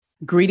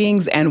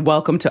Greetings and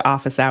welcome to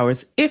Office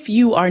Hours. If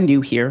you are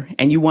new here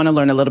and you want to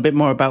learn a little bit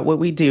more about what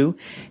we do,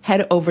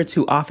 head over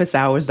to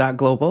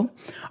officehours.global.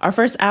 Our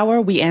first hour,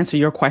 we answer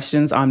your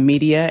questions on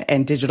media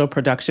and digital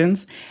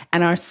productions.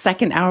 And our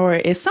second hour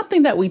is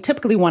something that we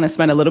typically want to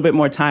spend a little bit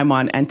more time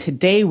on. And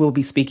today we'll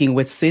be speaking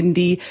with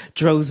Cindy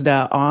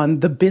Drozda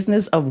on the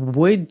business of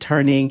wood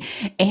turning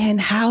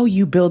and how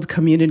you build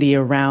community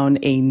around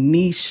a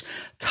niche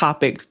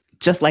topic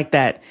just like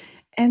that.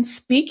 And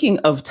speaking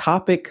of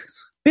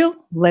topics, Bill,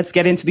 let's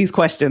get into these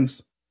questions.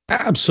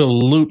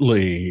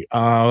 Absolutely.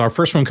 Our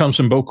first one comes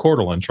from Bo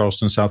Cordell in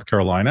Charleston, South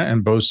Carolina.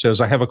 And Bo says,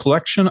 I have a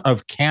collection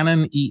of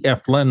Canon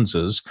EF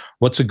lenses.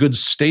 What's a good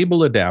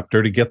stable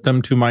adapter to get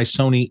them to my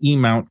Sony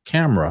E-mount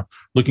camera?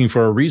 Looking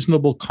for a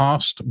reasonable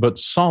cost, but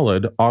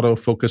solid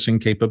autofocusing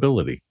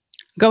capability.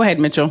 Go ahead,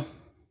 Mitchell.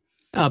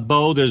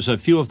 Bo, there's a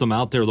few of them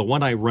out there. The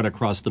one I run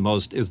across the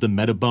most is the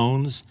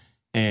Metabones.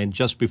 And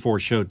just before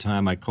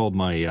showtime, I called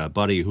my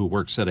buddy who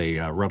works at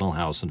a rental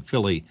house in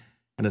Philly.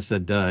 And I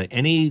said,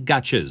 any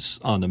gotchas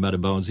on the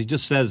Metabones? He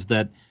just says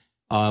that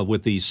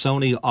with the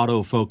Sony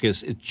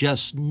autofocus, it's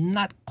just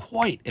not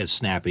quite as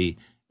snappy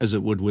as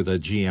it would with a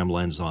GM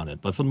lens on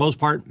it. But for the most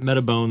part,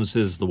 Metabones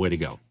is the way to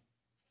go.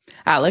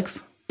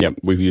 Alex? Yeah,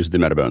 we've used the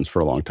Metabones for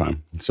a long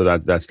time. So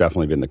that's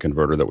definitely been the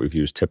converter that we've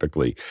used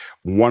typically.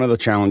 One of the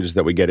challenges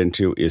that we get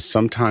into is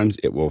sometimes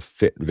it will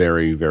fit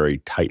very, very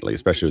tightly,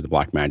 especially with the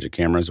Blackmagic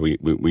cameras.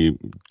 We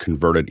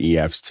converted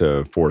EFs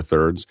to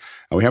 4/3.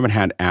 And we haven't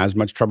had as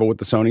much trouble with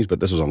the Sonys, but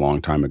this was a long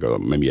time ago,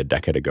 maybe a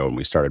decade ago when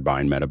we started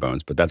buying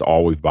Metabones. But that's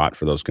all we've bought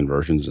for those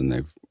conversions, and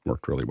they've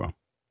worked really well.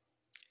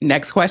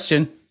 Next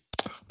question.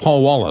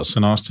 Paul Wallace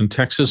in Austin,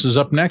 Texas is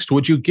up next.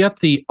 Would you get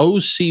the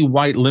OC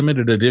White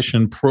Limited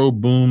Edition Pro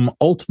Boom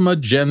Ultima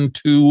Gen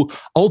 2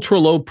 Ultra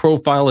Low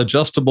Profile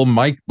Adjustable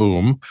Mic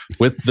Boom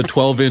with the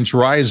 12-inch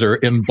riser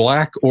in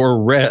black or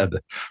red?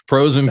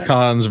 Pros and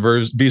cons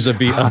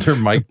vis-a-vis other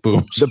mic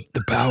booms.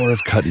 The power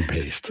of cut and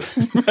paste.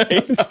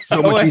 Right.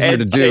 So much easier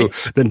to do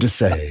than to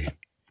say.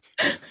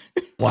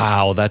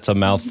 Wow, that's a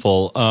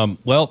mouthful.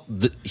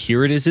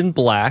 Here it is in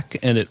black,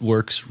 and it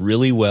works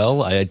really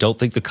well. I don't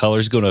think the color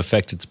is going to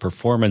affect its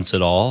performance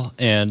at all.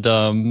 And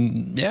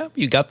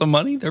you got the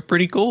money. They're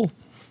pretty cool.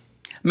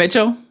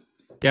 Mitchell?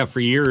 Yeah, for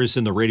years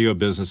in the radio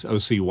business,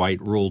 OC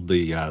White ruled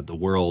the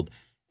world.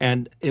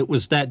 And it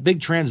was that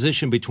big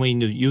transition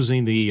between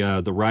using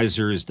the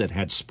risers that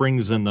had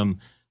springs in them.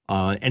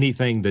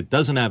 Anything that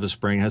doesn't have a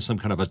spring has some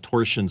kind of a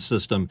torsion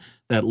system.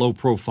 That low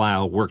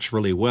profile works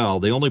really well.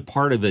 The only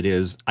part of it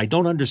is I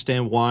don't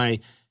understand why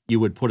you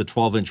would put a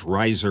 12-inch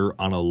riser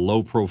on a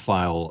low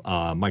profile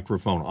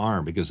microphone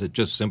arm, because it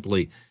just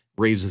simply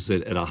raises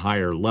it at a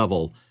higher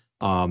level.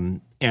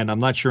 And I'm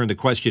not sure in the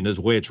question is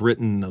the way it's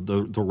written,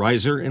 the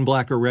riser in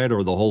black or red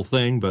or the whole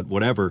thing, but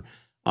whatever.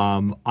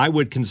 I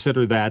would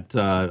consider that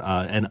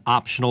an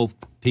optional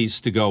piece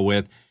to go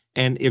with.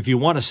 And if you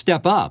want to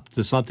step up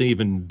to something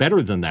even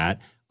better than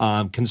that,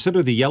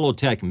 consider the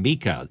Yellowtech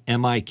Mika,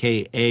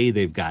 M-I-K-A.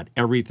 They've got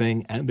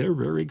everything, and they're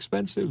very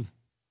expensive.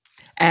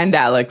 And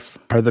Alex?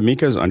 Are the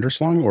Mikas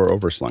underslung or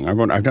overslung?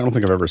 I don't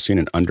think I've ever seen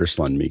an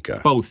underslung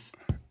Mika. Both.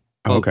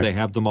 Oh, okay. They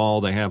have them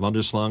all. They have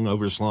underslung,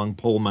 overslung,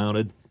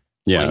 pole-mounted.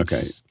 Yeah,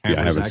 lights, okay. Yeah,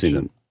 I haven't seen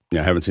them. Yeah,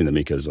 I haven't seen the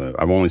Mikas.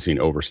 I've only seen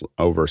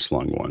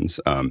overslung ones.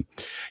 I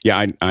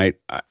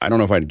don't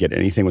know if I'd get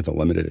anything with a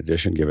limited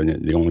edition, given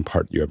that the only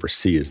part you ever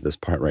see is this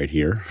part right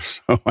here.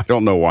 So I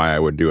don't know why I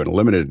would do a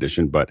limited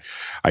edition, but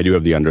I do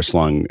have the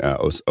underslung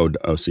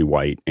OC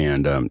White,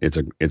 and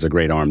it's a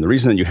great arm. The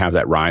reason that you have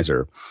that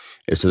riser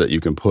is so that you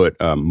can put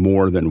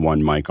more than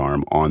one mic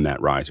arm on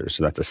that riser.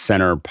 So that's a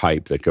center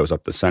pipe that goes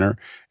up the center,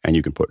 and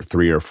you can put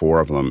 3 or 4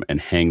 of them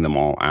and hang them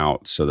all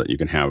out so that you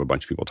can have a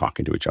bunch of people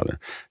talking to each other.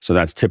 So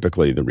that's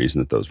typically the reason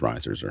that those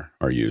risers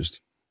are used.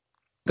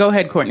 Go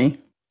ahead, Courtney.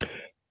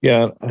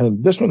 Yeah,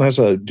 this one has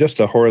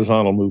just a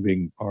horizontal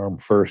moving arm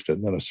first,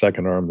 and then a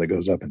second arm that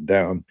goes up and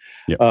down.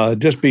 Yep.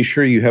 Just be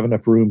sure you have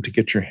enough room to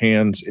get your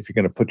hands, if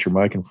you're going to put your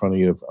mic in front of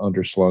you, if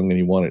underslung and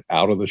you want it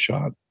out of the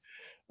shot.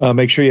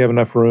 Make sure you have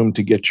enough room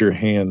to get your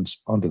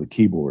hands onto the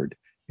keyboard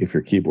if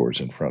your keyboard's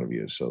in front of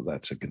you. So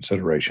that's a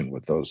consideration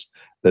with those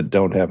that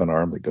don't have an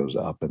arm that goes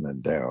up and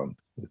then down.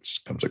 It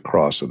comes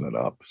across and then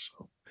up.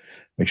 So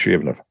make sure you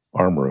have enough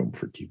arm room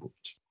for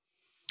keyboards.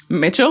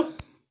 Mitchell?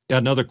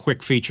 Another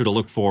quick feature to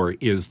look for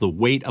is the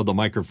weight of the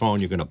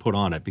microphone you're going to put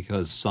on it,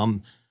 because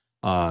some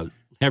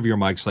heavier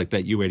mics like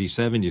that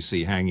U87 you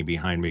see hanging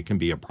behind me can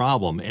be a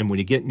problem. And when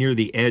you get near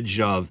the edge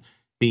of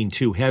being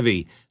too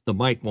heavy, the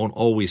mic won't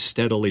always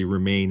steadily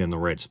remain in the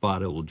right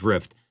spot. It will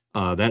drift.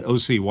 That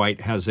OC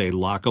White has a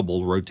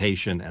lockable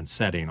rotation and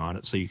setting on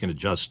it, so you can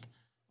adjust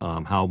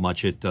how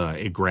much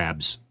it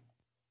grabs.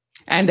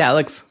 And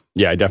Alex?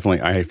 Yeah,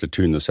 I have to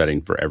tune the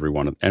setting for every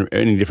one of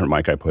any different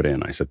mic I put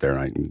in. I sit there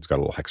and it's got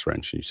a little hex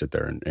wrench. And you sit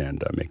there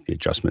and make the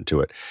adjustment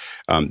to it.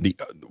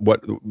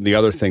 The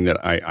other thing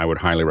that I would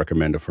highly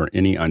recommend for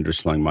any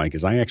underslung mic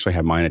is I actually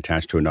have mine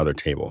attached to another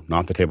table,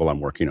 not the table I'm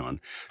working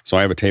on. So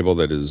I have a table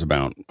that is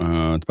about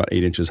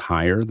 8 inches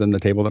higher than the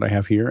table that I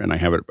have here, and I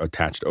have it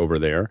attached over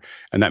there,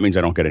 and that means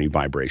I don't get any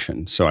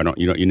vibration. So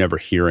you never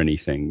hear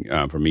anything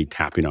from me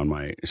tapping on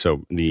my.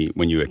 So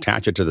when you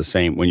attach it to the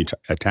same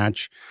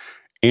attach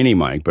any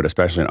mic, but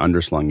especially an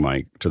underslung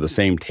mic, to the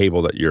same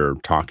table that you're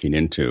talking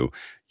into,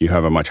 you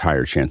have a much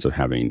higher chance of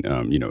having,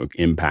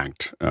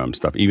 impact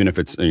stuff. Even if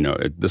it's,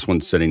 this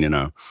one's sitting in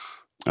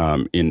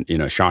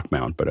a shock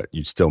mount, but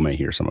you still may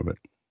hear some of it.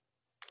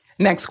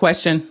 Next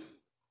question.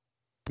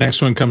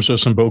 Next one comes to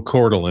us from Bo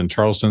Cordell in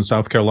Charleston,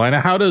 South Carolina.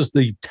 How does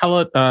the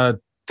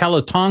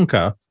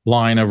Teletonka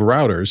line of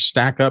routers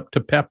stack up to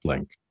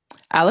Peplink?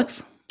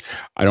 Alex?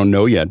 I don't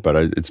know yet, but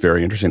it's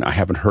very interesting. I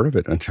haven't heard of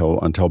it until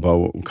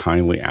Bo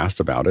kindly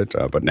asked about it,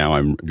 but now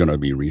I'm going to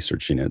be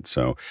researching it.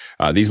 So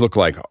these look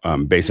like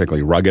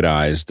basically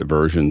ruggedized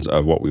versions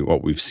of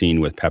what we've seen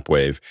with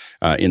PepWave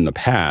in the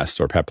past,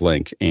 or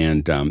PepLink,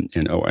 and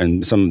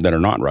some that are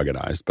not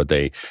ruggedized, but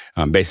they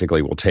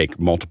basically will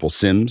take multiple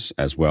SIMs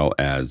as well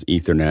as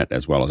Ethernet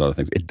as well as other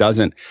things. It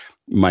doesn't.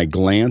 My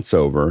glance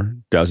over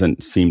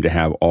doesn't seem to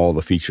have all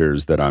the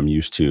features that I'm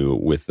used to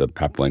with the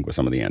PepLink, with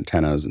some of the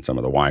antennas and some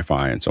of the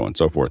Wi-Fi and so on and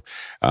so forth.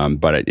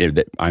 But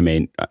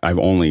I've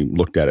only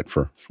looked at it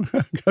for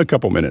a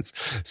couple minutes,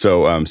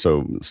 so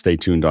stay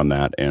tuned on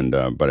that.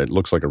 But it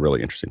looks like a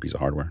really interesting piece of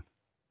hardware.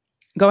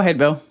 Go ahead,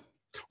 Bill.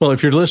 Well,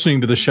 if you're listening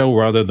to the show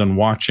rather than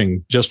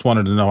watching, just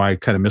wanted to know, I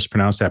kind of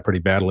mispronounced that pretty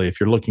badly. If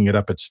you're looking it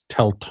up, it's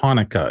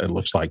Teltonika. It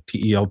looks like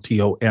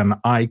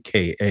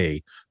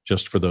Teltonika,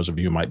 just for those of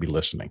you who might be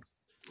listening.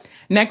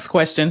 Next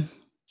question.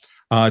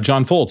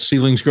 John Foltz,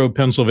 Selinsgrove,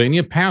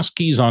 Pennsylvania.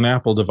 Passkeys on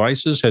Apple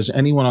devices. Has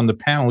anyone on the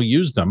panel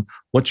used them?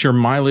 What's your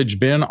mileage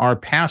been? Are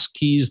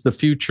passkeys the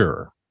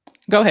future?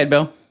 Go ahead,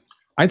 Bill.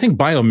 I think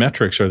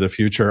biometrics are the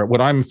future.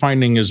 What I'm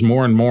finding is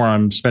more and more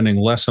I'm spending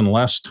less and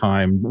less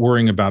time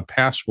worrying about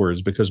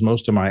passwords, because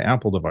most of my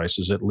Apple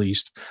devices, at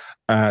least,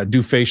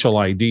 do facial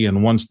ID.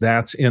 And once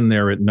that's in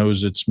there, it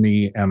knows it's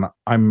me. And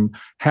I'm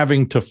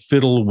having to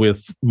fiddle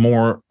with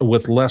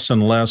less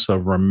and less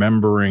of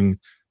remembering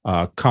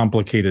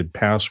complicated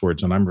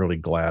passwords. And I'm really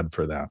glad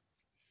for that.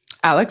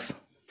 Alex?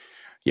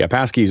 Yeah,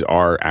 passkeys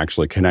are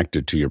actually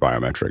connected to your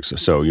biometrics.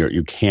 So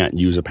you can't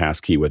use a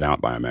passkey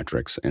without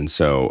biometrics. And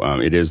so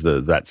it is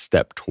that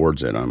step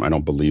towards it. I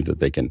don't believe that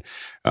they can,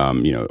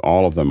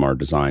 all of them are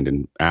designed,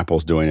 and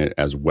Apple's doing it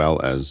as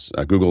well as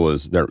Google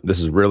is.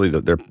 This is really,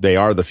 they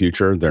are the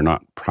future. They're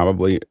not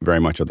probably very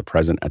much of the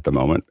present at the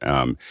moment.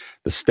 The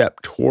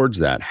step towards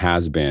that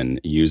has been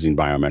using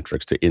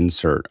biometrics to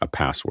insert a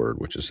password,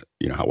 which is,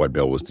 what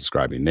Bill was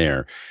describing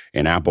there.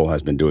 And Apple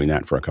has been doing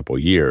that for a couple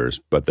of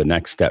years. But the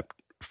next step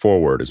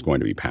forward is going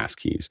to be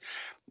passkeys.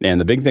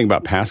 And the big thing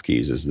about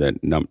passkeys is that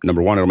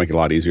number one, it'll make it a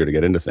lot easier to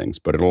get into things,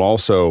 but it'll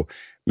also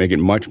make it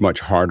much, much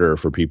harder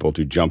for people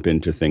to jump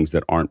into things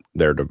that aren't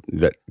there,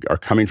 that are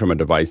coming from a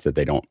device that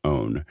they don't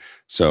own.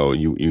 So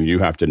you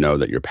have to know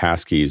that your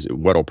passkeys,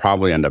 what'll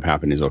probably end up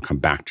happening is it'll come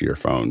back to your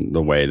phone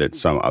the way that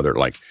some other,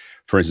 like,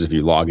 for instance, if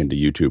you log into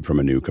YouTube from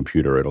a new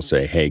computer, it'll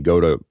say, hey, go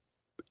to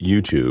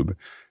YouTube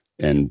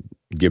and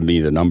give me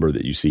the number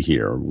that you see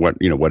here,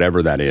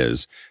 whatever that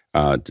is.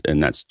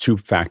 And that's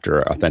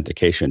two-factor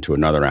authentication to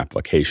another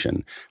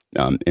application.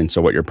 And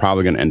so what you're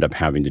probably going to end up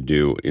having to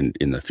do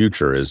in the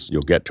future is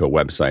you'll get to a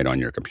website on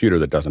your computer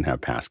that doesn't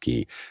have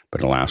passkey,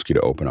 but it'll ask you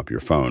to open up your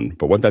phone.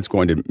 But what that's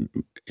going to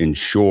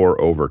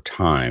ensure over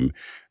time,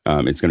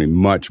 it's going to be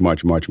much,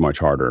 much, much, much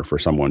harder for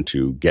someone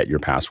to get your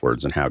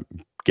passwords and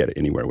get it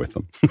anywhere with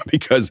them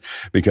because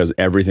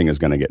everything is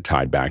going to get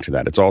tied back to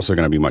that. It's also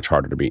going to be much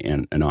harder to be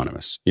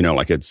anonymous.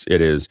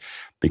 It is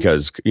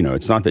because,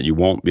 it's not that you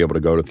won't be able to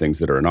go to things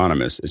that are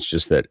anonymous. It's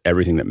just that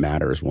everything that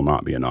matters will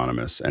not be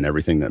anonymous, and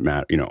everything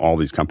that all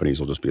these companies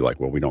will just be like,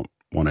 well, we don't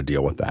want to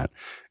deal with that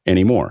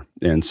anymore.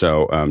 And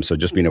so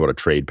just being able to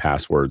trade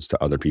passwords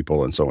to other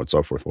people and so on and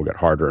so forth will get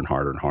harder and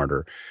harder and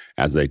harder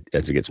as it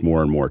gets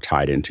more and more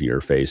tied into your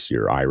face,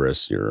 your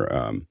iris,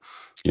 your,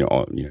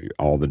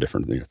 all the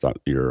different,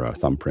 your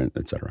thumbprint,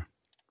 et cetera.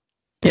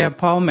 Yeah,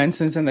 Paul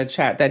mentions in the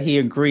chat that he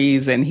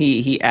agrees, and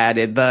he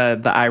added the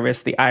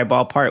iris, the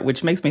eyeball part,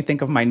 which makes me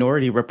think of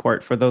Minority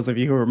Report, for those of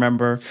you who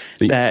remember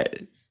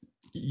that.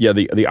 Yeah,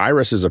 the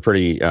iris is a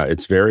pretty,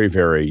 it's very,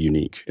 very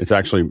unique. It's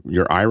actually,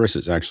 your iris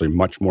is actually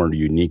much more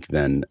unique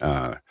than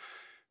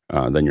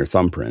your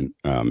thumbprint,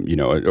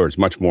 or it's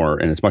much more,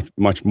 and it's much,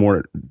 much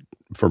more,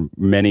 for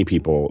many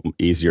people,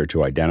 easier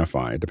to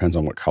identify. It depends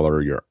on what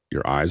color your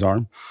eyes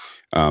are.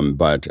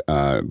 But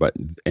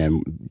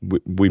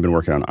we've been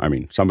working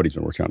on, somebody's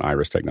been working on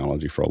iris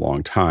technology for a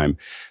long time.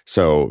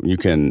 So you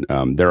can,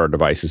 there are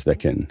devices that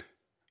can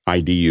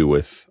ID you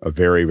with a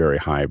very, very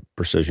high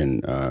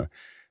precision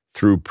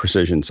through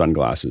precision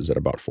sunglasses at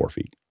about 4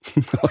 feet.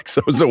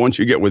 So once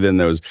you get within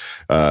those,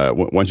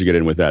 once you get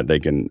in with that,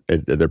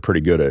 they're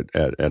pretty good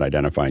at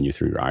identifying you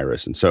through your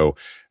iris. And so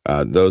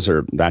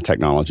that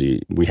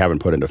technology we haven't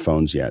put into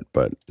phones yet,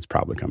 but it's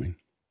probably coming.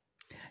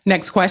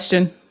 Next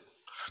question.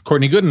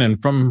 Courtney Goodenin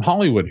from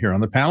Hollywood here on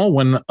the panel.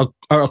 When,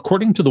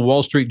 according to the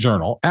Wall Street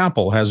Journal,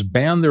 Apple has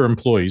banned their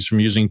employees from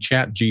using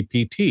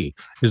ChatGPT.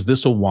 Is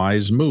this a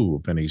wise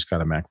move? And he's got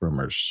a Mac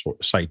Rumors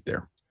site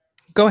there.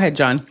 Go ahead,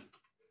 John.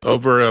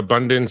 Over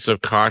abundance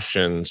of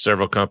caution,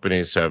 several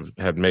companies have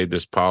made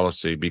this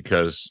policy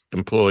because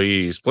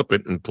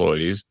flippant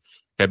employees,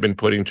 have been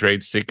putting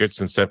trade secrets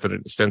and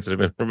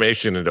sensitive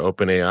information into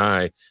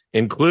OpenAI,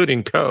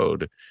 including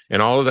code,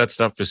 and all of that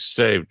stuff is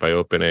saved by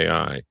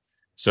OpenAI.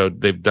 So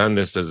they've done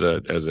this as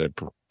a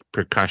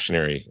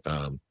precautionary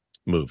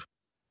move.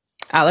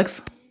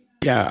 Alex?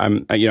 Yeah,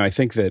 I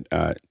think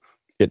that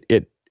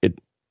it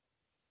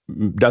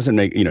doesn't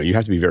make, you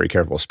have to be very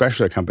careful,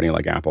 especially a company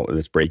like Apple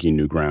that's breaking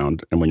new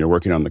ground. And when you're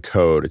working on the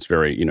code, it's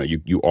very,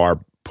 you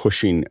are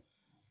pushing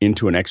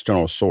into an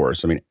external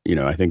source.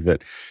 I think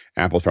that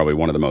Apple's probably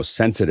one of the most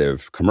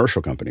sensitive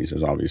commercial companies.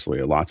 There's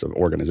obviously lots of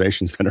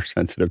organizations that are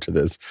sensitive to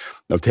this,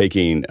 of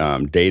taking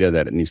data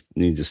that needs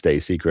to stay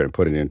secret and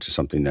putting it into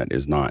something that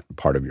is not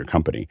part of your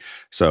company.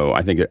 So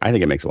I think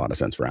it makes a lot of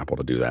sense for Apple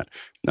to do that.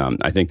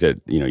 I think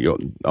that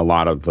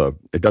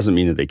it doesn't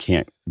mean that they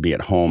can't be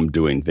at home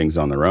doing things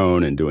on their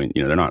own and doing,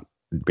 they're not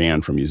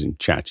banned from using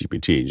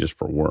ChatGPT just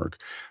for work.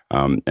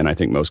 And I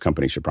think most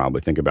companies should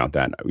probably think about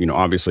that.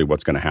 Obviously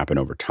what's going to happen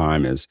over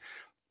time is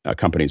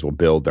companies will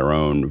build their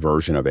own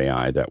version of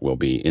AI that will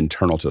be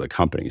internal to the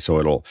company. So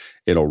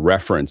it'll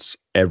reference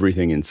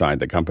everything inside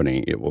the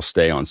company. It will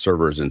stay on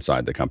servers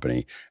inside the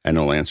company, and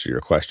it'll answer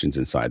your questions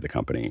inside the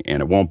company.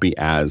 And it won't be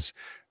as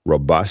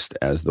robust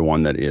as the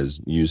one that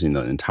is using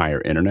the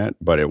entire internet,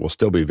 but it will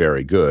still be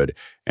very good,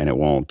 and it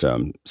won't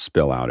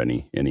spill out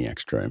any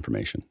extra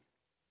information.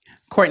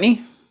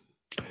 Courtney?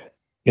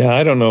 Yeah,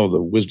 I don't know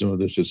the wisdom of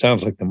this. It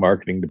sounds like the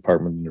marketing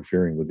department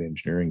interfering with the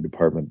engineering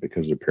department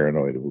because they're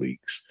paranoid of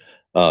leaks.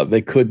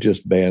 They could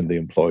just ban the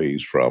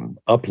employees from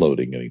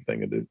uploading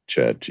anything into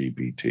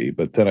ChatGPT,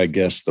 but then I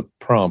guess the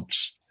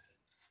prompts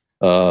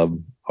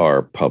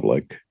are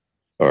public,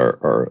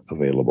 are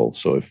available.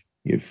 So if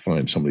you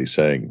find somebody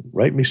saying,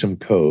 "Write me some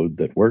code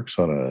that works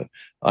on an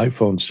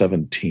iPhone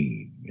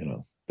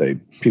 17,"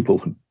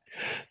 people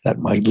that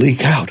might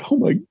leak out. Oh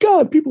my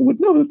God, people would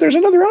know that there's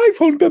another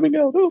iPhone coming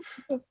out.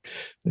 Oh,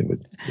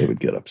 they would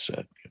get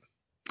upset.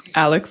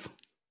 Alex?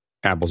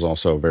 Apple's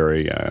also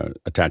very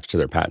attached to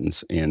their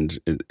patents, and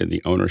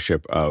the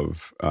ownership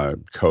of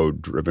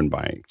code driven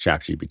by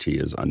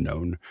ChatGPT is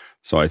unknown.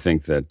 So I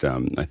think that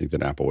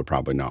Apple would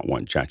probably not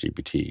want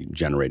ChatGPT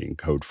generating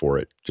code for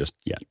it just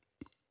yet.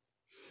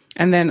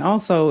 And then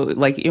also,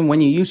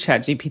 when you use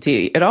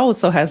ChatGPT, it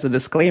also has a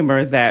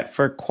disclaimer that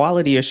for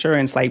quality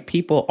assurance,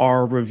 people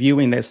are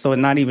reviewing this. So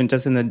not even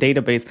just in the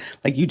database,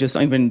 you just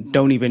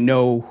don't even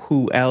know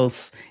who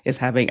else is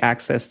having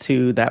access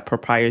to that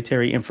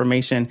proprietary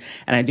information.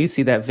 And I do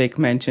see that Vic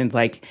mentioned,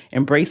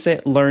 embrace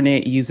it, learn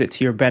it, use it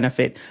to your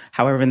benefit.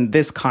 However, in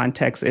this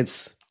context,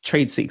 it's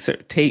trade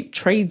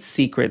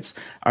secrets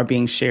are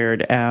being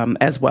shared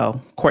as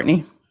well.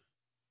 Courtney?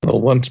 Well,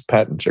 once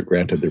patents are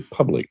granted, they're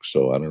public,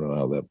 so I don't know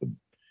how that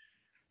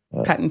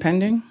would... Patent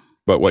pending?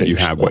 But what you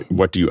have,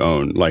 what do you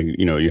own?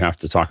 You have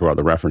to talk about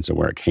the reference and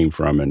where it came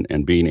from,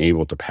 and being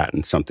able to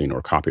patent something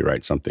or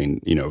copyright something,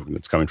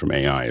 that's coming from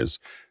AI is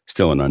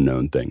still an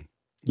unknown thing.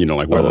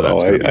 Whether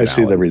that's going to be I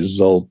see valid. the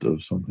result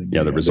of something.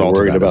 Yeah, the result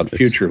They're worried of that about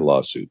future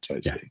lawsuits,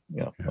 I see.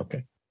 Yeah,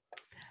 okay.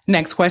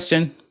 Next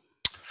question.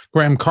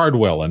 Graham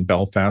Cardwell in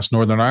Belfast,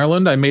 Northern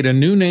Ireland. I made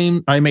new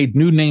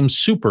name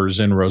supers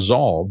in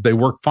Resolve. They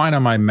work fine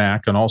on my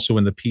Mac and also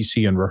in the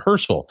PC in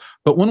Rehearsal.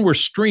 But when we're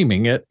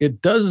streaming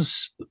it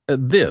does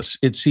this.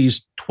 It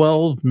sees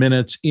 12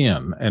 minutes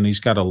in, and he's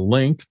got a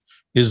link.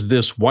 Is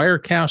this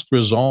Wirecast,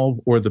 Resolve,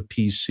 or the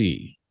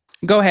PC?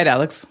 Go ahead,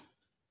 Alex.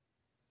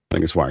 I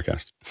think it's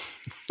Wirecast.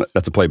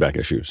 That's a playback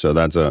issue. So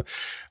that's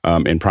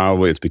and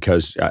probably it's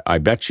because I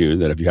bet you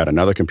that if you had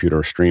another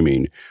computer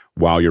streaming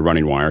while you're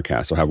running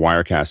Wirecast, so have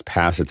Wirecast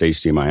pass its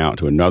HDMI out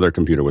to another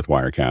computer with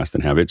Wirecast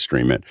and have it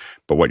stream it.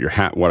 But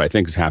what I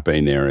think is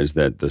happening there is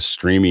that the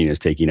streaming is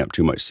taking up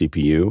too much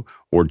CPU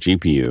or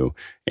GPU,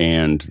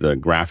 and the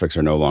graphics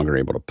are no longer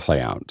able to play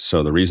out.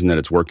 So the reason that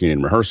it's working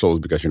in Rehearsal is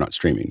because you're not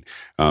streaming.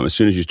 As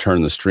soon as you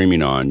turn the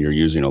streaming on, you're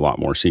using a lot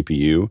more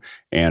CPU,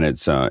 and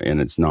it's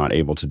not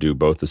able to do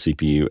both the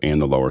CPU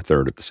and the lower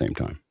third at the same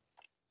time.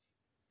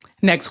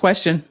 Next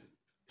question.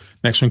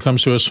 Next one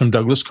comes to us from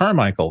Douglas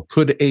Carmichael.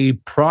 Could a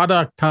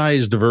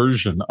productized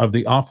version of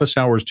the Office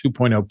Hours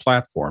 2.0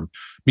 platform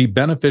be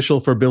beneficial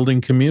for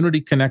building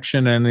community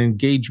connection and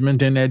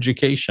engagement in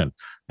education?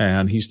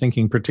 And he's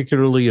thinking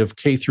particularly of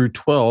K through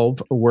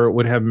 12, where it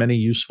would have many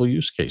useful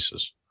use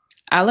cases.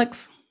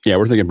 Alex? Yeah,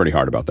 we're thinking pretty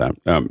hard about that.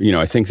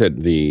 I think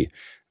that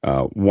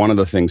one of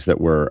the things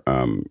that we're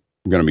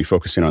going to be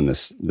focusing on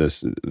this.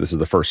 This is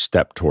the first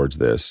step towards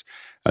this.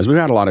 As we've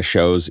had a lot of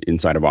shows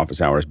inside of office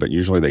hours, but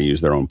usually they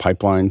use their own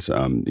pipelines.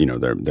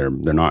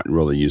 They're not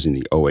really using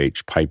the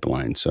OH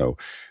pipeline. So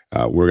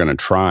we're going to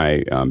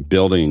try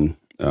building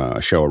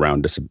a show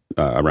around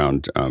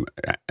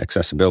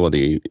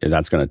accessibility.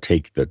 That's going to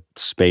take the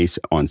space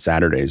on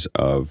Saturdays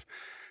of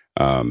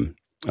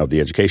the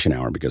education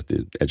hour, because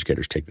the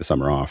educators take the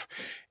summer off.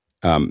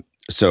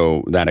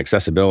 So that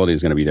accessibility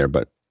is going to be there.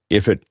 But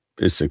if it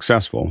is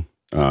successful,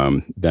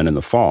 then in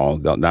the fall,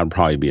 that'll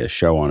probably be a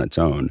show on its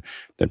own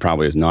that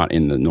probably is not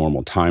in the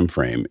normal time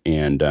frame,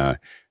 and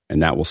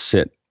that will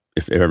sit,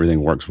 if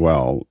everything works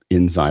well,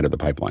 inside of the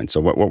pipeline.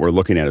 So what we're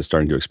looking at is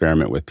starting to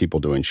experiment with people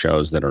doing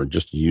shows that are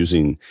just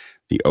using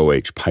the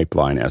OH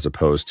pipeline as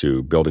opposed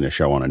to building a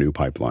show on a new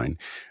pipeline,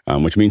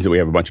 which means that we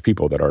have a bunch of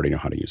people that already know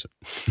how to use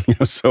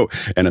it. So,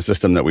 and a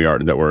system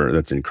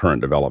that's in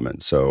current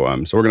development. So we're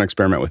going to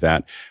experiment with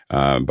that.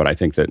 But I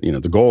think that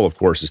the goal, of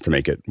course, is to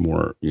make it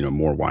more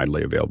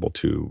widely available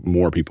to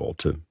more people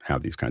to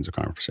have these kinds of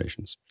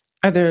conversations.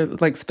 Are there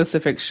like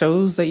specific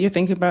shows that you're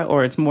thinking about,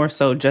 or it's more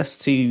so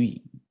just to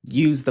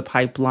use the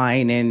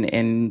pipeline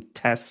and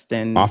test?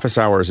 And office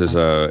hours is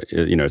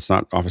it's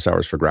not office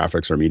hours for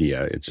graphics or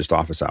media. It's just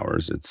office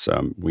hours. It's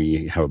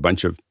we have a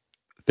bunch of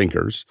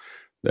thinkers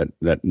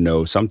that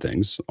know some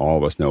things. All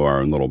of us know our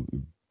own little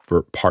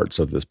parts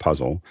of this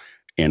puzzle,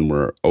 and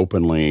we're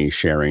openly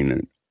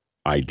sharing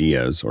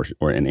ideas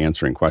or and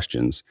answering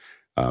questions.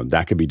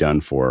 That could be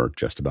done for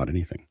just about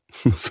anything.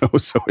 so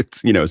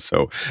it's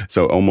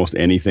so almost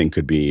anything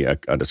could be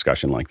a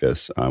discussion like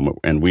this,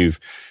 and we've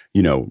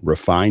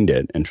refined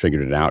it and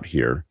figured it out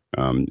here,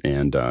 and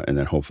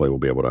then hopefully we'll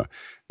be able to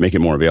make it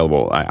more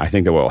available. I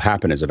think that what will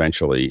happen is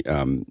eventually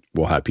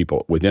we'll have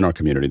people within our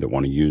community that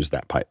want to use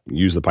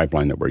the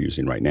pipeline that we're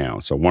using right now.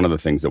 So one of the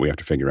things that we have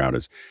to figure out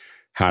is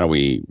how do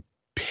we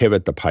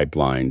pivot the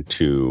pipeline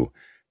to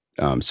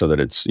so that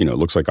it's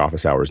looks like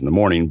office hours in the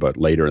morning, but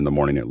later in the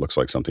morning it looks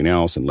like something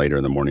else, and later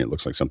in the morning it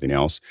looks like something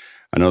else.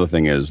 Another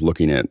thing is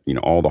looking at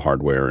all the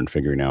hardware and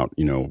figuring out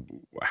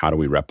how do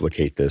we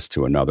replicate this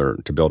to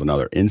build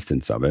another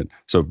instance of it.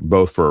 So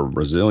both for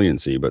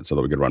resiliency, but so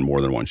that we could run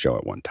more than one show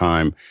at one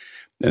time.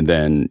 And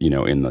then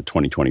in the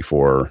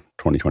 2024,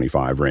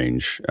 2025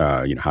 range,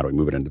 how do we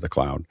move it into the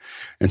cloud?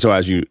 And so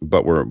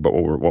what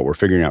we're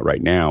figuring out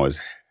right now is,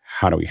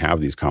 how do we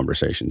have these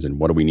conversations, and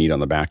what do we need on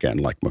the back end,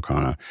 like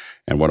Makana,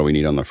 and what do we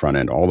need on the front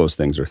end? All those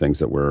things are things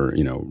that we're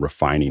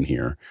refining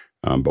here,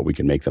 but we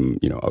can make them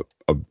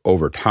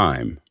over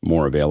time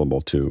more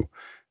available to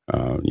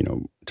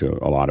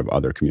a lot of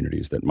other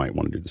communities that might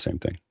want to do the same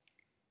thing.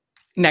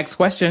 Next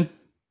question.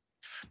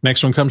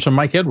 Next one comes from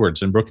Mike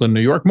Edwards in Brooklyn,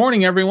 New York.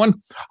 Morning, everyone.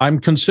 I'm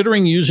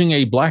considering using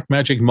a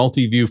Blackmagic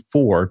Multiview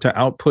 4 to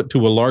output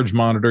to a large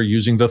monitor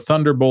using the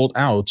Thunderbolt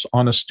outs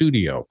on a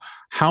studio.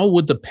 How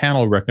would the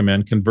panel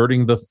recommend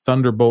converting the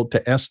Thunderbolt to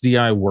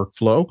SDI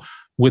workflow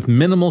with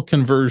minimal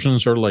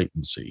conversions or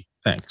latency?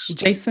 Thanks.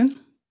 Jason?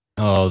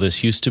 Oh,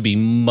 this used to be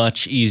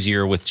much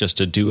easier with just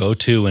a Duo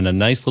 2 and a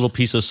nice little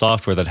piece of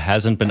software that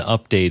hasn't been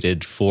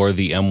updated for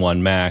the M1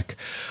 Mac.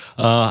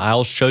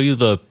 I'll show you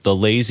the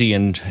lazy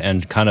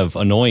and kind of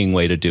annoying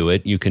way to do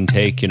it. You can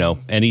take,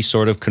 any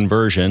sort of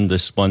conversion.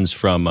 This one's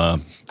from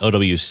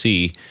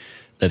OWC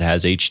that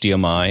has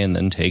HDMI, and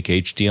then take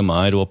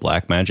HDMI to a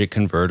Blackmagic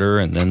converter,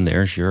 and then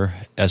there's your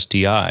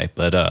SDI.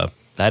 But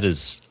that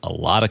is a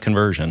lot of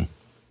conversion.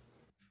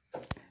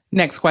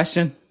 Next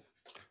question.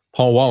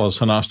 Paul Wallace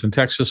in Austin,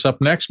 Texas,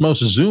 up next.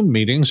 Most Zoom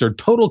meetings are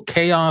total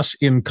chaos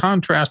in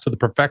contrast to the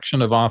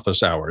perfection of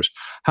office hours.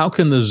 How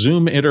can the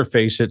Zoom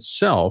interface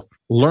itself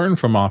learn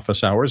from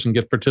office hours and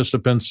get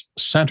participants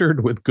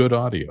centered with good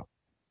audio?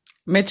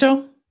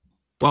 Mitchell?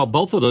 Well,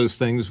 both of those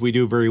things we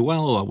do very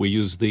well. We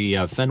use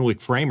the Fenwick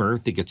framer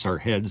that gets our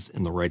heads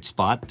in the right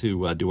spot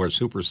to do our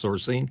super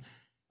sourcing,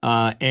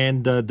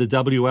 and the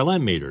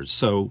WLM meters.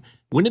 So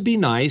wouldn't it be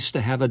nice to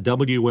have a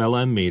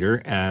WLM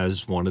meter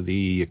as one of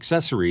the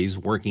accessories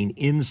working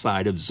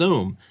inside of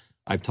Zoom?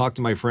 I've talked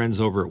to my friends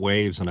over at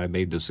Waves, and I've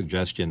made the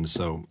suggestion,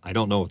 so I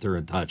don't know if they're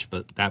in touch,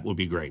 but that would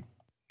be great.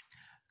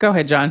 Go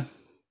ahead, John.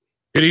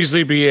 Could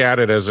easily be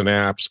added as an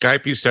app.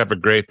 Skype used to have a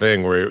great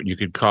thing where you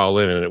could call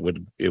in and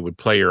it would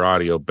play your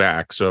audio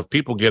back. So if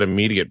people get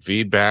immediate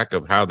feedback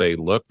of how they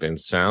looked and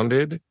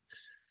sounded,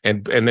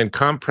 and then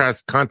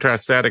contrast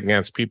that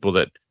against people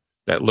that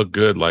look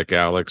good like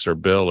Alex or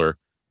Bill,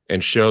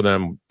 and show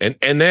them,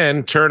 and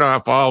then turn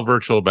off all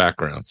virtual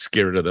backgrounds.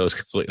 Get rid of those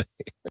completely.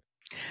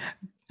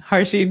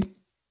 Harshid?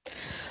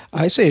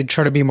 I say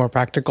try to be more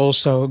practical.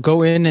 So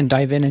go in and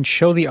dive in and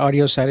show the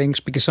audio settings,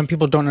 because some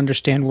people don't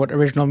understand what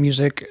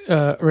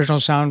original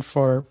sound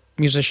for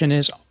musician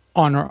is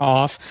on or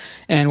off,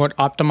 and what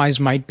optimize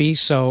might be.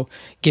 So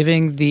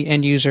giving the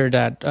end user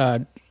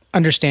that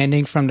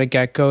understanding from the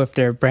get-go if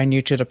they're brand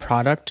new to the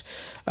product.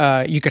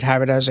 You could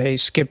have it as a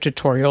skip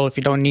tutorial if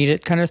you don't need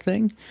it kind of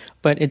thing.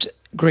 But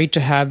great to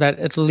have that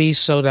at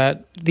least so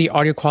that the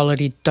audio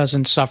quality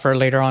doesn't suffer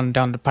later on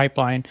down the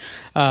pipeline.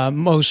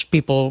 Most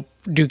people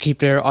do keep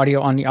their audio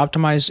on the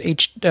optimized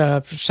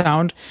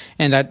sound,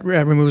 and that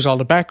removes all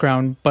the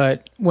background.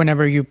 But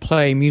whenever you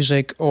play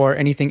music or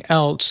anything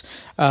else,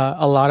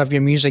 a lot of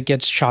your music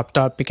gets chopped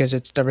up because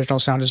the original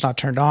sound is not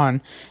turned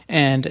on,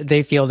 and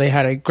they feel they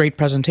had a great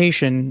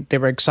presentation. They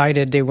were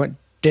excited. They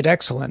did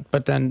excellent,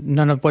 but then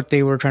none of what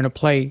they were trying to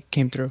play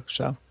came through.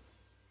 So,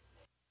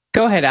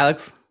 go ahead,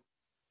 Alex.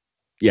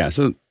 Yeah,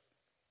 so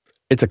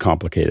it's a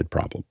complicated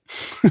problem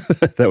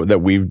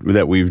that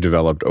we've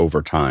developed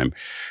over time.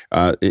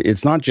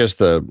 It's not just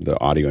the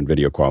audio and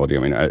video quality. I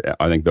mean,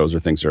 I think those are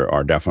things that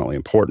are definitely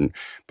important,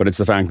 but it's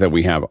the fact that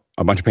we have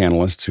a bunch of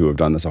panelists who have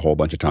done this a whole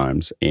bunch of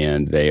times,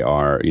 and they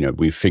are,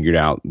 we've figured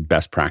out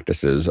best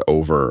practices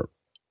over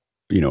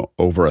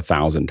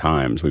 1,000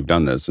 times we've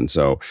done this. And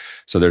so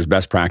there's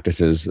best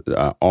practices.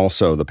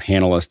 Also, the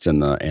panelists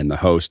and the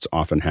hosts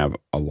often have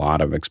a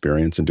lot of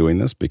experience in doing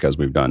this because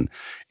we've done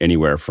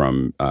anywhere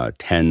from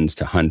tens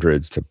to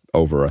hundreds to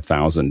over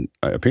 1,000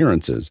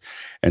 appearances.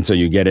 And so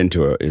you get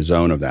into a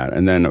zone of that.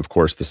 And then, of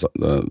course,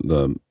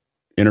 the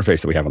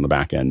interface that we have on the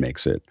back end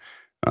makes it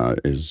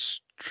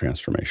is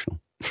transformational.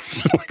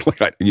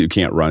 You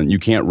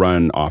can't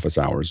run office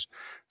hours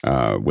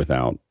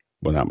without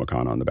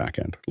Macan on the back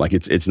end. Like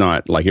it's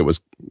not like it was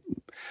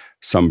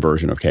some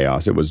version of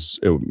chaos. It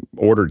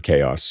ordered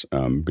chaos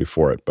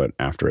before it, but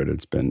after it,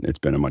 it's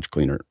been a much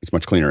cleaner. It's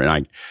much cleaner. And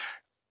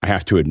I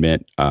have to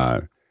admit,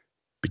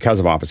 because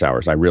of office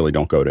hours, I really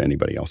don't go to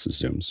anybody else's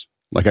Zooms.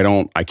 Like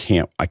I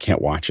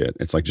can't watch it.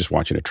 It's like just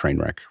watching a train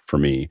wreck for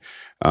me,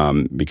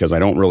 because I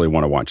don't really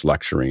want to watch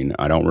lecturing.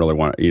 I don't really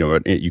want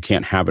you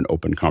can't have an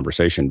open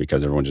conversation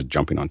because everyone's just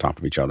jumping on top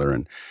of each other,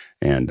 and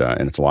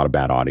it's a lot of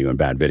bad audio and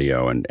bad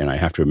video. And I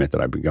have to admit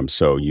that I've become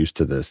so used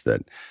to this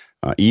that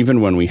even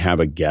when we have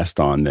a guest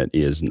on that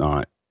is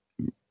not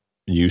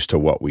used to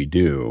what we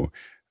do,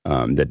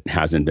 that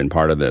hasn't been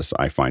part of this,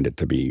 I find it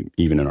to be,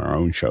 even in our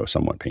own show,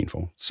 somewhat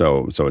painful.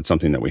 So it's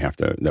something that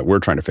we're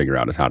trying to figure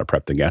out, is how to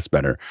prep the guests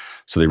better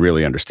so they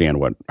really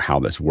understand how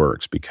this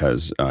works,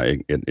 because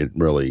it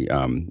really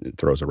it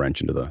throws a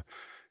wrench into the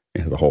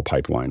whole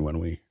pipeline when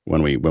we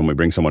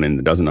bring someone in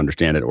that doesn't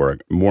understand it, or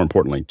more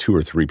importantly, 2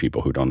 or 3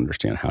 people who don't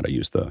understand how to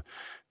use the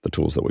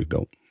tools that we've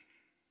built.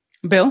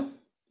 Bill?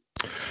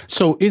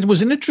 So it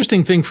was an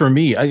interesting thing for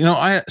me.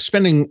 I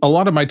spending a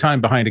lot of my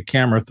time behind a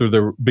camera through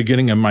the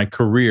beginning of my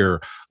career.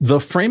 The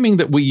framing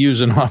that we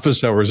use in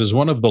office hours is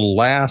one of the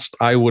last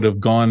I would have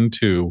gone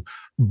to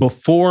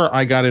before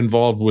I got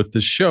involved with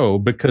the show,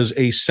 because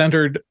a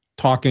centered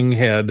talking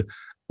head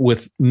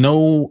with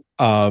no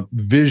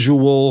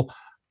visual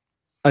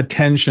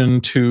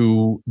attention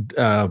to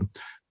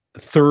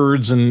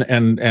thirds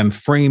and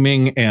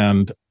framing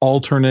and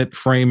alternate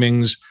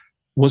framings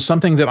was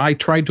something that I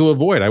tried to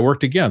avoid. I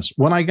worked against.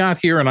 When I got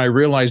here and I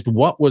realized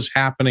what was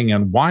happening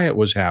and why it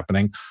was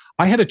happening,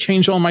 I had to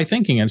change all my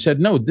thinking and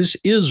said, no, this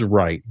is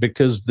right,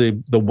 because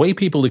the way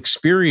people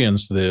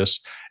experience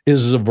this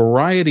is a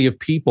variety of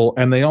people,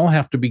 and they all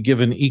have to be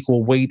given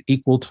equal weight,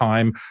 equal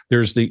time.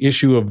 There's the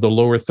issue of the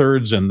lower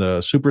thirds and the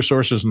super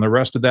sources and the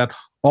rest of that,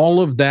 all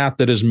of that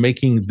is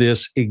making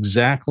this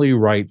exactly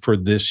right for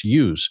this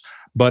use.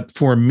 But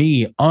for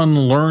me,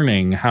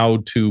 unlearning how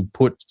to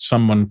put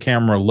someone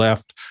camera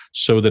left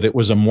so that it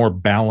was a more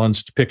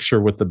balanced picture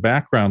with the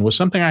background was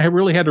something I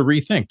really had to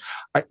rethink.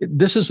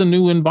 This is a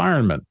new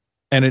environment,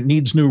 and it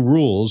needs new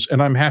rules.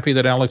 And I'm happy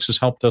that Alex has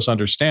helped us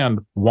understand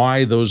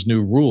why those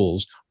new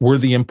rules were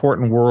the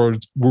important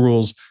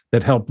rules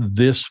that helped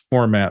this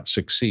format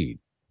succeed.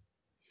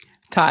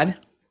 Todd?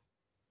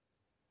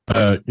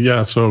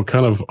 Yeah, so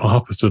kind of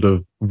opposite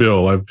of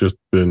Bill, I've just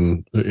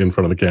been in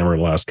front of the camera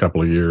the last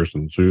couple of years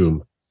in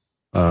Zoom.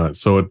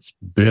 So it's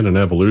been an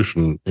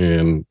evolution.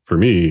 And for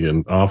me,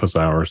 in office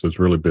hours, it's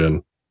really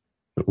been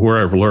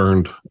where I've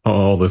learned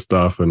all this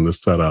stuff and this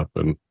setup.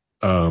 And,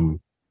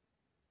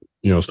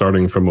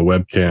 starting from a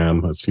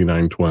webcam, a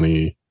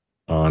C920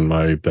 on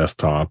my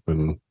desktop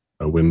and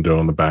a window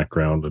in the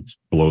background that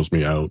blows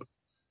me out,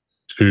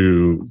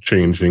 to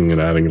changing and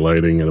adding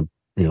lighting and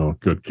a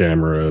good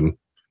camera and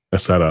a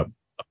setup.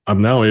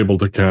 I'm now able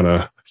to kind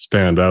of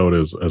stand out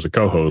as a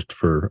co-host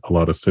for a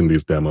lot of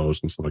Cindy's demos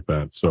and stuff like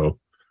that. So,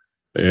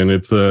 and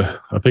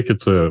I think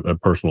it's a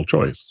personal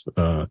choice.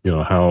 How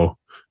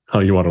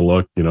you want to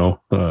look.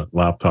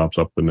 Laptops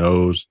up the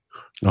nose,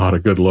 not a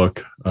good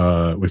look.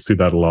 We see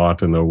that a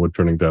lot in the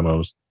woodturning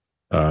demos.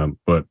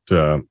 But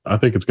I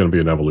think it's going to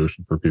be an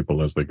evolution for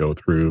people as they go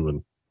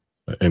through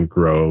and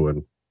grow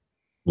and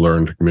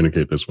learn to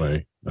communicate this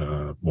way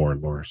more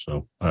and more.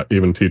 So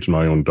even teaching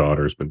my own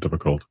daughter has been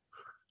difficult.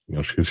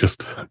 She's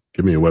just,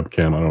 give me a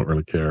webcam, I don't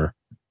really care.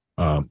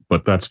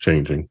 But that's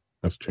changing.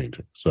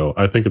 So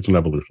I think it's an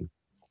evolution.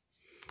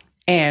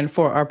 And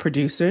for our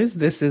producers,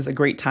 this is a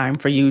great time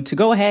for you to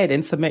go ahead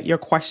and submit your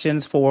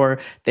questions for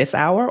this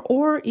hour,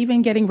 or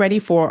even getting ready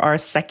for our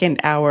second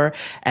hour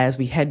as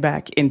we head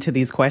back into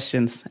these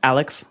questions.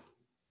 Alex?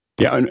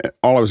 Yeah, and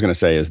all I was going to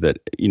say is that,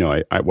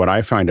 what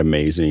I find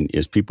amazing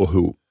is people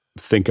who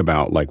think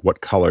about like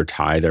what color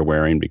tie they're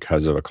wearing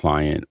because of a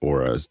client,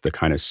 or the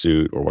kind of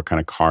suit, or what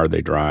kind of car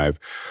they drive,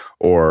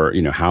 or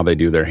how they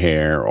do their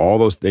hair. All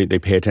those, they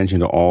pay attention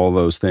to all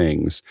those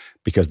things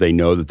because they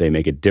know that they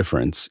make a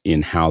difference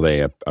in how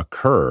they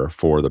occur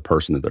for the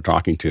person that they're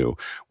talking to.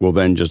 Will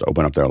then just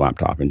open up their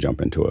laptop and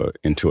jump into it.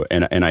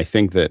 And I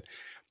think that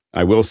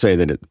I will say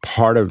that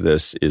part of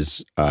this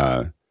is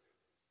I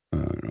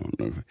don't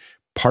know.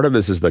 Part of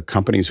this is the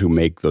companies who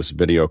make those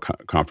video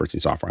conferencing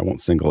software. I won't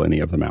single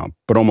any of them out,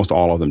 but almost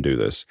all of them do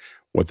this.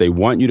 What they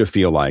want you to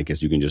feel like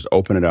is you can just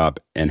open it up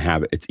and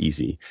have it. It's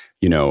easy,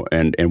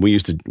 And we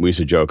used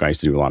to joke. I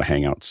used to do a lot of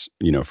Hangouts,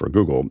 for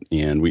Google,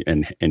 and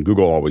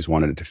Google always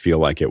wanted it to feel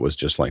like it was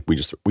just like we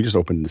just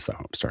opened this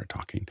up, started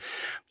talking,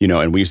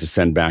 And we used to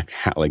send back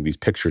like these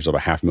pictures of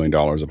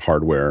 $500,000 of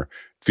hardware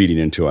feeding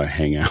into a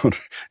Hangout,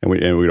 and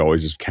we'd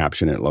always just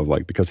caption it,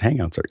 because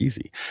Hangouts are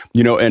easy,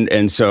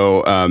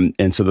 So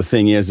the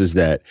thing is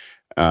that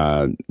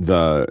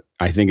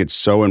I think it's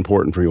so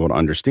important for people to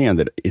understand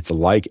that it's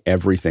like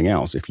everything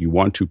else. If you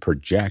want to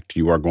project,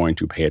 you are going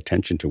to pay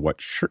attention to what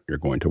shirt you're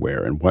going to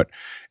wear and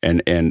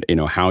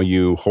how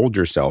you hold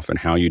yourself and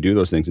how you do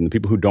those things. And the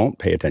people who don't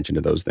pay attention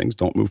to those things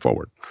don't move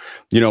forward.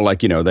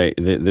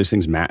 Those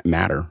things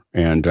matter,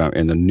 and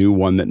the new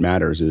one that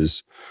matters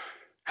is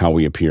how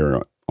we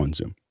appear on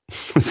Zoom.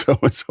 so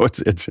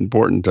it's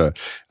important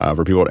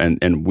for people,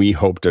 and we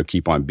hope to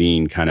keep on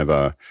being kind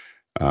of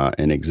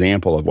an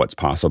example of what's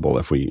possible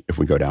if we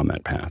go down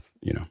that path.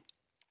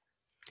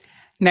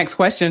 Next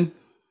question.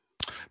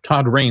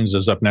 Todd Raines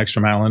is up next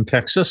from Allen,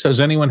 Texas. Has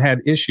anyone had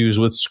issues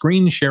with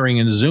screen sharing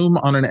in Zoom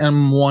on an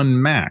M1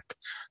 Mac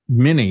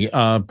Mini,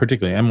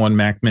 particularly M1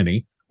 Mac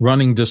Mini,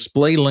 running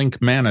Display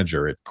Link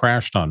Manager? It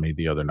crashed on me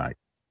the other night.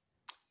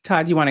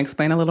 Todd, you want to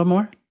explain a little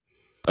more?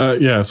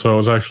 Yeah, so I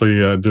was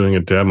actually doing a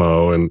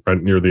demo, and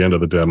right near the end of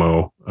the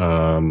demo,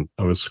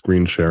 I was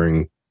screen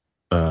sharing,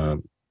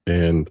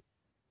 and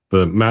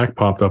the Mac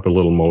popped up a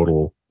little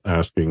modal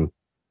asking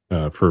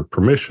for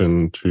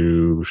permission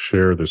to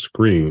share the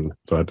screen.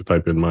 So I had to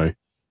type in my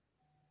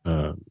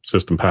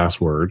system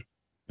password,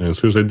 and as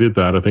soon as I did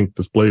that, I think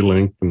Display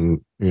Link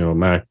and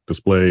Mac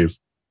displays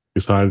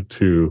decided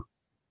to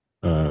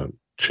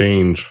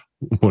change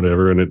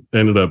whatever, and it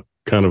ended up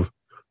kind of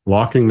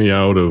locking me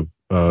out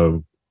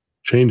of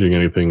changing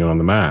anything on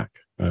the Mac.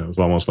 It was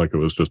almost like it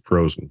was just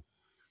frozen.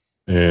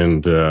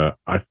 And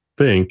I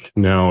think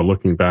now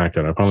looking back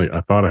at it,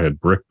 I thought I had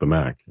bricked the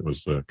Mac. It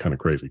was kind of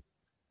crazy.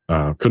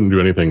 Couldn't do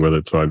anything with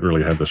it, so I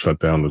really had to shut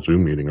down the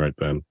Zoom meeting right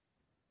then.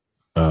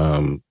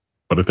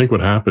 But I think what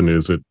happened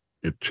is it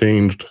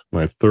changed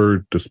my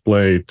third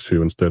display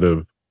to, instead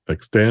of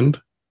extend,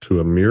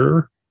 to a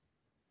mirror.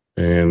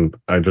 And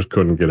I just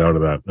couldn't get out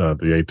of that.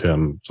 The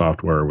ATEM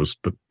software was,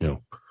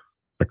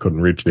 I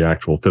couldn't reach the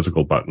actual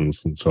physical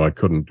buttons, and so I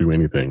couldn't do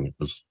anything.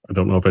 I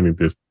don't know if any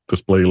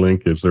Display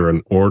Link, is there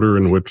an order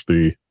in which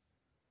you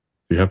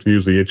have to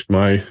use the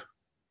HDMI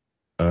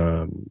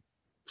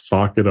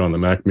socket on the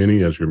Mac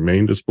Mini as your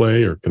main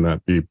display, or can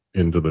that be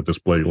into the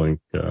Display Link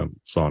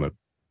Sonnet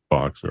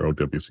box or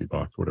OWC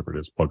box, whatever it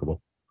is, pluggable?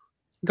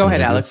 Go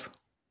ahead, Alex.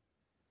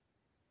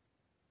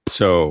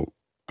 So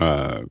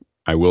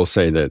I will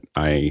say that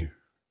I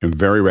am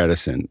very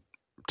reticent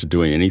to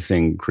doing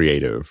anything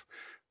creative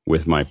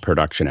with my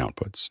production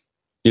outputs.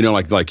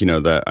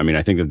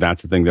 I think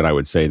that's the thing that I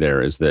would say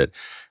there is that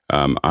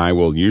I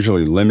will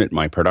usually limit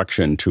my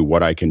production to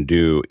what I can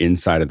do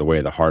inside of the way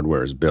the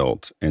hardware is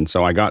built. And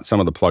so I got some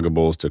of the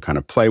pluggables to kind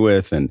of play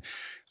with, and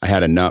I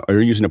had enough. Are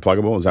you using a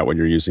pluggable? Is that what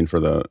you're using for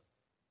the?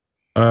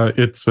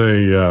 It's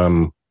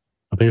a,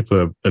 I think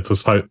it's a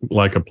site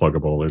like a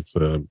pluggable. It's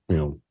a,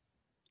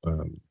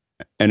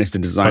 and it's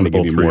designed to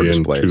give you more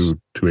displays.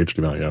 Two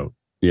HDMI out.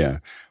 Yeah.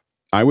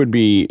 I would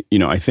be,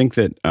 I think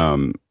that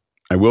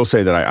I will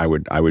say that I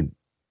would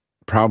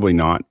probably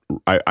not.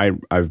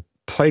 I've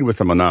played with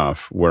them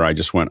enough where I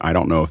just went, I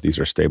don't know if these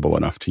are stable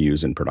enough to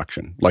use in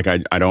production. Like I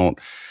don't,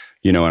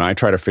 and I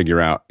try to figure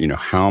out,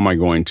 how am I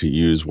going to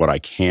use what I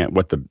can't,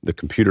 what the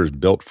computer is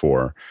built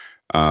for.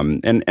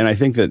 And I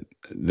think that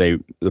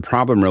the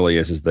problem really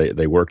is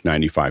they work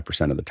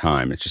 95% of the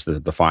time. It's just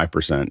that the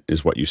 5%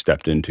 is what you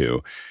stepped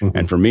into. Mm-hmm.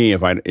 And for me,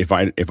 if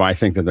I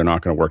think that they're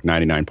not going to work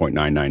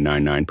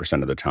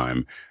 99.9999% of the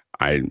time,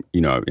 and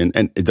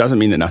it doesn't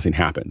mean that nothing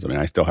happens. I mean,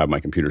 I still have my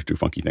computers do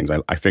funky things.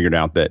 I figured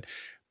out that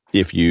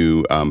if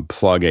you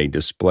plug a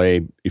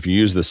display, if you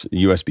use this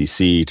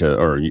USB-C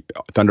or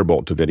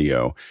Thunderbolt to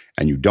video,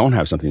 and you don't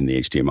have something in the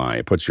HDMI,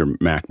 it puts your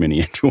Mac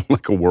Mini into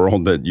like a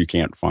world that you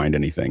can't find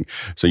anything.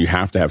 So you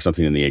have to have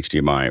something in the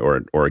HDMI,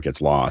 or it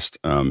gets lost.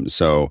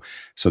 So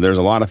there's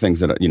a lot of things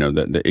that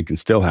that it can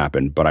still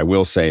happen. But I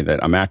will say that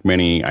a Mac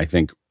Mini, I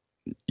think,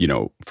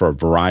 for a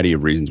variety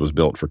of reasons, was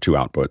built for two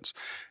outputs.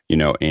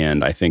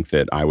 And I think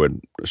that I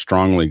would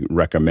strongly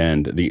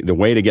recommend the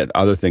way to get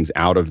other things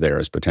out of there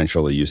is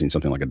potentially using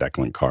something like a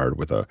DeckLink card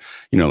with a,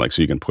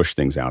 so you can push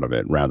things out of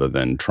it rather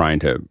than trying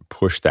to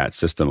push that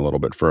system a little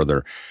bit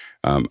further.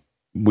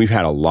 We've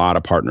had a lot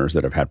of partners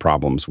that have had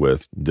problems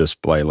with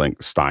Display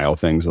Link style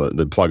things,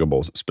 the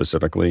pluggables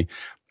specifically.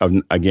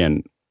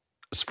 Again,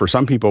 for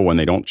some people, when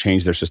they don't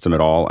change their system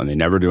at all and they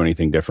never do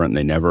anything different,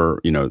 they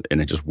never,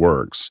 and it just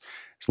works.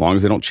 As long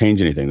as they don't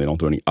change anything, they don't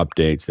do any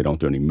updates, they don't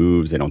do any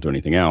moves, they don't do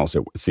anything else,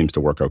 it seems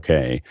to work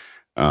okay.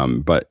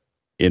 But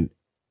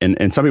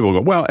and some people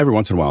go, well, every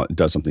once in a while it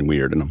does something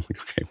weird, and I'm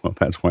like, okay, well,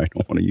 that's why I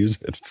don't want to use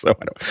it. So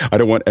I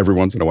don't want every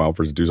once in a while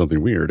for it to do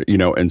something weird,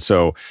 And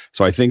so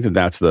I think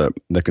that's the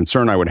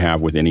concern I would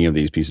have with any of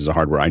these pieces of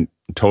hardware. I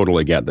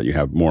totally get that you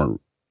have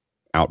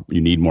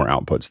you need more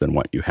outputs than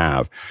what you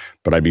have,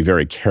 but I'd be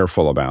very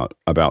careful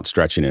about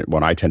stretching it.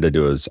 What I tend to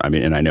do is,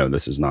 and I know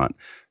this is not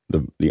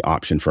the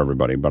option for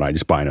everybody, but I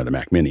just buy another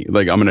Mac Mini.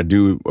 Like if I'm going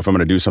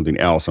to do something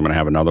else, I'm going to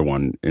have another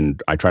one,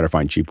 and I try to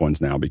find cheap ones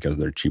now because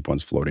there are cheap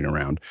ones floating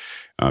around.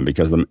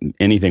 Because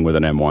anything with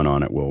an M1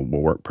 on it will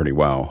work pretty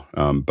well.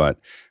 But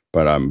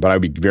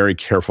I'd be very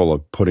careful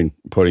of putting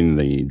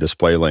the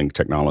display link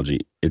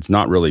technology. It's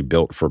not really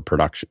built for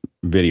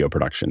video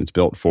production. It's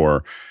built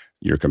for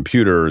your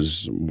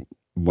computers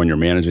when you're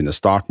managing the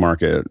stock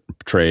market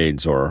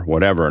trades or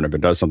whatever. And if it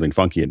does something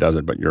funky, it does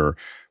it. But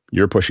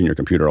you're pushing your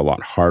computer a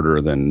lot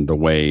harder than the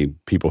way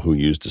people who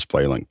use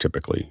DisplayLink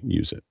typically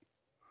use it.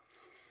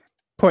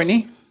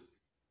 Courtney?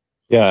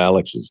 Yeah,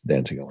 Alex is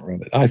dancing all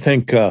around it. I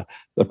think the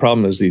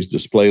problem is these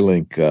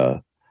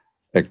DisplayLink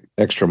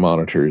extra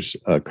monitors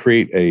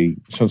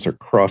since they're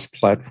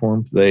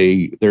cross-platform,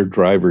 their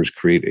drivers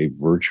create a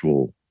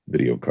virtual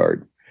video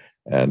card.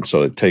 And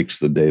so it takes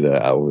the data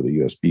out over the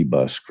USB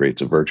bus,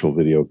 creates a virtual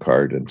video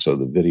card. And so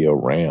the video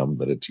RAM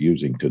that it's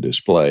using to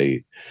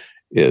display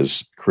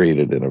is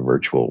created in a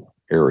virtual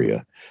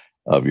area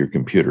of your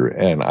computer.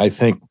 And I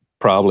think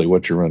probably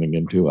what you're running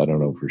into, I don't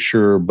know for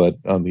sure, but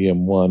on the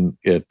M1,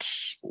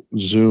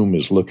 Zoom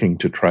is looking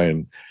to try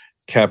and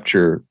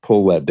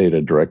pull that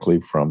data directly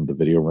from the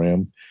video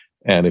RAM.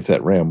 And if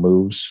that RAM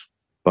moves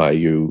by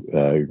you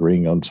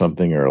agreeing on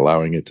something or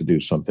allowing it to do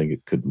something,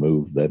 it could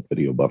move that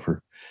video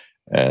buffer.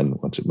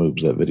 And once it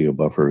moves that video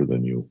buffer,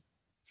 then you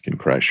can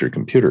crash your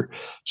computer.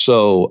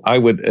 So I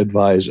would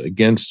advise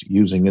against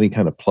using any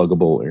kind of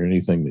pluggable or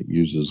anything that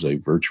uses a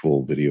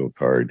virtual video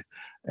card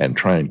and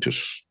trying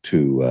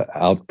to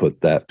output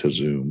that to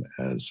Zoom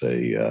as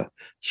a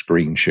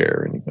screen share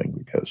or anything,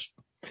 because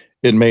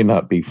it may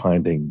not be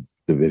finding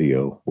the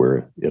video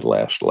where it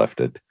last left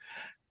it.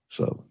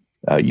 So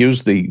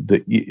use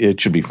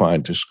it should be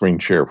fine to screen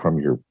share from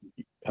your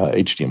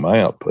HDMI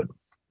output.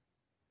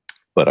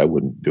 But I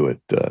wouldn't do it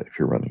if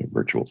you're running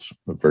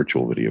a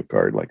virtual video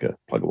card like a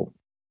pluggable.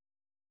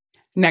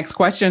 Next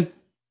question.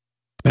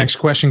 Next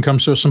question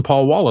comes to us from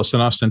Paul Wallace in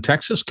Austin,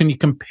 Texas. Can you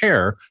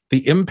compare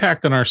the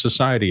impact on our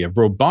society of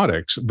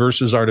robotics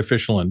versus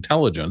artificial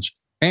intelligence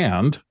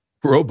and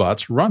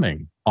robots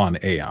running on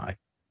AI?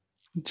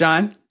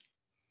 John?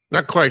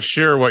 Not quite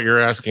sure what you're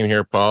asking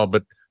here, Paul,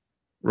 but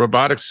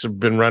robotics have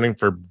been running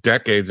for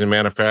decades in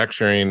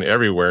manufacturing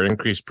everywhere,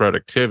 increased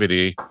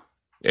productivity.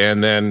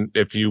 And then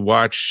if you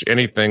watch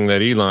anything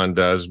that Elon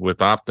does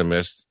with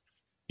Optimus,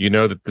 you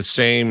know that the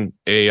same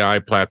AI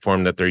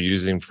platform that they're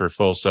using for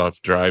full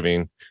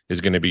self-driving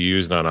is going to be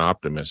used on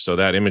Optimus. So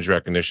that image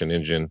recognition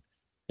engine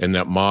and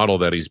that model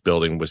that he's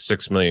building with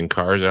 6 million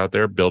cars out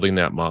there, building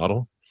that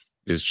model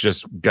is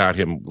just got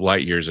him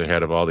light years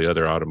ahead of all the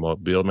other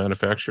automobile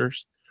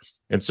manufacturers.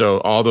 And so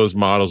all those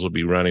models will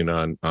be running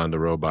on the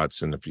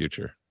robots in the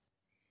future.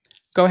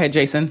 Go ahead,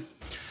 Jason.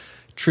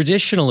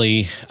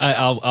 Traditionally,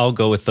 I'll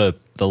go with the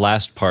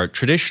last part.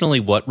 Traditionally,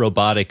 what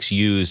robotics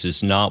use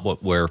is not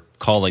what we're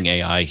calling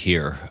AI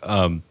here.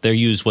 They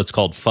use what's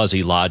called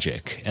fuzzy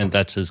logic, and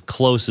that's as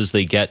close as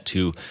they get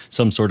to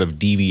some sort of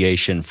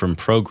deviation from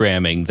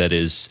programming that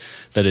is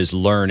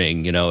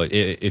learning. You know,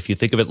 if you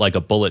think of it like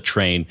a bullet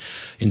train,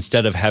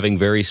 instead of having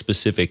very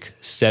specific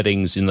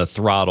settings in the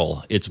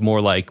throttle, it's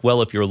more like,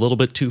 well, if you're a little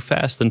bit too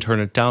fast, then turn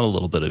it down a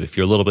little bit. If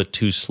you're a little bit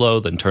too slow,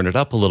 then turn it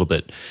up a little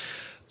bit.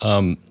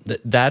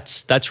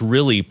 That's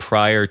really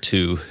prior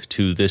to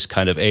this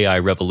kind of AI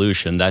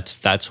revolution.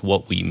 That's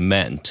what we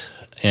meant.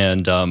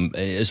 And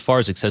as far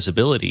as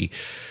accessibility,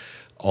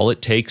 all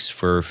it takes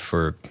for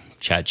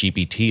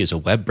ChatGPT is a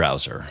web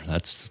browser.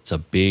 That's a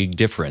big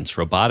difference.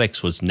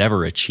 Robotics was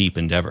never a cheap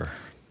endeavor.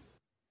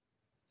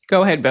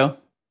 Go ahead, Bill.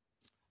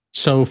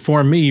 So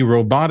for me,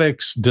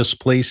 robotics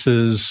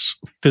displaces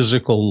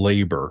physical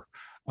labor.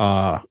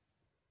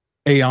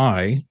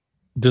 AI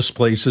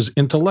displaces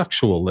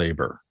intellectual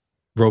labor.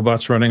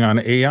 Robots running on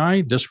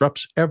AI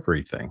disrupts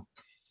everything.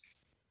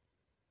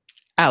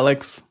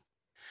 Alex.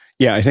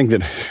 Yeah, I think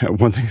that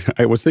one thing,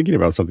 I was thinking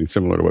about something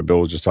similar to what Bill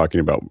was just talking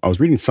about. I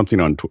was reading something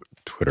on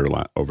Twitter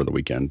over the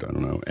weekend, I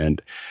don't know,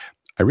 and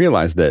I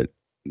realized that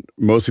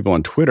most people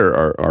on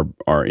Twitter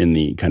are in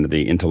the kind of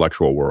the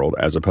intellectual world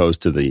as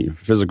opposed to the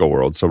physical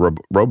world. So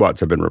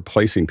robots have been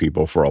replacing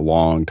people for a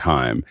long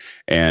time,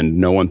 and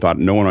no one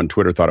on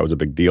Twitter thought it was a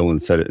big deal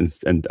and said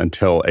it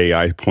until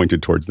AI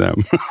pointed towards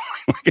them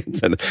and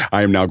said,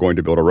 "I am now going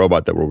to build a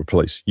robot that will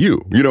replace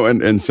you." You know,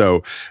 and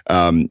so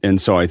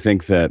I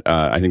think that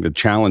the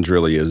challenge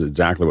really is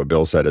exactly what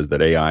Bill said: is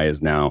that AI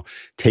is now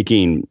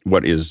taking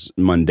what is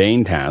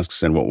mundane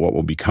tasks and what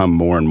will become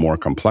more and more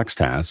complex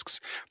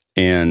tasks,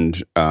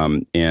 and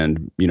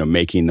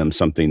making them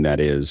something that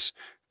is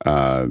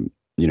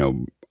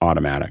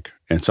automatic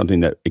and something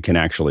that it can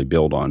actually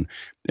build on.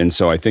 And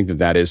so I think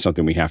that is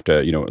something we have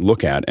to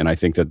look at. And I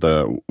think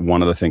that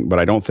one of the things, but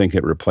I don't think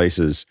it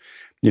replaces,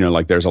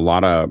 like there's a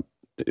lot of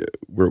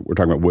we're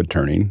talking about wood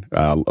turning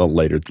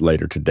later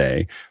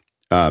today.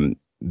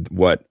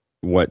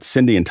 What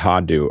Cindy and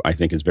Todd do, I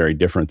think, is very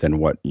different than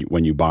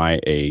when you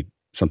buy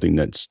something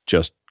that's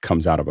just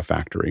comes out of a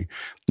factory.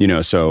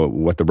 So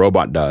what the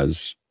robot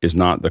does is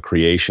not the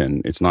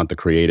creation, it's not the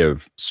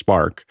creative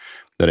spark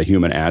that a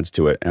human adds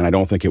to it. And I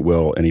don't think it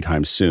will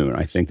anytime soon.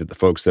 I think that the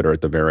folks that are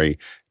at the very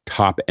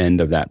top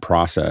end of that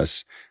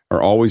process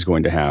are always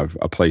going to have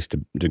a place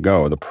to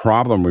go. The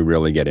problem we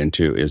really get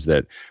into is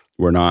that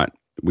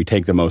we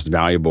take the most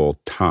valuable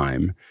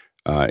time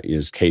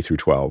is K through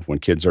 12. When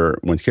kids are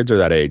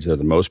that age, they're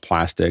the most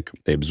plastic,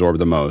 they absorb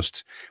the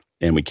most,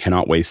 and we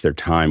cannot waste their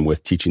time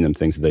with teaching them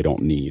things that they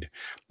don't need.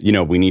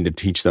 We need to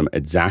teach them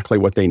exactly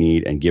what they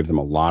need and give them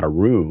a lot of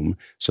room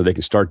so they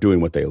can start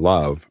doing what they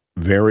love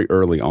very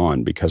early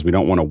on, because we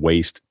don't want to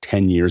waste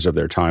 10 years of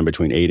their time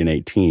between 8 and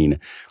 18,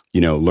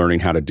 learning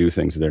how to do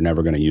things that they're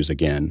never going to use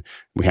again.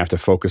 We have to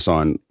focus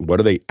on what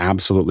do they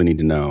absolutely need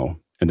to know,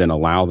 and then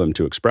allow them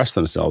to express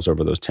themselves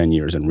over those 10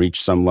 years and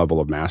reach some level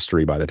of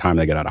mastery by the time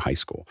they get out of high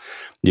school.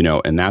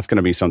 And that's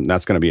going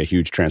to be a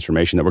huge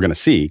transformation that we're going to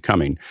see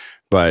coming.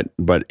 But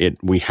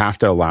we have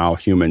to allow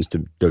humans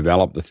to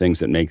develop the things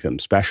that make them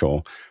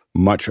special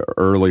much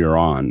earlier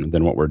on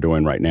than what we're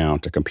doing right now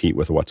to compete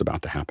with what's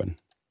about to happen.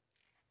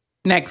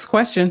 Next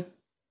question.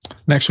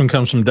 Next one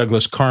comes from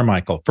Douglas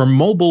Carmichael. For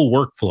mobile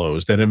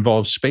workflows that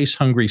involve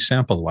space-hungry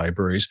sample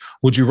libraries,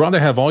 would you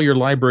rather have all your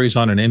libraries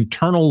on an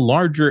internal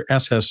larger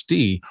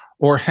SSD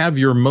or have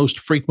your most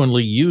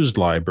frequently used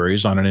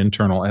libraries on an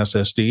internal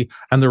SSD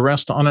and the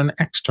rest on an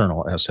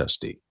external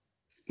SSD?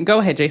 Go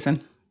ahead,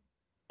 Jason.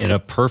 In a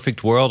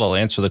perfect world, I'll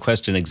answer the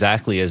question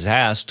exactly as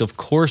asked. Of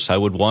course, I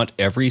would want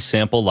every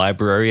sample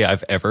library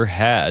I've ever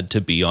had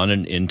to be on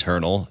an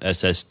internal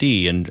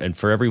SSD. And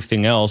for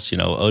everything else,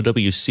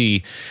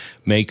 OWC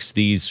makes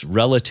these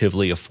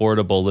relatively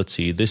affordable. Let's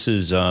see, this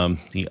is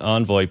the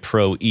Envoy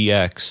Pro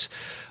EX.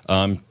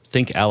 I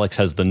think Alex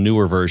has the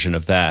newer version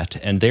of that,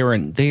 and they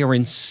are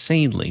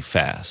insanely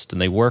fast,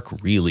 and they work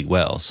really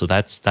well. So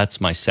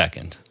that's my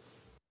second.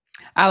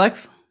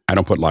 Alex? I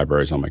don't put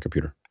libraries on my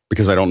computer,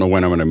 because I don't know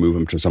when I'm going to move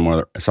them to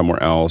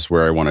somewhere else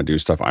where I want to do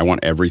stuff. I want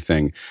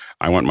everything.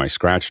 I want my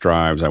scratch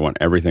drives. I want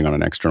everything on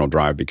an external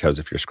drive, because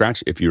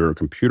if your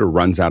computer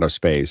runs out of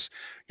space,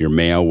 your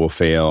mail will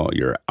fail,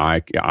 your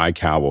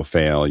iCal will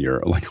fail,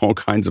 your all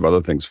kinds of other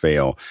things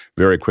fail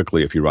very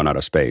quickly if you run out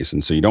of space.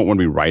 And so you don't want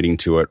to be writing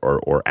to it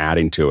or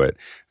adding to it.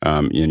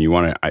 And you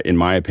want to, in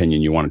my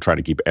opinion, you want to try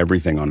to keep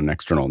everything on an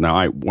external.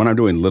 Now, when I'm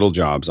doing little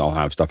jobs, I'll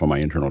have stuff on my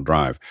internal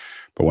drive.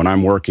 But when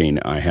I'm working,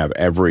 I have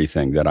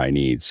everything that I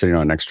need sitting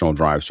on an external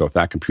drive. So if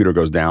that computer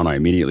goes down, I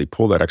immediately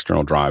pull that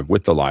external drive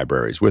with the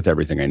libraries, with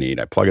everything I need.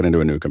 I plug it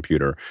into a new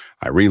computer,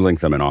 I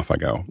relink them, and off I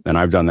go. And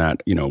I've done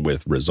that,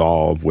 with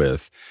Resolve,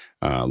 with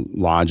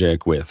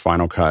Logic, with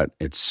Final Cut.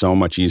 It's so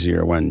much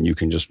easier when you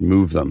can just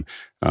move them,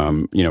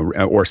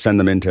 or send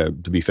them in to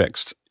be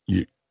fixed.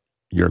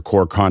 Your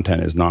core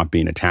content is not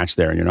being attached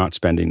there, and you're not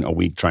spending a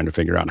week trying to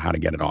figure out how to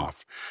get it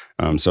off.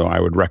 So I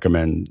would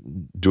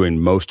recommend doing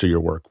most of your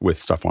work with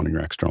stuff on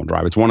your external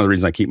drive. It's one of the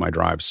reasons I keep my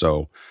drive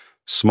so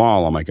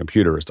small on my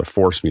computer, is to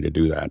force me to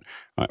do that.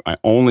 I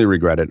only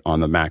regret it on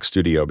the Mac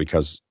Studio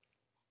because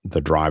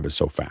the drive is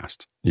so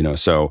fast.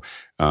 So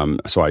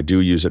I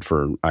do use it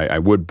for. I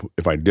would,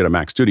 if I did a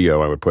Mac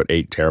Studio, I would put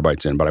 8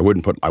 terabytes in, but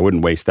I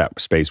wouldn't waste that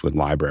space with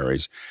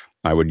libraries.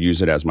 I would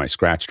use it as my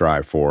scratch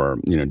drive for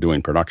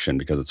doing production,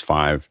 because it's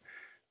 5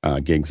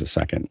 gigs a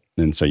second,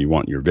 and so you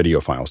want your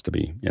video files to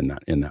be in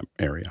that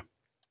area.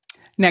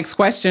 Next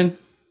question.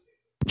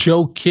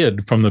 Joe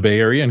Kidd from the Bay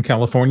Area in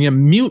California.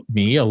 Mute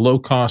Me, a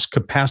low-cost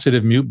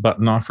capacitive mute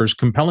button, offers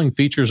compelling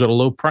features at a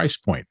low price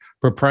point.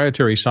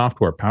 Proprietary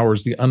software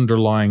powers the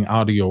underlying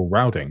audio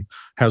routing.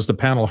 Has the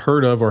panel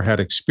heard of or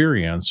had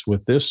experience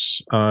with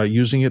this,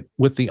 using it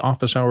with the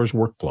office hours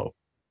workflow?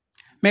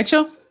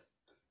 Mitchell?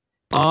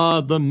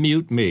 The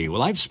Mute Me.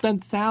 Well, I've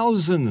spent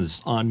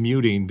thousands on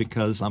muting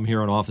because I'm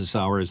here on office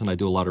hours and I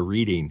do a lot of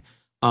reading.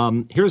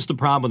 Here's the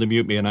problem with the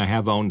Mute Me, and I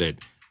have owned it.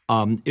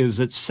 Is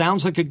it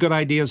sounds like a good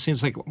idea. It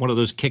seems like one of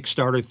those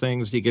Kickstarter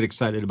things you get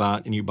excited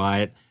about and you buy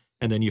it,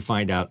 and then you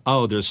find out,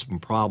 oh, there's some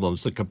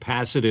problems. The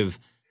capacitive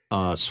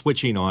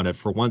switching on it,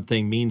 for one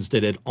thing, means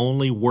that it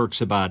only works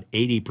about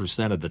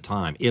 80% of the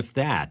time, if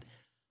that.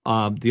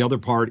 The other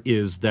part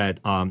is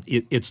that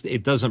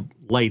it doesn't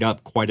light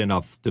up quite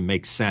enough to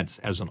make sense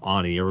as an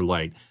on-air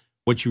light.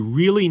 What you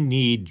really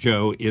need,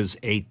 Joe, is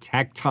a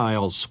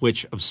tactile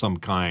switch of some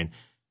kind,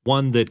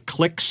 one that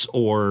clicks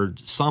or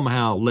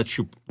somehow lets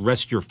you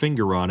rest your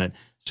finger on it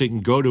so you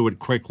can go to it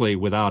quickly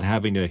without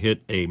having to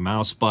hit a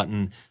mouse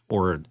button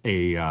or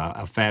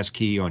a fast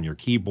key on your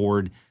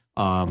keyboard.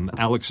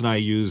 Alex and I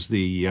use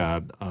the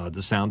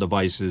Sound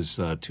Devices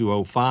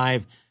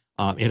 205.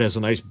 It has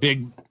a nice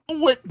big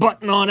lit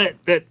button on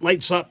it that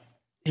lights up.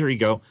 Here you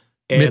go.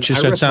 And Mitch, you I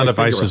said rest sound my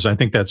finger devices. I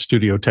think that's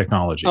Studio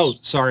Technologies. Oh,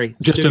 sorry.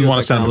 Just Studio didn't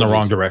want to send them in the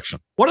wrong Technologies. direction.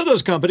 One of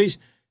those companies,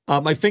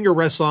 my finger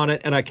rests on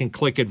it and I can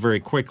click it very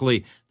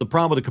quickly. The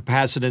problem with the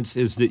capacitance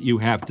is that you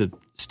have to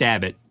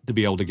stab it to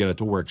be able to get it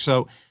to work.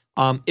 So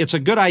it's a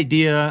good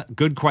idea,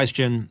 good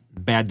question,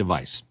 bad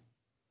device.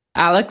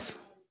 Alex?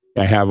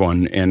 I have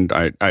one, and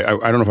I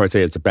don't know if I'd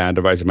say it's a bad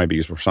device. It might be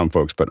used for some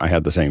folks, but I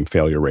had the same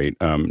failure rate.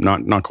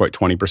 Not quite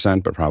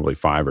 20%, but probably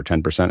 5 or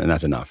 10%, and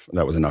that's enough.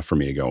 That was enough for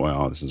me to go,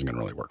 well, this isn't going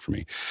to really work for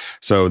me.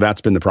 So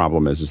that's been the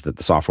problem is that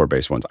the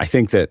software-based ones. I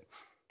think that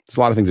there's a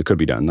lot of things that could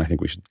be done. I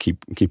think we should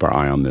keep our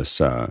eye on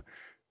this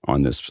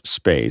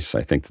space.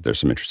 I think that there's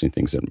some interesting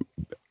things that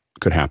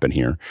could happen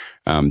here,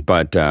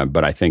 but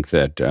I think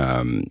that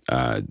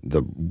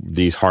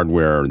these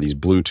hardware, these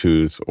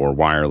Bluetooth or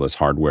wireless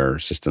hardware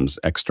systems,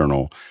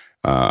 external,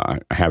 I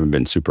haven't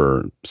been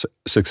super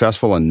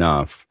successful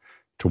enough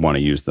to want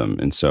to use them.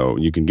 And so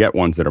you can get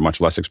ones that are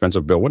much less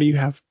expensive. Bill, what do you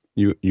have?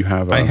 You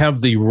have? I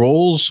have the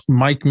Rolls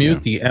mic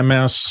mute, the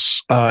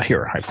MS.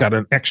 Here, I've got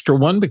an extra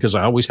one because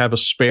I always have a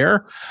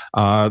spare.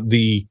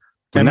 The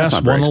MS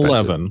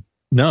 111.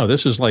 No,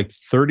 this is like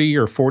 30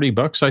 or 40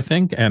 bucks, I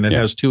think. And it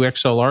has 2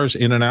 XLRs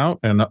in and out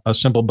and a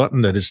simple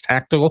button that is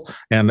tactile.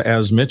 And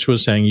as Mitch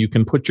was saying, you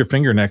can put your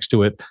finger next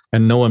to it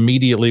and know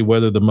immediately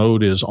whether the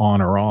mode is on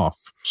or off.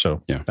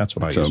 So that's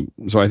what I use.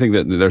 So I think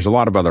that there's a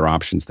lot of other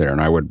options there. And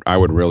I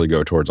would really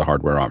go towards a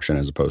hardware option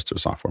as opposed to a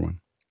software one.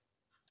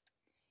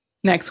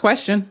 Next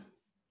question.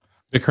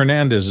 Vic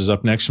Hernandez is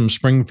up next from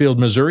Springfield,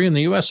 Missouri in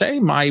the USA.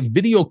 My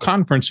video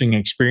conferencing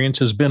experience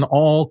has been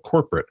all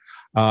corporate.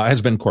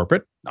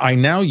 I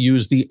now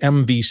use the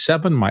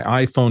MV7, my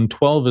iPhone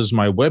 12 as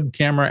my web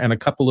camera, and a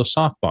couple of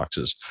soft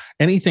boxes.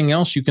 Anything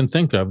else you can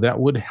think of that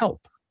would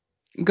help?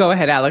 Go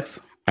ahead, Alex.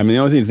 I mean, the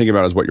only thing to think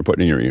about is what you're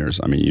putting in your ears.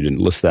 I mean, you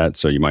didn't list that,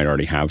 so you might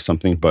already have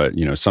something, but,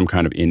 some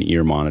kind of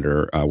in-ear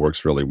monitor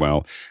works really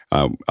well.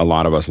 A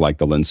lot of us like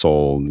the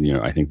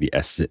Linsole. I think the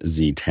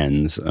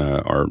SZ10s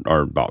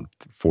are about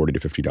 $40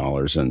 to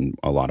 $50, and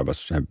a lot of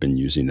us have been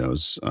using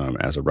those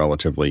as a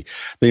relatively.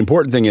 The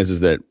important thing is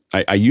that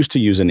I used to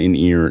use an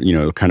in-ear,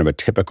 kind of a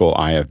typical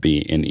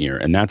IFB in-ear,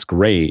 and that's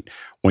great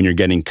when you're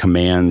getting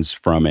commands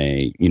from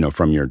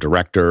from your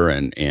director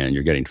and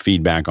you're getting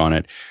feedback on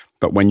it.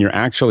 But when you're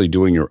actually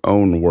doing your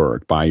own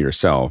work by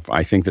yourself,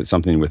 I think that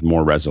something with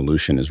more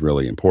resolution is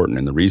really important.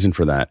 And the reason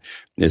for that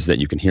is that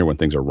you can hear when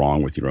things are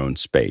wrong with your own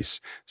space.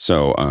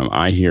 So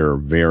I hear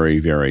very,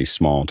 very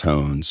small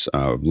tones,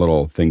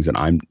 little things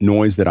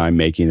noise that I'm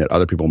making that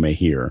other people may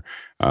hear.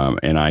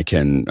 And I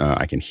can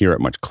hear it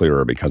much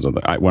clearer because of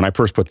when I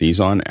first put these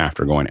on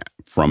after going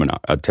from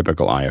a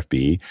typical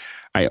IFB,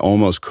 I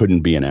almost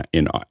couldn't be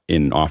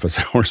in office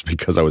hours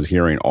because I was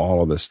hearing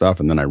all of this stuff.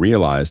 And then I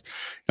realized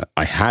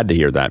I had to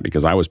hear that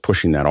because I was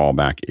pushing that all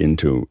back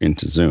into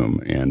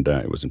Zoom. And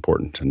it was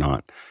important to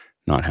not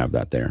have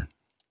that there.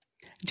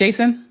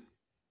 Jason?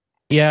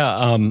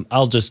 Yeah,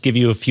 I'll just give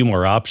you a few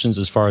more options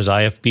as far as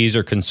IFBs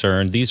are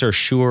concerned. These are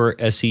Shure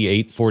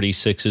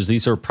SE846s.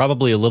 These are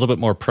probably a little bit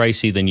more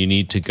pricey than you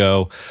need to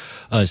go.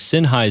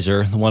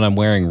 Sennheiser, the one I'm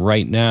wearing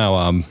right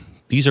now,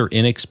 these are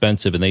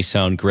inexpensive and they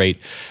sound great.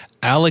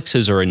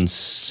 Alex's are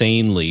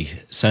insanely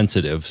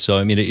sensitive. So,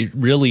 I mean,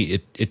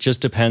 it just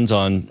depends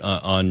on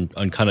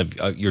kind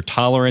of your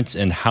tolerance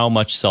and how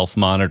much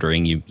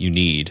self-monitoring you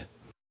need.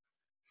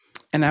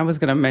 And I was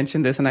going to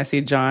mention this, and I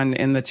see John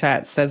in the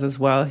chat says as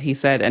well, he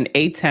said an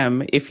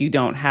ATEM if you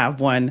don't have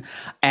one,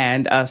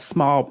 and a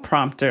small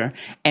prompter.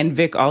 And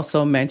Vic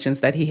also mentions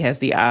that he has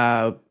the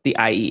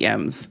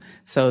IEMs.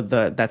 So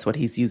that's what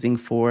he's using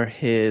for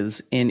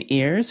his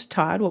in-ears.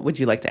 Todd, what would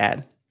you like to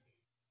add?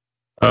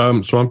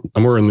 So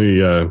I'm wearing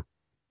the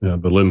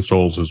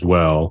Linsoles as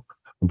well,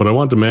 but I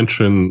wanted to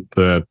mention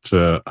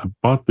that I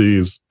bought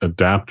these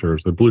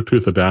adapters, the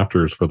Bluetooth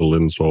adapters for the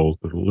Linsoles,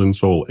 the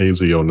Linsole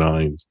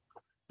AZ09s.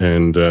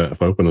 And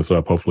if I open this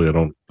up, hopefully I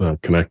don't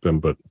connect them,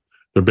 but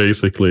they're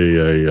basically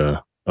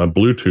a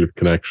Bluetooth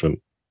connection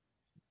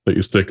that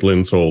you stick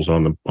Linsoles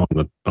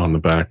on the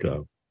back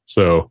of.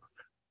 So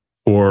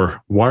for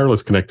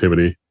wireless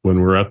connectivity, when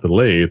we're at the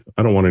lathe,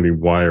 I don't want any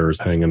wires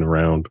hanging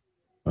around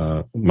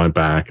my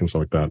back and stuff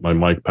like that. My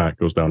mic pack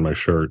goes down my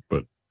shirt,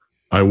 but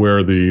I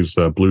wear these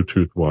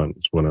Bluetooth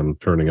ones when I'm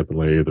turning at the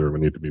lathe or we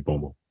need to be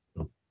mobile.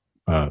 So,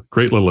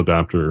 great little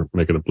adapter,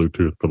 make it a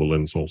Bluetooth for the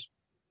Linsoles.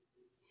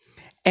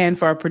 And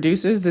for our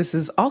producers, this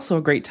is also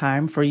a great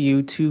time for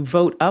you to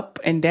vote up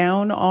and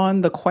down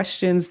on the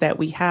questions that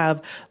we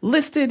have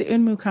listed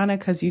in Mukana,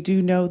 because you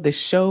do know the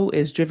show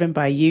is driven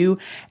by you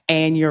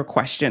and your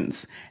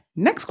questions.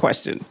 Next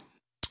question.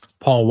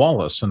 Paul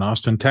Wallace in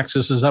Austin,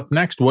 Texas is up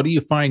next. What do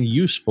you find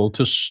useful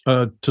to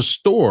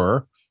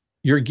store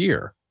your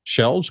gear?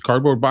 Shelves,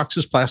 cardboard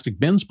boxes, plastic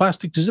bins,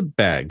 plastic zip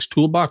bags,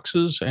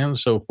 toolboxes, and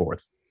so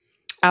forth.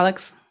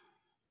 Alex?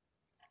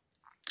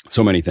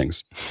 So many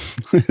things.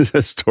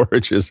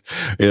 Storage is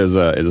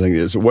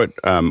what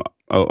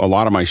a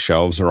lot of my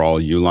shelves are all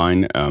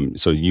Uline.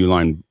 So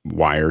Uline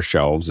wire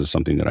shelves is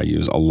something that I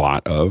use a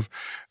lot of.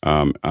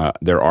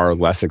 There are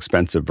less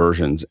expensive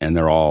versions, and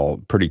they're all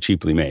pretty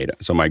cheaply made.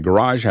 So my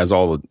garage has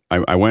all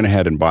the. I went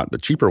ahead and bought the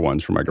cheaper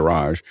ones for my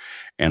garage,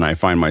 and I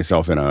find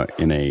myself in a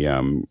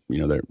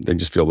they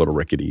just feel a little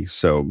rickety.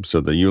 So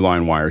the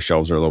Uline wire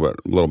shelves are a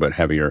little bit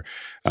heavier.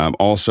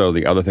 Also,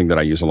 the other thing that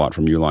I use a lot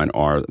from Uline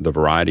are the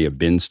variety of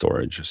bin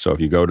storage. So if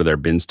you go to their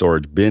bin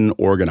storage, bin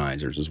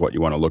organizers is what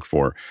you want to look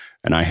for,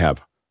 and I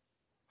have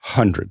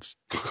hundreds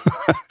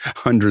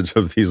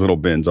of these little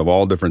bins of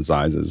all different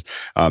sizes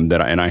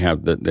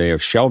they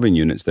have shelving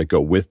units that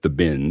go with the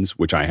bins,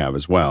 which I have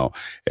as well,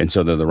 and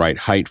so they're the right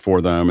height for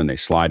them, and they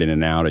slide in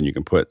and out, and you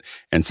can put,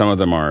 and some of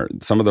them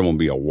will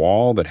be a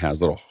wall that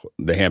has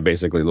they have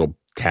basically little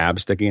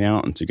tabs sticking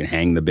out, and so you can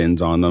hang the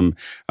bins on them.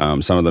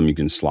 Some of them you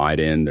can slide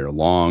in, they're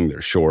long,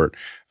 they're short,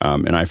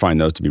 and I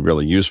find those to be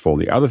really useful.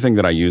 The other thing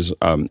that I use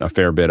a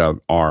fair bit of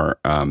are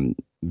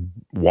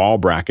wall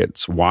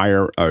brackets,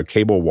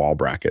 cable wall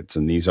brackets.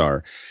 And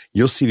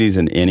you'll see these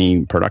in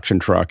any production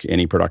truck,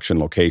 any production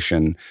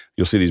location.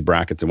 You'll see these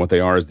brackets, and what they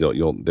are is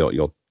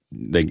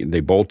they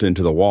bolt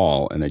into the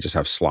wall, and they just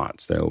have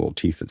slots. They have little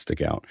teeth that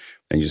stick out,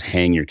 and you just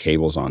hang your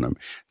cables on them.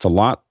 It's a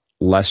lot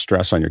less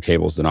stress on your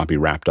cables to not be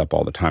wrapped up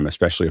all the time,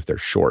 especially if they're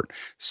short.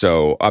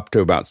 So up to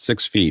about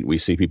 6 feet, we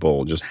see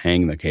people just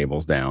hang the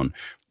cables down.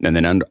 And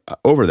then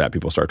over that,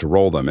 people start to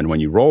roll them. And when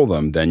you roll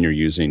them, then you're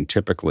using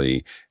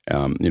typically,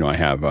 I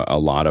have a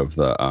lot of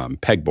the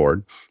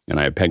pegboard, and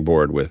I have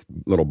pegboard with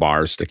little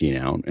bars sticking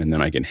out, and then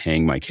I can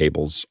hang my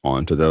cables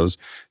onto those.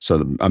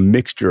 So a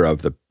mixture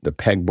of the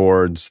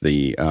pegboards,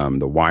 the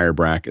wire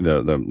bracket,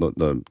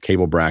 the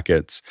cable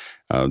brackets,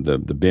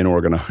 the bin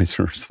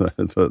organizers,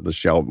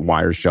 the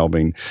wire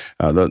shelving.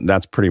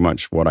 That's pretty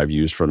much what I've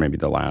used for maybe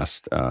the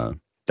last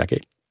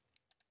decade.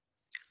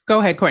 Go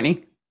ahead,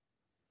 Courtney.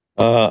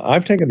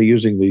 I've taken to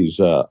using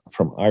these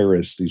from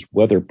Iris, these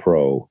Weather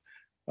Pro.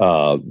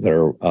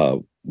 They're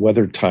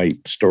weather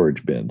tight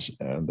storage bins.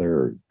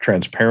 They're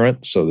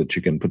transparent so that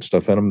you can put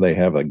stuff in them. They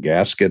have a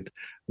gasket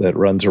that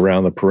runs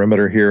around the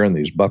perimeter here, and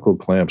these buckle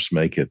clamps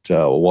make it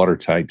a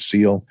watertight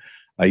seal.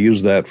 I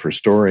use that for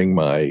storing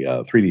my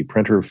 3D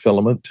printer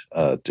filament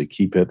to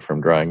keep it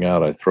from drying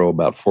out. I throw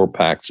about 4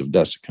 packs of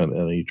desiccant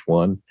in each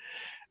one.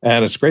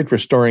 And it's great for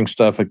storing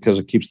stuff because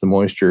it keeps the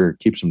moisture,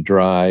 keeps them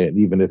dry. And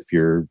even if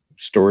your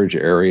storage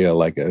area,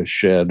 like a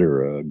shed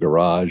or a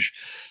garage,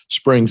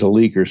 springs a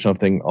leak or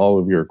something, all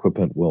of your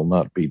equipment will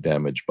not be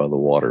damaged by the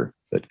water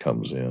that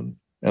comes in.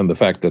 And the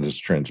fact that it's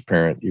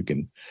transparent, you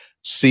can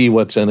see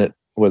what's in it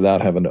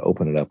without having to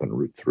open it up and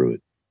root through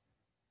it.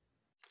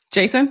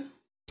 Jason?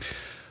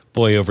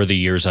 Boy, over the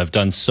years, I've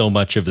done so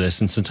much of this.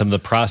 And since I'm in the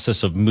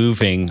process of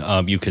moving,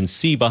 you can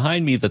see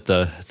behind me that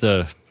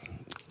the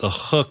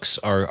hooks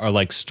are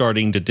like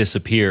starting to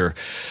disappear.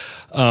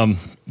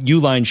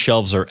 Uline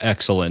shelves are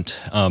excellent.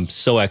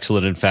 So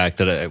excellent, in fact,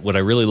 that what I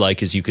really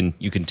like is you can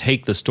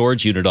take the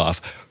storage unit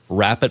off,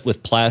 wrap it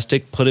with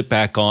plastic, put it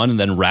back on, and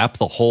then wrap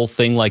the whole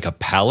thing like a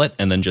pallet,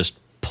 and then just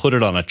put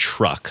it on a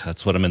truck.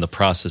 That's what I'm in the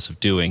process of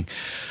doing.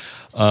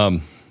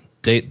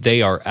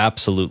 They are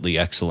absolutely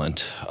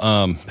excellent.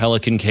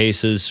 Pelican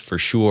cases for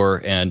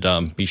sure,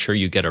 and be sure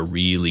you get a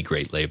really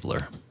great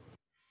labeler.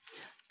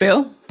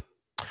 Bill?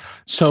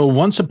 So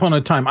once upon a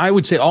time, I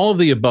would say all of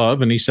the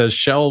above, and he says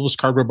shelves,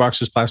 cardboard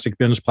boxes, plastic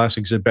bins,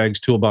 plastic zip bags,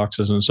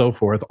 toolboxes, and so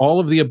forth, all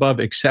of the above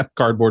except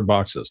cardboard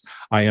boxes.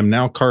 I am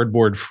now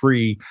cardboard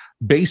free,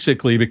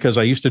 basically because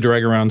I used to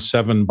drag around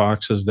 7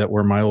 boxes that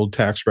were my old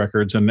tax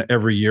records, and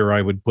every year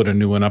I would put a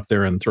new one up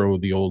there and throw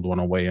the old one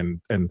away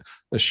and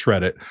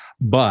shred it.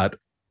 But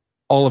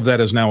all of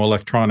that is now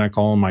electronic.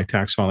 All of my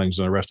tax filings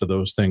and the rest of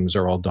those things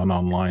are all done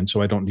online,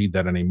 so I don't need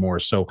that anymore.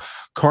 So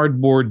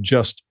cardboard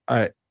just...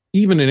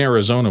 even in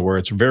Arizona, where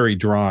it's very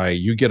dry,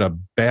 you get a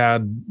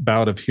bad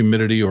bout of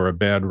humidity or a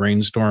bad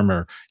rainstorm,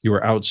 or you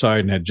were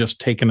outside and had just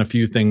taken a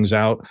few things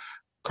out,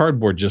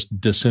 cardboard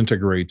just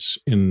disintegrates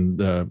in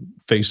the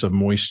face of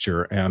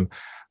moisture. And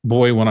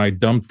boy, when I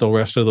dumped the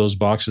rest of those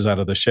boxes out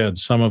of the shed,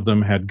 some of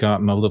them had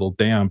gotten a little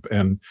damp,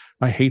 and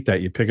I hate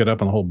that. You pick it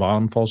up and the whole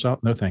bottom falls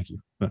out. No, thank you.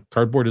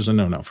 Cardboard is a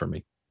no-no for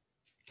me.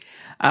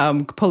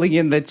 Pulling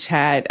in the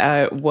chat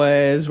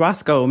was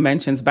Roscoe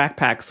mentions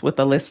backpacks with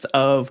a list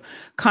of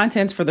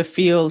contents for the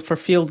field, for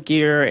field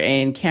gear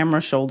and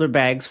camera shoulder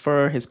bags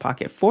for his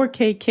Pocket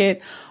 4K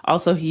kit.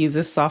 Also, he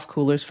uses soft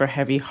coolers for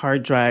heavy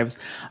hard drives.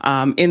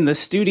 In the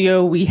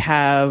studio, we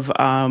have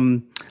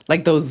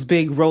like those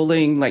big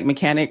rolling, like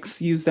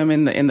mechanics use them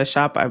in the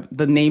shop.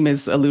 The name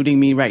is eluding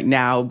me right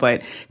now,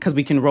 but because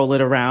we can roll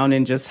it around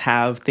and just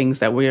have things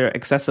that we're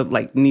accessible,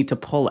 like need to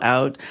pull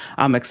out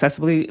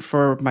accessibly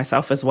for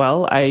myself as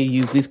well. I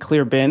use these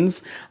clear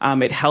bins.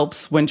 It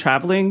helps when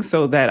traveling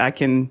so that I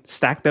can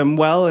stack them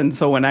well. And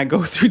so when I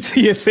go through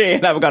TSA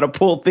and I've got to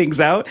pull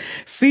things out,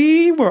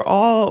 see, we're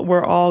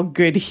all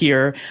good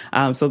here.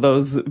 So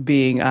those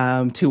being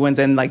 2 ones.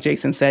 And like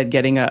Jason said,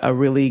 getting a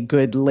really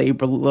good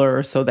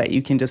labeler so that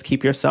you can just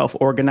keep yourself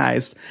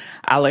organized.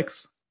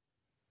 Alex?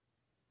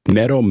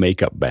 Metal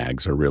makeup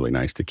bags are really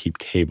nice to keep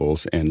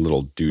cables and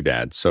little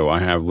doodads. So I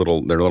have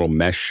they're little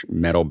mesh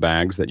metal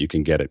bags that you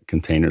can get at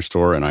Container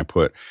Store, and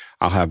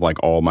I'll have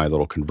like all my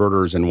little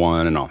converters in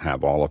one, and I'll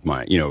have all of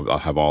my, I'll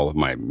have all of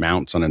my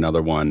mounts on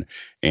another one.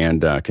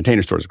 And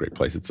Container Store is a great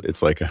place.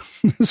 It's like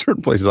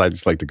certain places I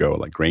just like to go,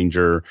 like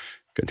Granger,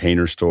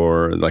 Container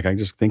Store. Like I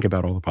just think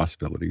about all the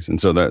possibilities, and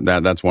so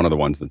that's one of the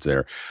ones that's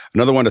there.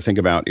 Another one to think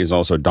about is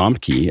also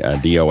Domke,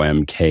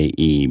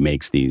 Domke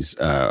makes these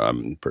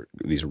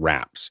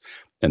wraps,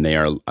 and they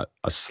are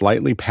a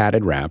slightly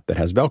padded wrap that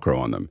has Velcro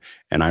on them.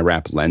 And I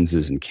wrap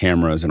lenses and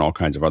cameras and all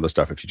kinds of other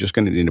stuff. If you're just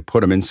going to need to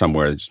put them in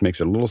somewhere, it just makes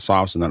it a little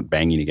soft so they're not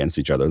banging against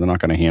each other. They're not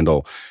going to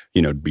handle,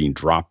 being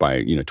dropped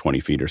by 20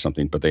 feet or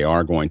something. But they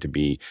are going to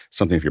be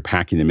something if you're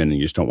packing them in and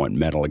you just don't want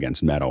metal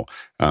against metal.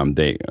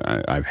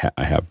 I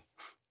have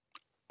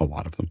a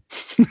lot of them,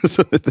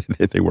 so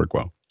they work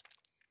well.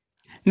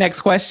 Next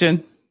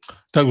question.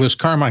 Douglas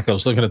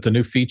Carmichael's looking at the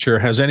new feature.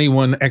 Has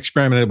anyone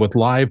experimented with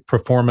live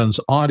performance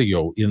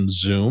audio in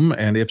Zoom?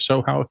 And if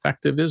so, how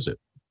effective is it?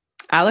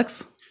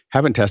 Alex?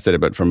 Haven't tested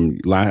it, but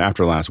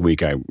after last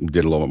week, I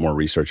did a little bit more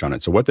research on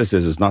it. So what this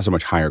is not so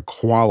much higher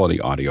quality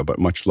audio, but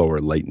much lower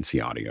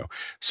latency audio.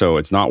 So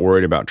it's not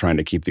worried about trying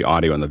to keep the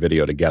audio and the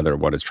video together.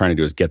 What it's trying to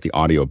do is get the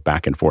audio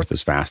back and forth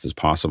as fast as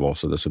possible.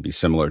 So this would be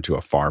similar to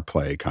a far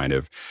play kind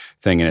of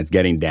thing. And it's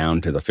getting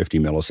down to the 50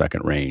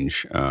 millisecond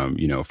range,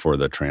 for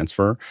the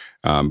transfer.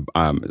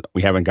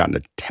 We haven't gotten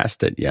to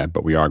test it yet,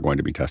 but we are going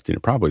to be testing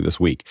it probably this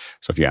week.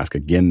 So if you ask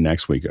again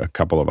next week, a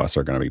couple of us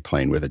are going to be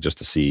playing with it just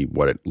to see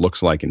what it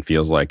looks like and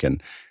feels like and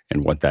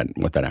what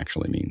that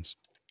actually means.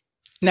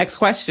 Next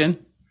question.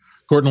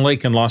 Gordon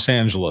Lake in Los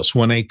Angeles.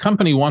 When a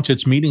company wants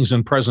its meetings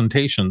and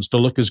presentations to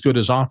look as good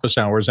as office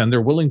hours and they're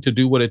willing to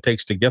do what it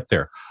takes to get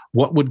there,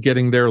 what would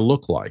getting there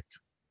look like?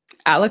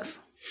 Alex?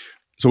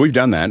 So we've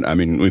done that. I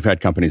mean, we've had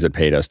companies that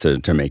paid us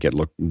to make it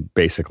look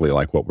basically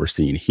like what we're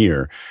seeing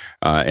here.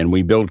 And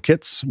we build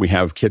kits. We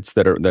have kits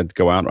that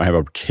go out. I have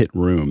a kit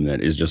room that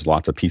is just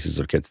lots of pieces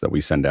of kits that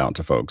we send out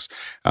to folks.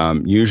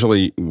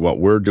 Usually what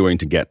we're doing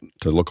to get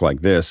to look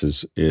like this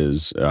is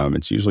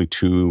it's usually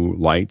two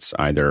lights,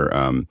 either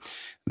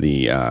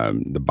the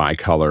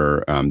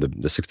bicolor,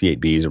 the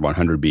 68Bs or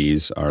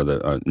 100Bs are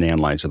the NAND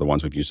lights are the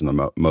ones we've used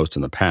most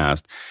in the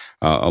past,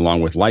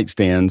 along with light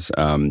stands.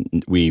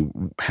 We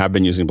have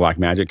been using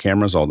Blackmagic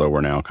cameras, although we're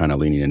now kind of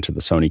leaning into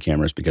the Sony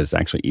cameras because it's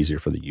actually easier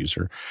for the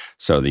user.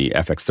 So the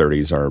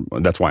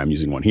FX30s that's why I'm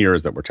using one here,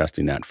 is that we're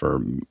testing that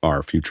for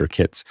our future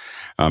kits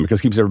because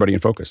it keeps everybody in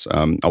focus.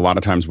 A lot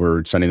of times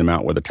we're sending them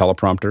out with a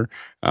teleprompter,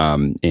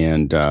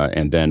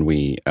 and then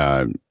we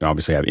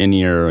obviously have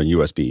in-ear, a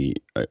USB,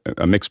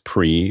 a mixed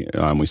pre.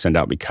 We send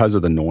out because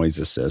of the noise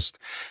assist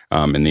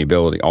and the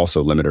ability,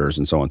 also limiters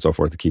and so on and so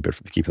forth to keep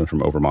them from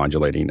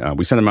overmodulating.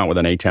 We send them out with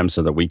an ATEM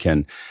so that we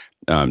can.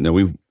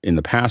 In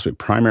the past, we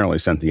primarily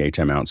sent the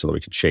ATEM out so that we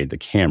could shade the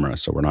camera.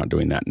 So we're not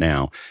doing that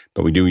now,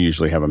 but we do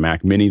usually have a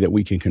Mac Mini that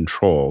we can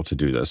control to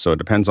do this. So it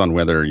depends on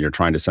whether you're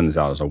trying to send this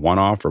out as a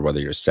one-off or whether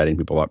you're setting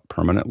people up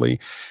permanently.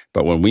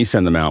 But when we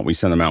send them out, we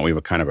have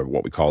a kind of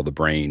what we call the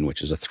brain,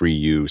 which is a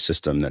 3U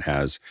system that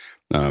has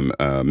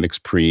a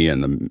mixed pre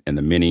and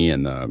the mini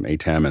and the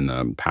ATEM and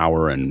the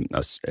power, and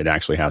it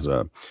actually has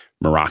a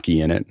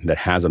Meraki in it that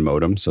has a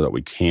modem so that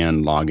we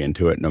can log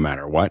into it no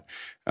matter what.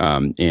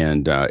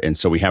 And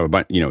so we have a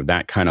bunch,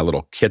 that kind of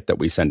little kit that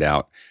we send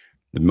out.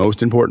 The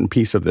most important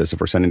piece of this,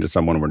 if we're sending to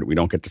someone where we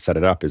don't get to set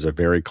it up, is a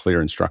very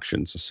clear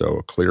instructions. So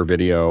a clear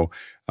video,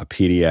 a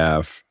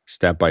PDF,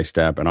 step by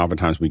step, and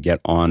oftentimes we get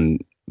on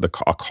a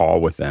call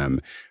with them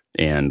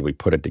and we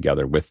put it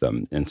together with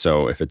them. And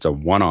so if it's a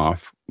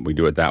one-off, we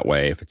do it that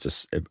way. If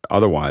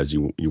otherwise,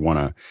 you want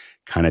to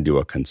kind of do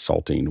a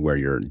consulting where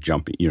you're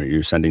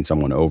you're sending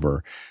someone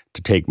over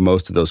to take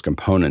most of those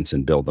components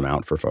and build them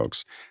out for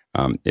folks.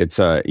 There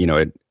are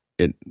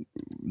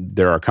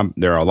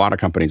a lot of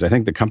companies. I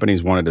think the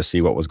companies wanted to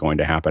see what was going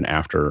to happen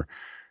after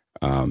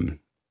what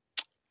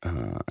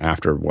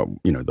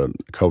the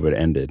COVID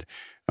ended.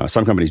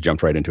 Some companies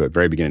jumped right into it.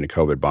 Very beginning of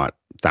COVID, bought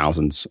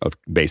thousands of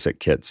basic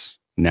kits.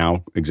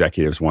 Now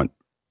executives want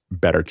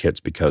better kits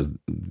because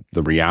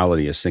the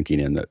reality is sinking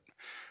in that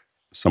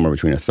somewhere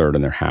between a third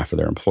and half of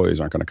their employees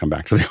aren't going to come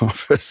back to the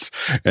office,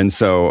 and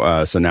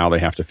so now they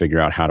have to figure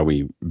out how do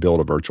we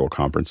build a virtual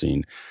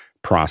conferencing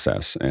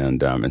process,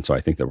 and so I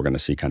think that we're going to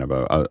see kind of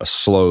a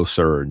slow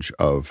surge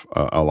of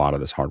a lot of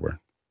this hardware.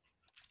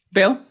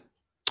 Bill?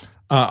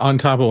 On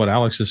top of what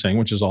Alex is saying,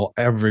 which is all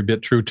every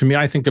bit true, to me,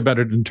 I think about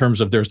it in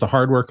terms of there's the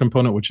hardware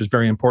component, which is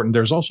very important.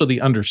 There's also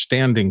the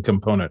understanding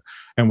component,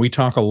 and we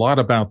talk a lot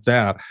about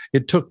that.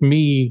 It took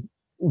me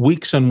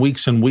weeks and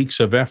weeks and weeks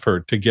of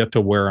effort to get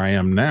to where I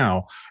am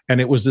now. And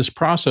it was this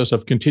process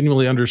of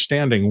continually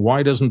understanding,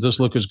 why doesn't this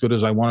look as good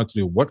as I want it to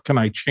do? What can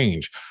I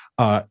change?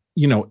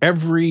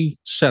 Every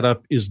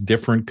setup is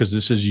different because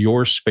this is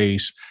your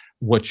space.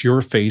 What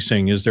you're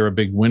facing, is there a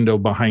big window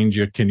behind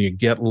you? Can you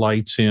get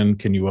lights in?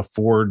 Can you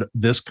afford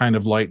this kind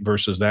of light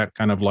versus that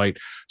kind of light?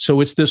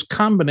 So it's this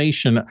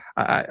combination.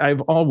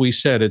 I've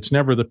always said it's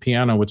never the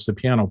piano, it's the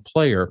piano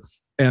player.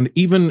 And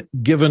even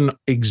given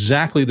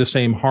exactly the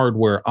same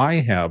hardware I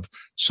have,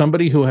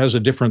 somebody who has a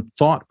different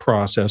thought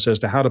process as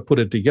to how to put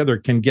it together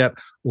can get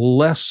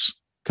less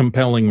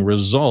compelling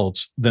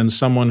results than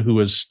someone who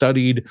has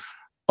studied,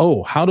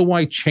 oh, how do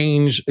I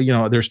change?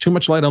 There's too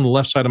much light on the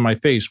left side of my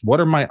face. What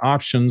are my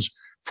options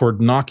for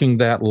knocking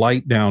that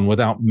light down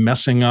without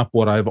messing up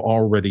what I've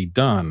already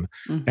done?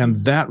 Mm-hmm.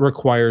 And that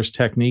requires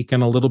technique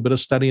and a little bit of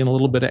study and a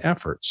little bit of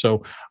effort.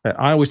 So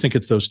I always think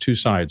it's those two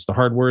sides. The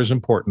hardware is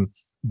important,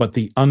 but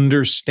the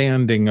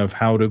understanding of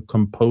how to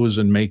compose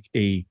and make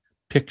a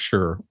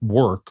picture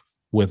work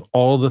with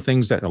all the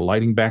things that a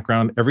lighting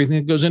background, everything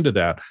that goes into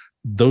that,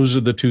 those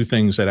are the two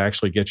things that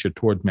actually get you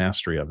toward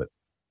mastery of it.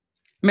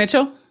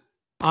 Mitchell?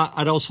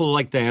 I'd also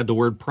like to add the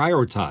word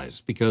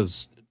prioritize,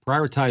 because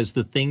prioritize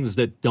the things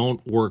that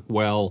don't work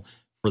well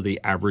for the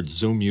average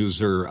Zoom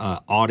user,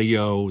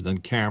 audio, then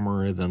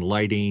camera, then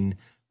lighting,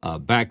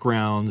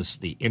 backgrounds,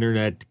 the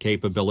internet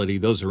capability.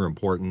 Those are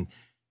important.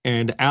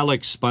 And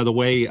Alex, by the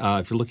way,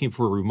 if you're looking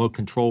for a remote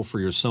control for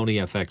your Sony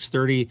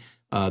FX30,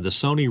 the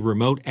Sony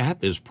Remote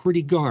app is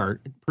pretty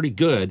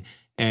good.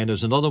 And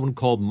there's another one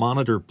called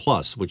Monitor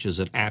Plus, which is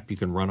an app you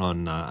can run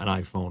on an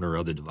iPhone or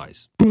other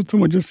device.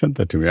 Someone just sent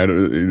that to me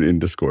in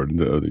Discord.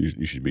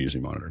 You should be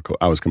using Monitor.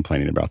 I was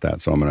complaining about that,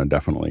 so I'm going to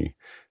definitely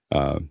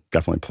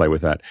play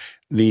with that.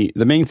 The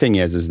main thing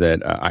is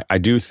that I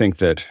do think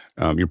that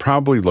you're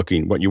probably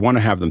looking. What you want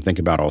to have them think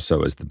about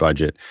also is the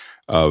budget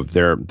of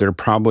they're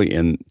probably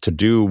in to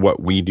do what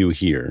we do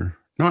here.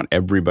 Not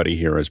everybody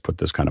here has put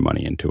this kind of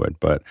money into it,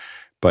 but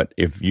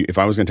if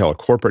I was going to tell a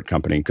corporate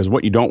company, because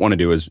what you don't want to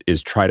do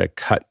is try to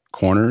cut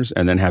corners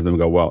and then have them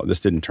go, well, this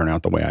didn't turn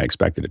out the way I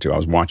expected it to. I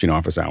was watching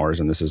Office Hours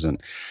and this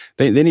isn't.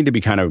 They need to be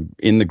kind of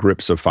in the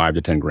grips of $5,000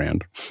 to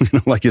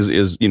 $10,000. Like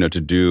is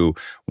to do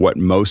what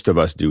most of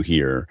us do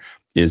here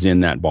is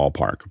in that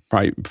ballpark.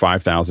 Probably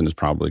 5,000 is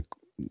probably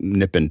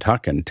nip and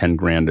tuck, and 10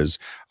 grand is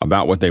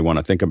about what they want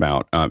to think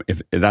about.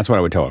 If that's what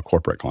I would tell a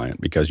corporate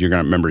client, because you're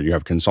going to remember you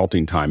have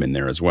consulting time in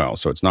there as well.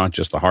 So it's not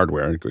just the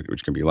hardware,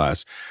 which can be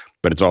less,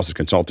 but it's also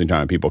consulting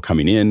time. People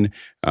coming in,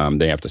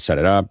 they have to set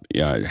it up.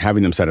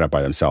 Having them set it up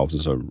by themselves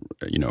is not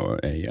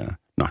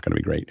going to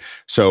be great.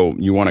 So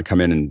you want to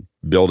come in and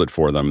build it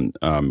for them.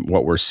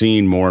 What we're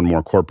seeing more and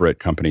more corporate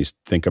companies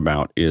think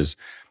about is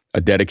a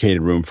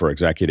dedicated room for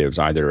executives,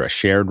 either a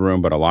shared room,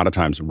 but a lot of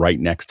times right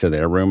next to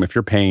their room. If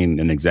you're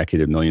paying an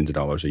executive millions of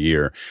dollars a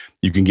year,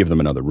 you can give them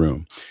another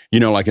room.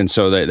 And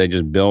so they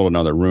just build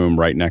another room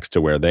right next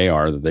to where they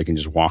are that they can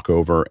just walk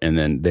over, and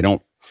then they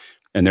don't.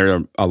 And there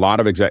are a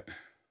lot of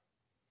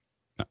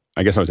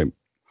I guess I would say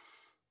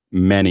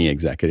many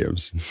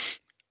executives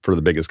for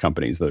the biggest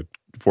companies, the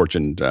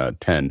Fortune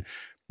 10,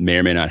 may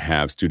or may not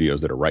have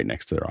studios that are right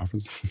next to their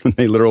office.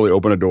 They literally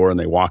open a door and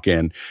they walk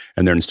in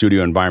and they're in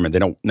studio environment. They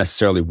don't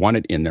necessarily want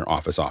it in their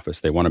office.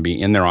 They want to be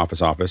in their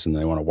office and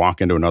they want to walk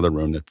into another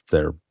room that's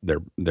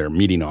their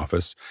meeting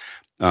office.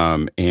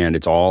 And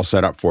it's all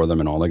set up for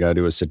them, and all they got to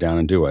do is sit down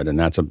and do it. And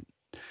that's a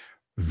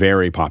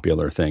very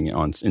popular thing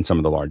in some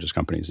of the largest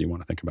companies you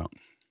want to think about.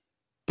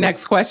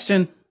 Next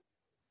question.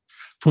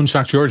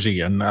 Funchak Georgi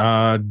in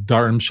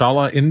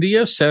Dharamshala,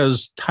 India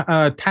says,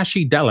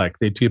 Tashi Delek,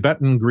 the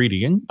Tibetan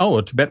greeting. Oh,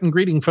 a Tibetan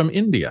greeting from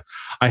India.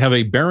 I have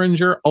a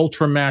Behringer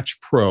Ultramatch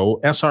Pro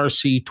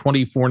SRC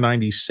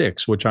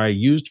 2496, which I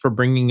used for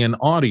bringing in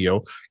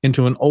audio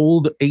into an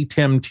old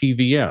ATEM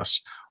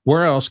TVS.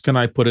 Where else can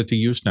I put it to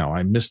use now?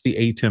 I missed the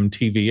ATEM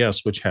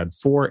TVS, which had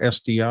 4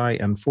 SDI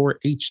and 4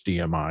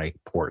 HDMI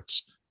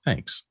ports.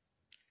 Thanks.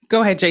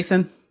 Go ahead,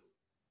 Jason.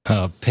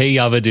 Pay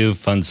Yavadu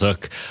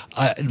Funsuk.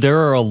 There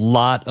are a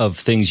lot of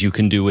things you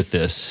can do with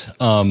this.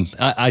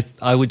 I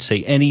would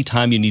say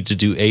anytime you need to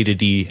do A to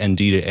D and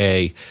D to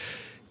A,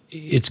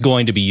 it's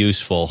going to be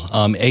useful.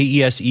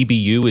 AES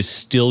EBU is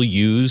still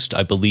used,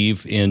 I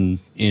believe, in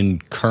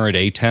current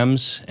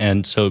ATEMs,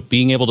 and so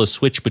being able to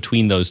switch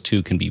between those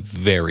two can be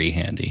very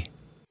handy.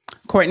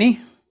 Courtney?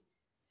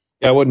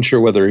 Yeah, I wasn't sure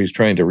whether he's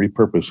trying to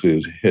repurpose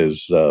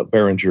his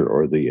Behringer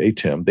or the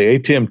ATEM. The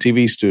ATEM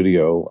TV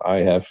Studio, I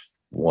have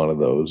one of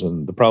those,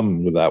 and the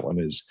problem with that one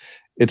is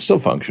it's still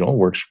functional,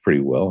 works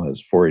pretty well,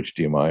 has 4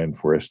 HDMI and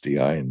 4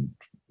 SDI,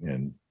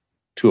 and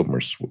 4 of them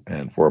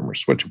are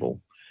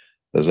switchable.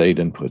 There's 8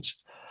 inputs,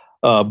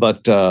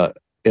 but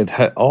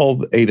all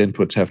the 8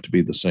 inputs have to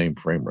be the same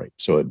frame rate,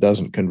 so it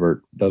doesn't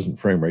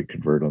frame rate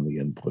convert on the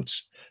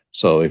inputs.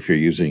 So if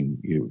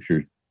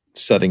you're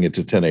setting it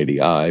to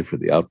 1080i for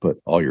the output,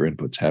 all your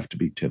inputs have to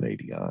be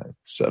 1080i,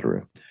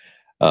 etc.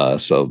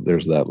 So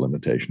there's that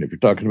limitation. If you're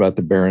talking about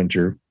the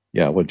Behringer,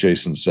 yeah, what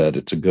Jason said,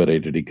 it's a good A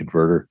to D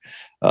converter.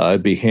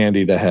 It'd be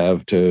handy to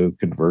have to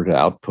convert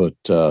output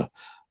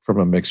from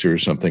a mixer or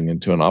something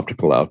into an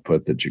optical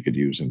output that you could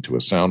use into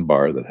a sound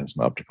bar that has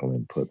an optical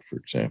input, for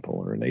example,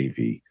 or an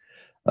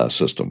AV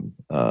system.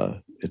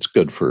 It's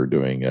good for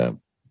doing a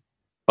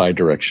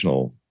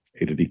bidirectional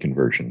A to D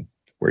conversion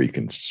where you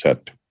can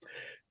set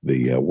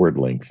the word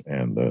length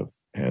and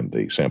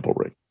the sample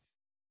rate.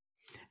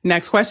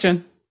 Next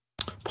question.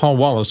 Paul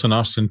Wallace in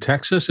Austin,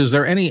 Texas. Is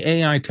there any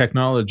AI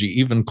technology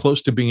even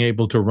close to being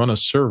able to run a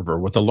server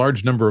with a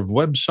large number of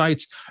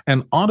websites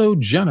and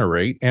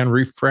auto-generate and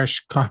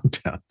refresh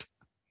content?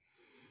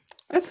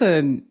 That's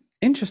an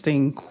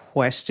interesting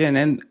question,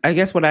 and I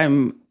guess what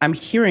I'm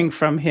hearing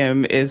from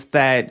him is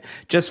that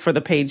just for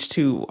the page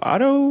to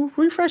auto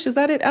refresh, is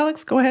that it,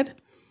 Alex? Go ahead.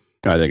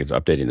 I think it's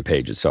updating the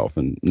page itself,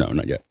 and no,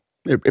 not yet.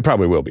 It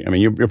probably will be. I mean,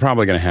 you're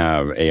probably going to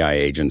have AI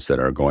agents that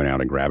are going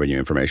out and grabbing you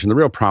information. The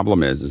real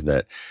problem is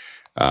that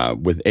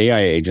with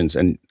AI agents,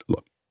 and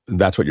look,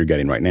 that's what you're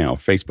getting right now.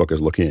 Facebook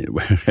is looking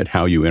at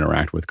how you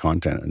interact with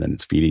content, and then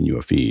it's feeding you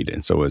a feed,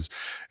 and so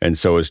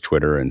is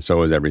Twitter, and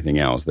so is everything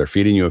else. They're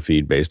feeding you a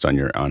feed based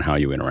on how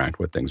you interact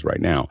with things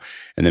right now,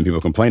 and then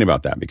people complain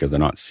about that because they're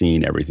not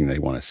seeing everything they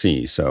want to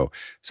see. So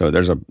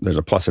there's a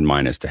plus and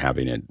minus to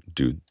having it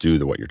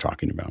do what you're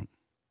talking about.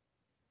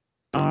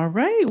 All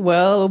right.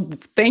 Well,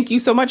 thank you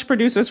so much,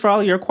 producers, for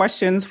all your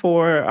questions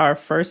for our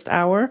first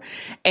hour.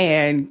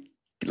 And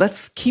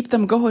let's keep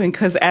them going,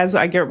 because as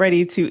I get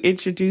ready to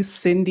introduce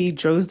Cindy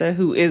Drozda,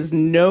 who is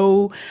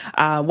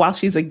while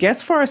she's a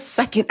guest for our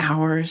second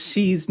hour,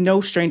 she's no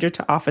stranger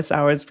to office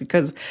hours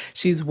because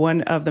she's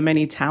one of the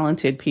many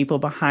talented people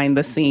behind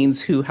the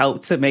scenes who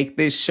help to make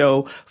this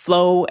show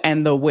flow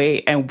and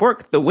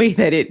work the way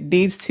that it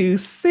needs to.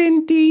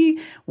 Cindy,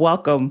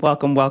 welcome,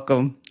 welcome,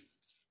 welcome.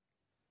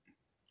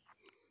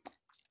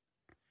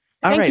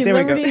 Thank you,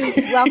 Liberty.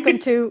 Welcome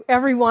to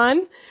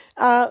everyone.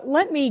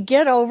 Let me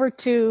get over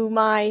to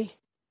my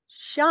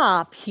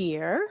shop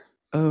here.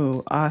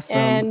 Oh, awesome.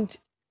 And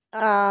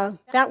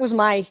that was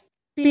my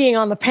being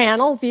on the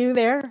panel view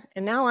there.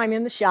 And now I'm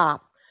in the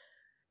shop.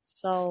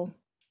 So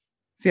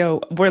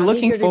we're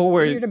looking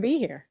forward to be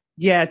here.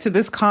 Yeah, to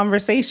this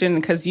conversation,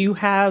 because you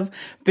have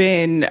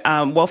been,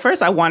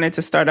 first I wanted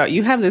to start out,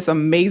 you have this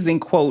amazing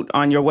quote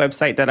on your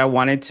website that I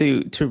wanted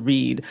to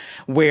read,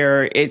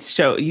 where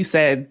you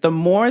said, the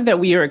more that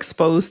we are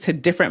exposed to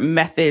different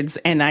methods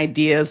and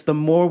ideas, the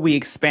more we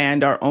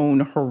expand our own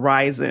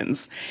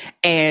horizons.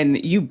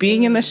 And you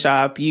being in the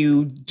shop,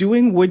 you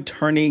doing wood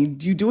turning,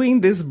 you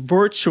doing this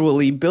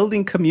virtually,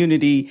 building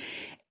community,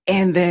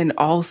 and then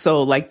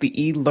also like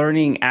the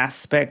e-learning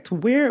aspect,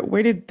 where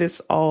did this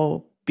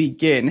all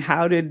begin?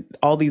 How did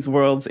all these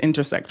worlds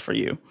intersect for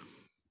you?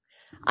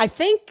 I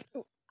think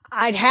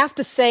I'd have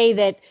to say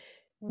that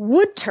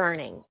wood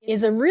turning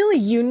is a really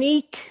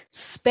unique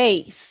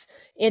space.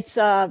 It's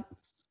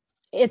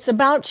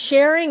about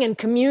sharing and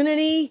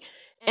community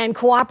and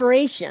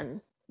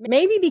cooperation.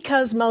 Maybe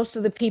because most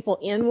of the people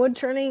in wood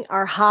turning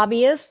are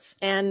hobbyists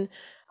and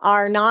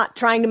are not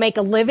trying to make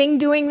a living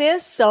doing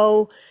this.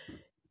 So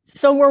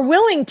we're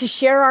willing to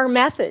share our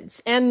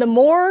methods. And the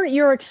more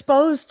you're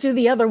exposed to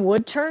the other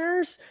wood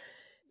turners,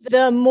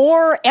 the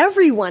more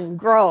everyone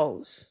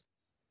grows.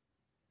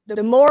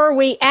 The more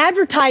we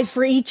advertise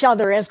for each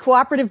other as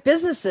cooperative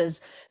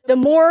businesses, the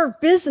more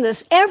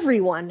business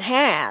everyone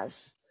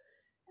has.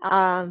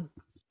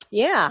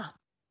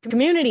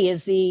 Community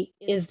is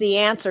the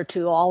answer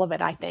to all of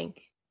it, I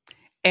think.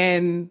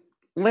 And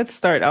let's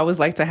start. I always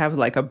like to have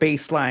like a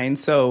baseline.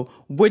 So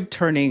wood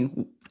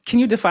turning, can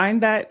you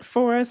define that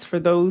for us, for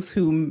those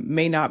who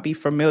may not be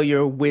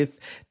familiar with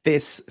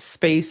this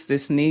space,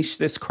 this niche,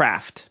 this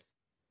craft?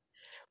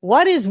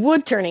 What is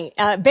wood turning?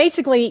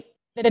 Basically,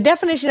 the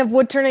definition of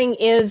wood turning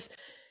is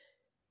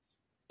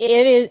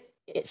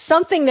it's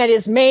something that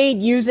is made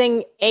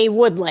using a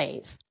wood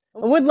lathe.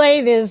 A wood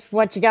lathe is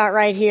what you got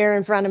right here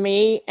in front of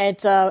me.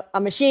 It's a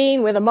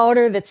machine with a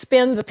motor that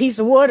spins a piece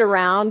of wood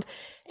around,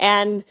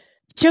 and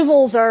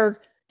chisels are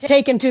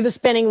taken to the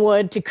spinning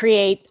wood to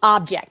create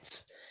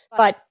objects.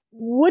 But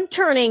wood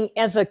turning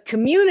as a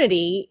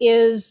community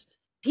is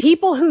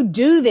people who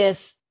do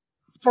this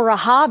for a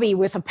hobby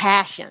with a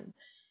passion.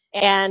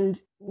 And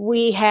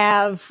we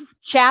have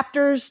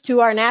chapters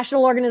to our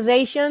national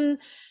organization,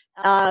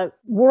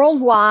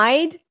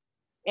 worldwide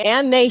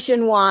and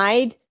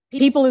nationwide,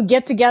 people who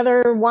get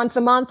together once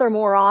a month or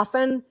more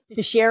often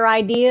to share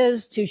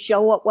ideas, to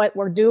show what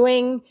we're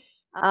doing.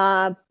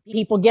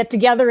 People get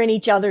together in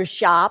each other's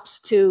shops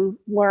to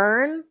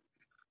learn.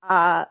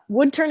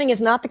 Wood turning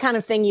is not the kind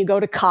of thing you go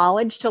to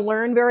college to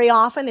learn very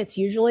often. It's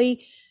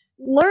usually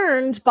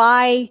learned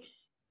by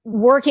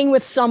working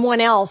with someone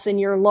else in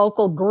your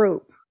local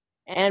group.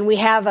 And we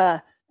have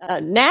a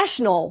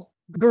national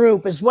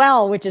group as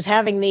well, which is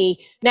having the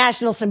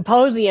National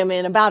Symposium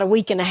in about a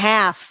week and a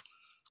half,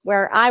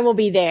 where I will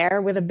be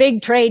there with a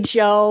big trade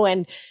show,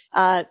 and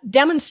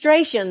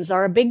demonstrations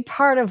are a big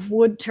part of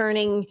wood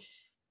turning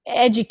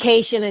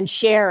education and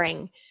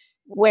sharing,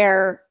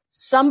 where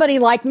somebody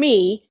like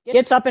me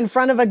gets up in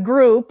front of a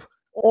group,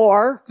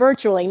 or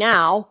virtually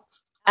now,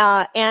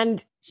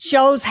 and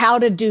shows how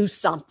to do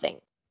something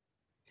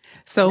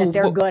that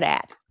they're good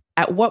at.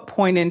 At what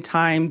point in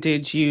time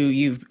did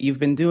you've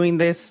been doing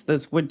this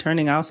wood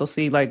turning? I also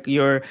see like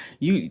your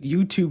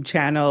YouTube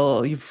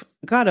channel. You've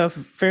got a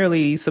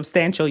fairly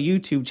substantial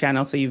YouTube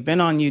channel, so you've been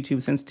on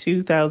YouTube since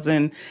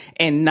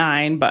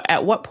 2009. But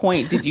at what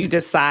point did you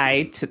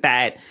decide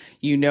that,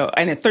 and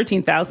at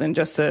 13,000,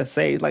 just to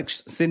say, like,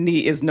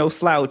 Sydney is no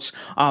slouch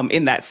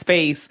in that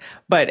space.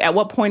 But at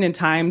what point in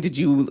time did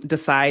you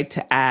decide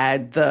to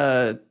add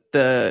the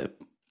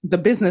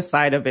business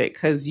side of it,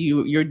 because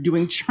you're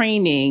doing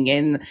training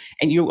and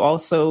you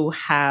also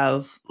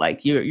have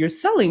like you're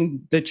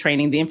selling the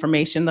training, the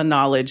information, the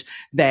knowledge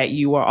that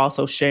you are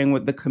also sharing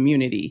with the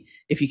community?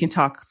 If you can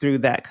talk through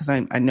that, because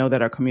I know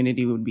that our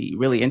community would be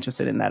really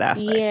interested in that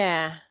aspect.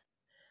 Yeah.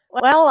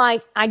 Well,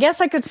 I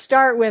guess I could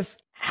start with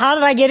how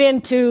did I get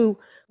into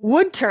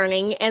wood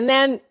turning, and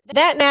then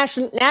that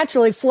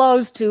naturally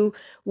flows to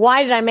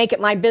why did I make it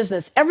my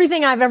business.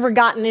 Everything I've ever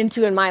gotten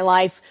into in my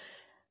life,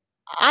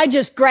 I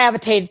just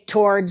gravitated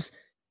towards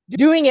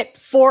doing it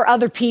for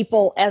other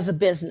people as a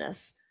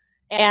business.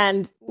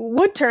 And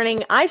wood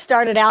turning, I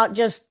started out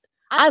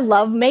I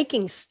love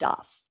making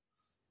stuff.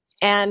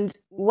 And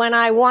when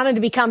I wanted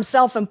to become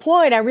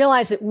self-employed, I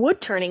realized that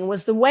wood turning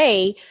was the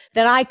way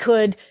that I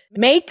could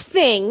make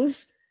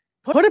things,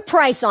 put a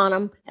price on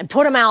them, and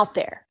put them out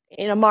there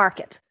in a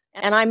market.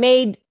 And I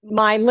made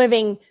my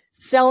living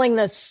selling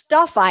the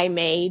stuff I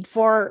made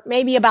for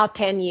maybe about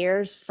 10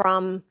 years,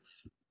 from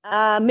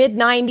mid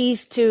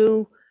 90s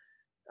to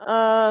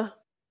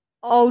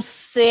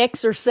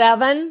 06 or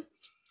 7.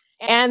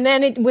 And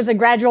then it was a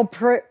gradual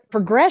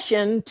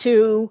progression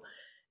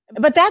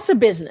but that's a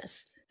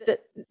business.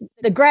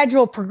 The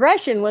gradual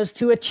progression was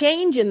to a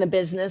change in the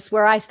business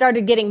where I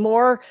started getting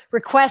more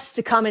requests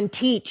to come and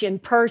teach in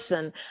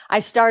person. I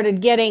started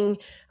getting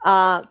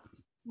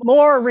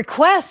more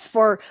requests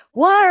for,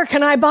 where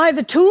can I buy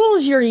the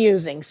tools you're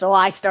using? So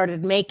I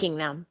started making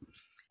them.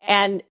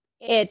 And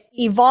it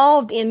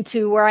evolved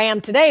into where I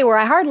am today, where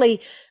I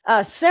hardly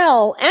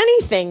sell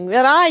anything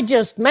that I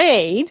just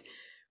made.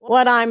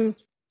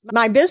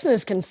 My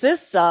business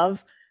consists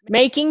of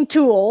making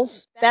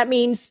tools. That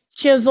means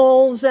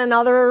chisels and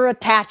other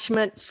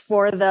attachments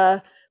for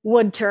the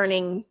wood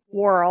turning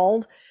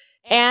world.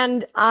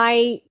 And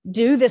I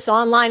do this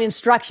online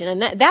instruction.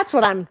 And that's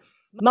what I'm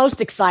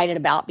most excited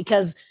about,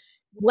 because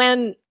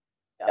when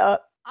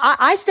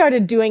I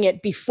started doing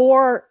it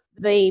before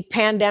the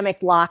pandemic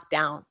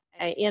lockdown,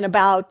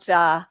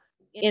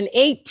 in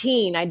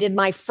 18, I did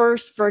my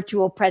first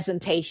virtual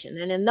presentation.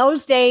 And in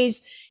those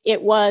days,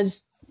 it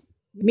was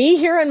me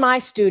here in my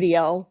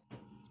studio,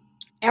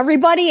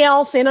 everybody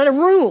else in a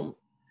room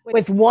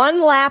with one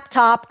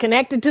laptop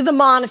connected to the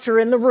monitor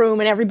in the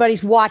room, and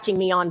everybody's watching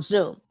me on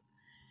Zoom.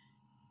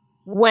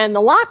 When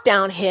the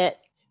lockdown hit,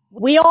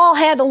 we all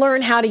had to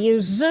learn how to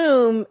use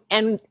Zoom,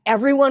 and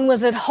everyone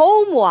was at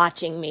home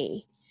watching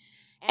me.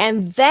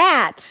 And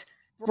that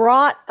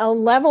brought a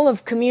level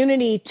of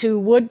community to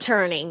wood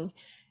turning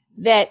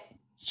that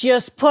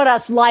just put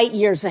us light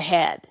years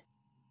ahead.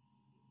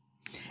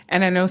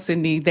 And I know,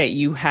 Cindy, that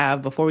you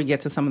have, before we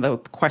get to some of the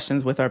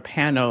questions with our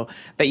panel,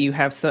 that you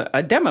have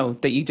a demo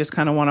that you just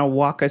kind of want to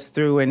walk us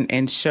through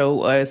and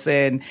show us.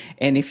 And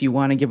if you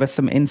want to give us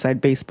some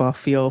inside baseball,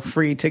 feel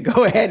free to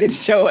go ahead and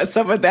show us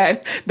some of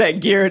that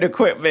gear and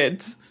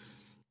equipment.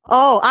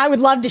 Oh, I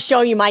would love to show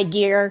you my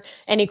gear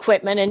and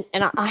equipment.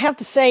 And I have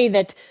to say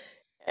that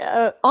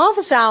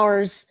office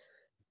hours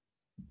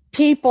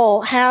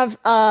people have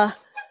a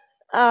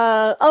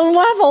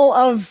level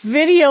of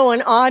video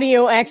and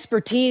audio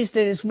expertise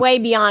that is way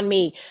beyond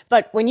me.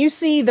 But when you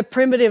see the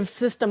primitive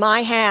system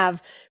I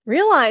have,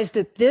 realize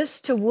that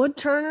this to wood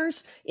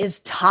turners is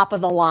top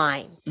of the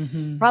line.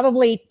 Mm-hmm.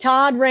 Probably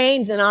Todd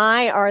Raines and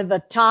I are the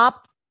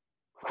top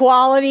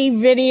quality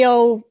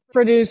video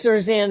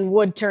producers in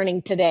wood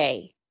turning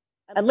today,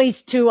 at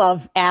least two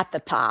of at the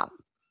top.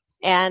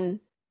 And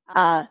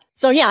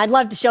so yeah, I'd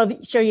love to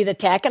show you the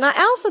tech. And I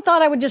also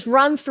thought I would just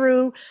run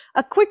through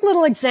a quick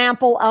little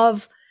example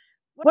of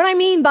what I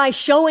mean by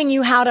showing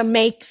you how to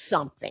make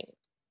something.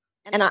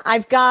 And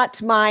I've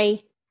got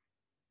my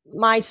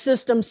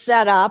system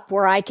set up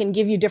where I can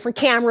give you different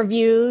camera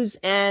views,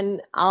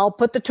 and I'll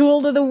put the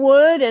tool to the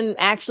wood and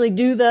actually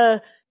do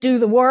the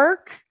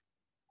work,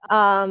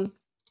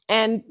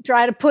 and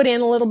try to put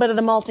in a little bit of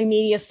the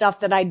multimedia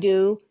stuff that I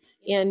do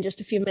in just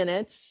a few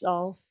minutes.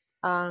 So,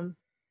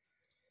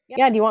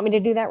 yeah, do you want me to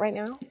do that right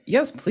now?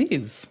 Yes,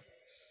 please.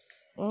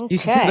 Okay. You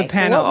should see the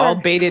panel, all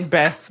bated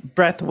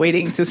breath,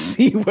 waiting to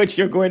see what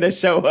you're going to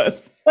show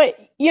us. But,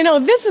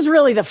 this is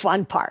really the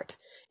fun part,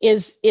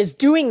 is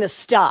doing the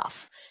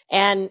stuff.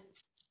 And,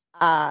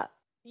 I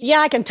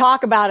can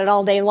talk about it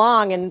all day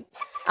long. And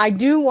I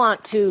do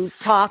want to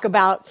talk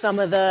about some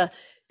of the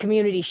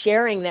community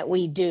sharing that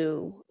we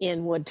do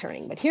in wood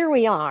turning. But here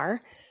we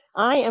are.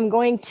 I am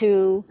going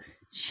to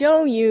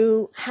show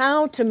you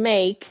how to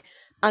make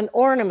an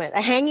ornament,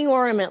 a hanging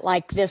ornament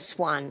like this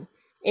one.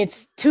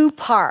 It's two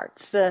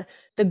parts. The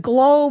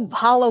globe,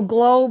 hollow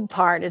globe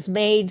part is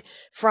made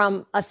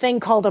from a thing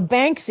called a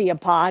Banksia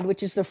pod,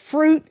 which is the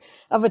fruit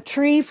of a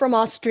tree from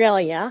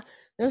Australia.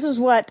 This is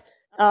what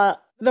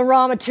the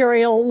raw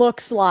material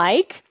looks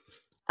like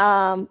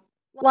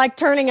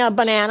turning a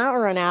banana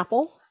or an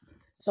apple,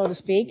 so to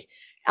speak.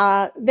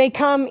 They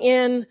come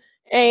in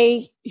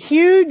a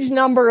huge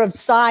number of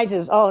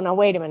sizes. Oh, no,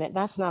 wait a minute.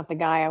 That's not the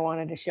guy I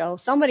wanted to show.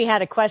 Somebody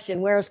had a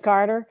question. Where's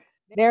Carter?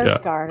 There's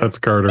Carter. That's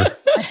Carter.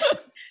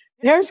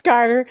 There's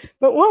Carter.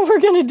 But what we're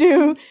going to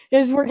do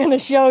is we're going to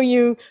show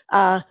you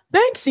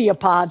Banksia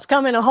pods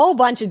come in a whole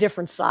bunch of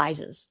different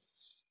sizes.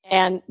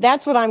 And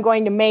that's what I'm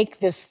going to make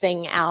this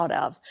thing out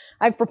of.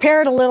 I've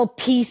prepared a little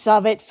piece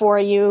of it for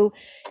you.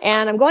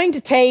 And I'm going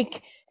to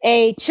take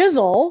a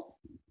chisel,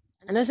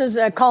 and this is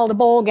called a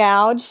bowl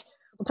gouge.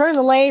 We'll turn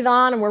the lathe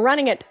on, and we're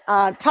running at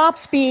top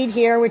speed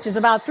here, which is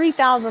about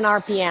 3,000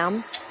 RPM.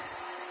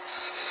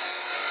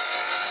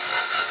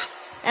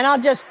 And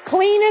I'll just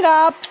clean it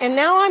up, and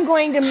now I'm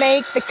going to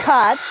make the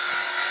cuts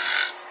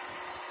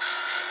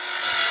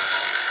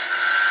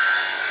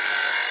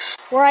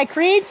where I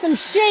create some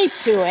shape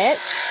to it.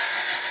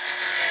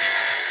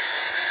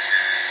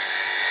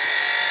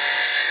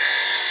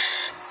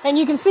 And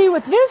you can see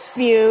with this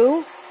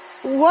view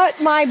what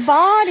my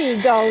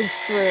body goes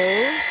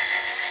through.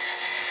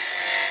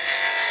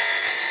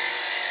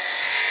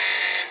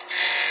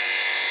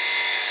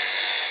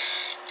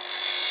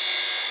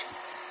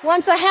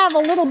 Once I have a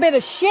little bit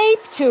of shape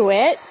to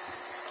it,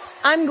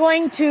 I'm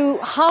going to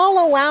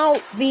hollow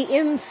out the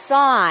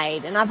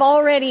inside. And I've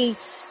already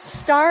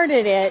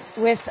started it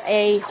with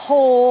a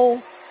hole.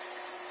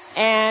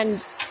 And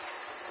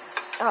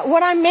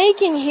what I'm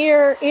making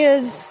here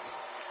is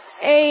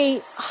a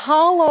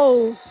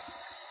hollow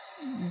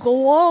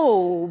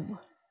globe.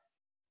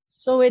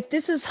 So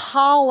this is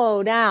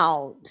hollowed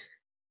out.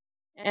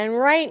 And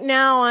right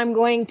now I'm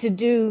going to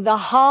do the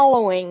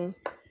hollowing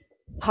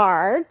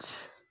part.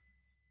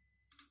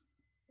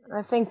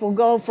 I think we'll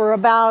go for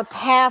about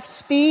half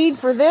speed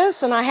for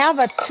this. And I have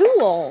a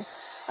tool,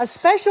 a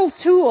special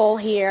tool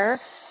here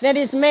that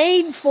is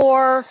made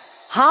for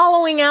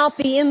hollowing out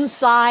the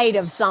inside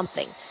of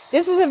something.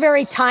 This is a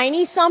very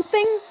tiny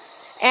something,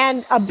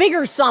 and a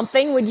bigger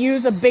something would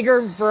use a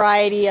bigger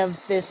variety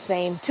of this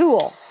same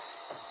tool.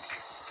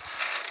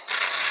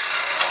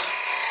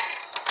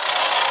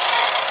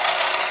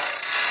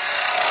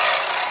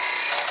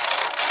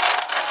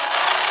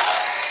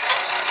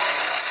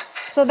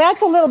 So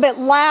that's a little bit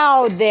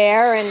loud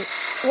there, and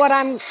what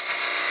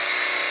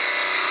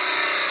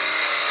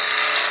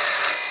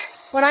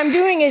I'm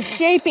doing is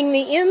shaping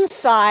the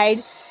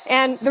inside,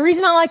 and the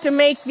reason I like to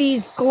make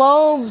these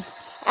globes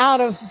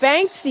out of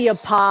Banksia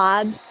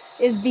pods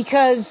is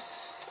because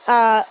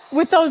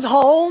with those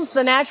holes,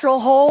 the natural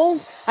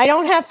holes, I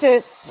don't have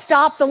to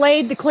stop the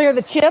lathe to clear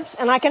the chips,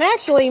 and I can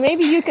actually,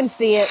 maybe you can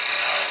see it,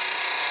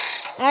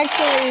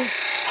 actually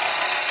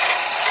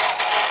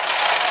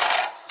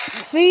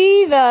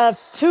see the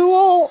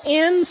tool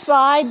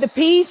inside the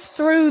piece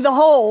through the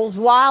holes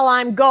while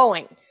I'm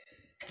going.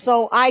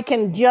 So I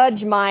can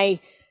judge my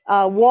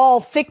wall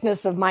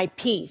thickness of my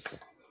piece.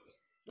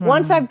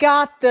 Once I've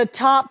got the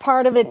top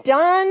part of it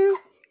done,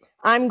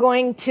 I'm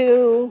going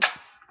to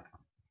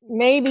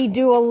maybe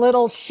do a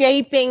little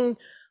shaping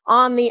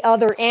on the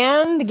other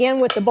end, again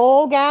with the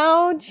bowl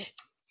gouge.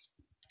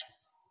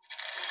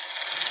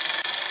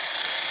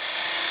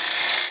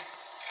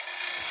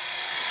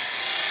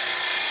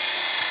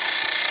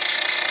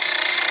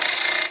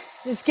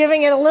 Just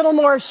giving it a little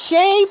more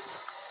shape.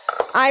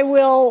 I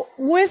will,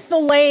 with the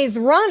lathe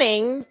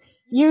running,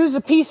 use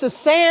a piece of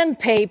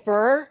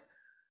sandpaper.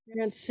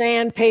 I got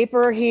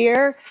sandpaper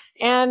here,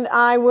 and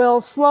I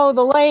will slow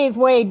the lathe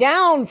way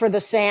down for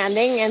the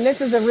sanding, and this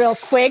is a real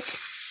quick.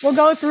 We'll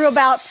go through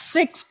about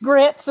 6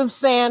 grits of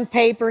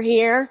sandpaper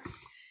here,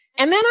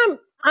 and then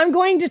I'm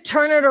going to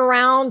turn it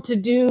around to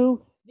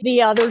do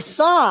the other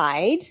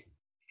side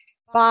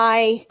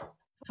by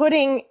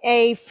putting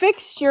a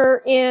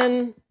fixture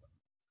in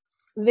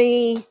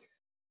the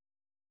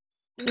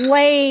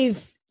lathe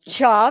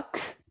chuck,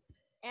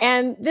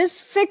 and this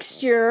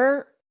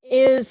fixture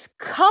is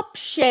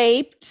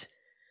cup-shaped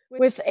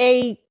with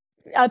a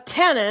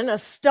tenon, a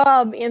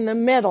stub in the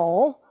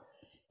middle.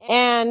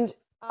 And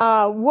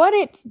what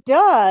it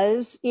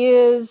does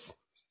is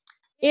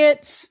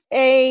it's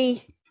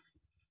a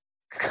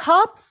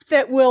cup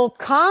that will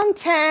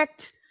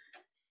contact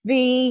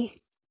the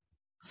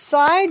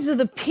sides of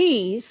the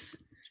piece.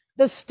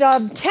 The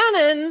stub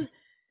tenon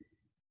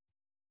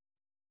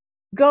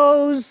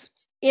goes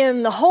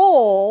in the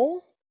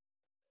hole.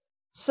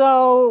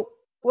 So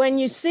when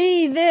you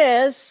see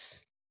this,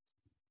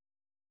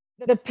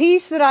 the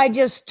piece that I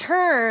just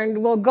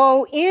turned will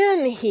go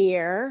in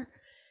here,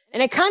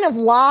 and it kind of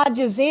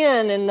lodges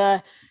in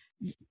the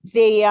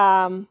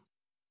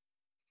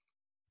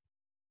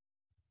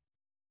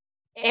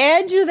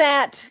edge of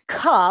that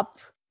cup.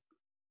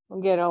 I'll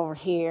get over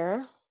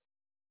here.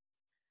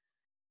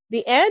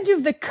 The edge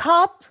of the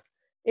cup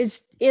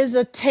is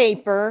a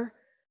taper.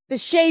 The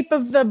shape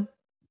of the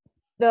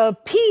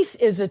piece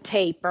is a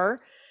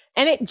taper.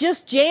 And it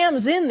just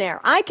jams in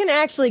there. I can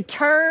actually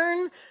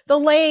turn the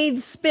lathe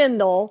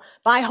spindle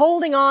by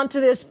holding on to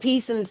this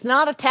piece, and it's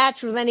not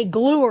attached with any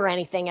glue or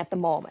anything at the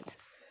moment.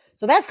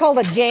 So that's called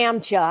a jam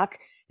chuck,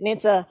 and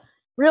it's a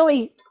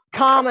really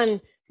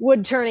common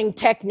wood turning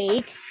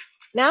technique.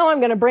 Now I'm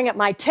going to bring up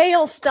my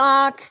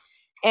tailstock,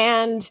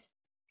 and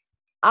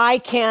I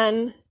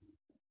can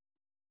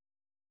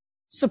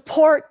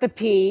support the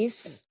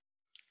piece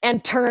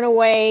and turn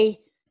away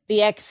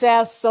the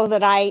excess so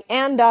that I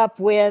end up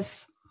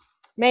with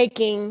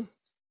making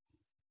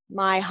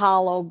my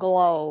hollow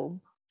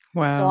globe.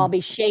 Wow. So I'll be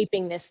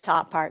shaping this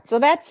top part. So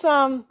that's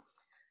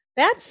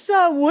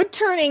wood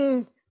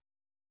turning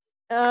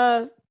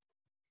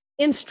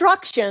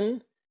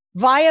instruction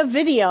via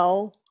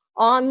video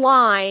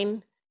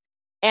online.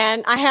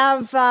 And I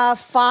have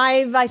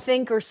 5, I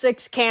think, or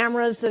 6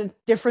 cameras, the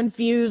different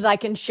views I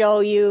can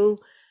show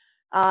you.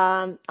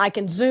 I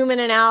can zoom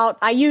in and out.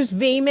 I use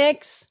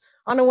vMix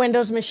on a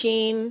Windows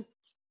machine,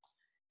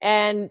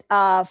 and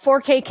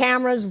 4K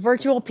cameras,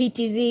 virtual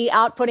PTZ,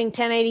 outputting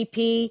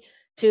 1080p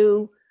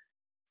to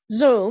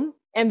Zoom.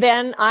 And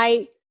then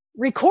I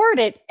record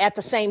it at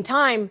the same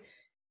time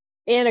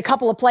in a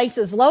couple of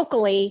places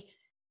locally,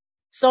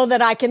 so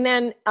that I can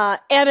then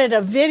edit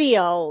a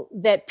video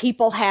that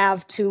people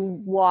have to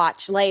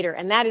watch later.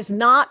 And that is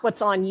not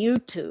what's on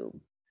YouTube.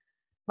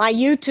 My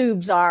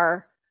YouTubes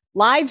are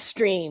live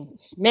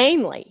streams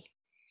mainly,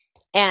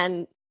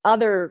 and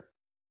other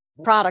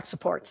product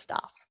support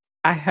stuff.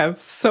 I have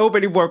so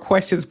many more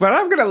questions, but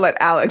I'm going to let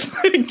Alex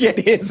get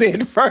his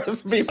in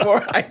first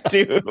before I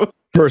do.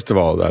 First of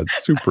all,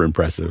 that's super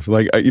impressive.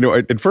 Like,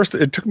 at first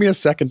it took me a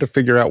second to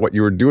figure out what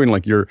you were doing.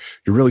 Like you're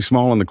really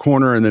small in the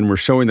corner, and then we're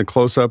showing the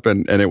close up,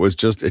 and it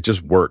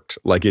just worked.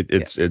 Like it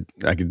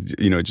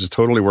just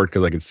totally worked,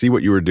 because I could see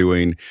what you were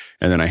doing,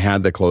 and then I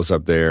had the close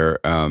up there.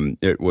 Now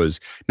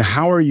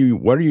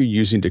what are you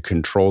using to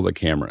control the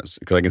cameras?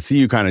 Because I can see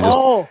you kind of just.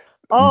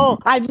 Oh,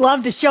 I'd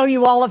love to show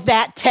you all of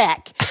that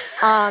tech.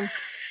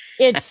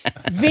 It's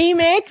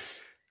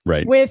vMix,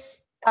 right, with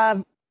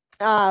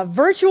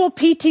virtual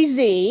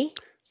PTZ.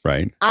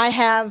 Right. I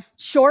have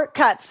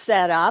shortcuts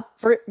set up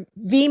for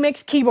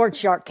vMix keyboard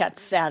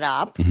shortcuts set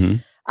up.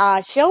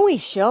 Mm-hmm. Shall we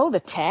show the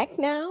tech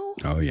now?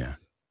 Oh, yeah.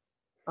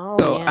 Oh,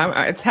 so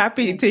yeah. it's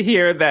happy to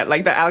hear that,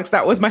 like, that, Alex,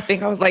 that was my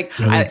thing. I was like,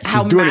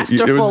 how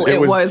masterful it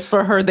was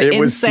for her. It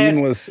was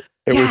seamless.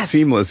 It was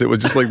seamless. It was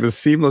just like the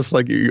seamless,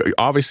 like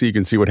obviously you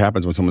can see what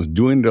happens when someone's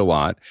doing it a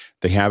lot.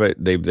 They have it,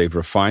 they've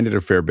refined it a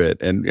fair bit.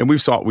 And we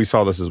saw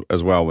this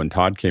as well when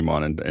Todd came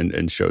on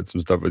and showed some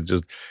stuff. It's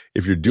just,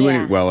 if you're doing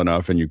it well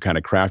enough and you kind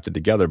of craft it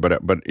together,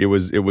 but it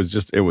was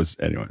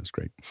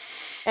great.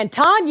 And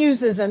Todd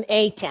uses an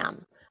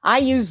ATEM. I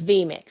use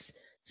vMix.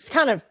 It's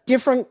kind of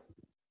different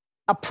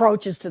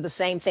approaches to the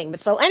same thing.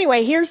 But so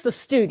anyway, here's the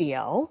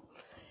studio.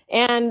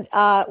 And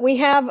we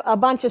have a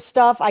bunch of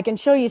stuff. I can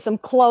show you some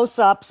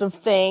close-ups of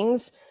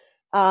things.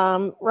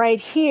 Right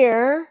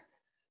here,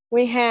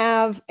 we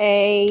have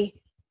where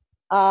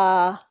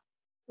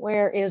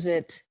is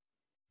it?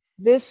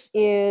 This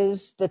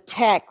is the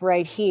tech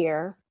right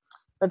here.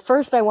 But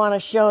first I want to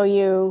show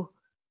you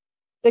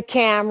the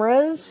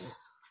cameras.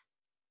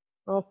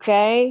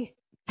 Okay.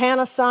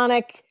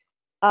 Panasonic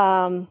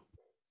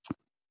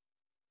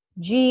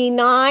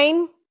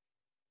G9.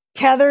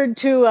 Tethered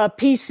to a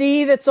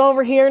PC that's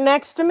over here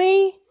next to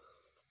me.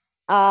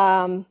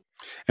 And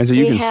so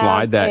you can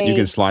slide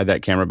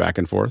that camera back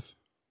and forth?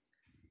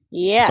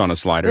 Yes. It's on a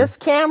slider? This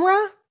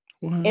camera,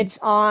 it's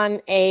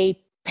on a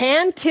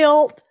pan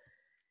tilt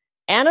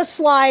and a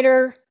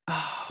slider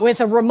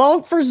with a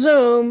remote for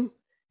zoom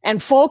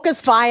and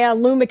focus via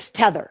Lumix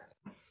tether.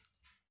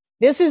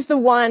 This is the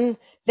one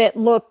that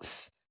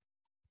looks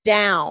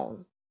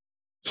down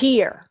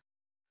here.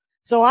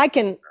 So I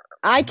can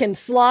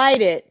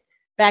slide it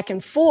back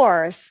and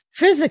forth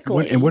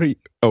physically. And what are you?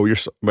 Oh,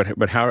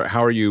 but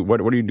how are you?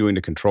 What are you doing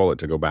to control it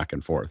to go back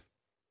and forth?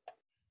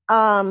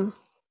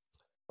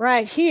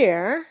 Right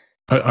here.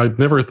 I'd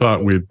nenever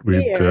thought we'd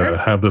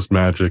have this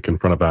magic in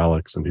front of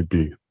Alex and he'd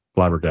be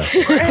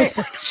flabbergasted.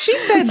 She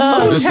said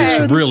low this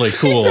tech. is really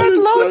cool. She said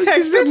low tech.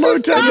 This is low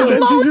tech, and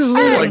then she just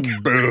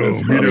like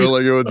boom.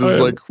 Like it was just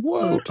like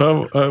whoa.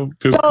 So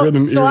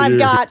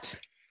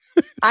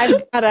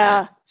I've got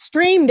a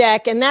Stream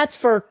Deck, and that's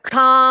for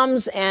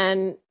comms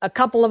and a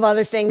couple of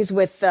other things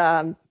with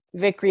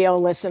Vicrio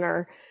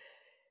Listener.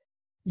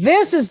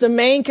 This is the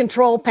main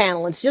control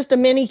panel. It's just a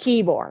mini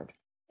keyboard,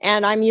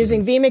 and I'm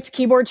using vMix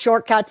keyboard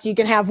shortcuts. You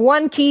can have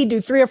one key do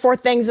 3 or 4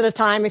 things at a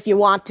time if you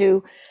want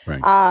to.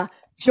 Right.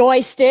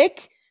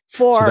 Joystick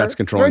for that's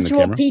controlling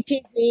virtual the camera?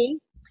 PTZ.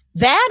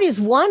 That is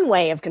one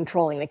way of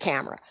controlling the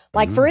camera.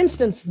 Like, for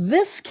instance,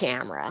 this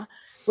camera,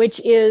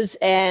 which is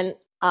an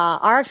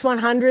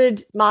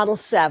RX100 Model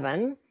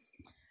 7.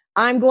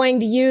 I'm going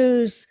to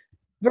use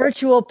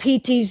virtual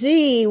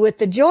PTZ with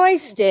the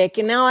joystick,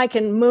 and now I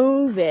can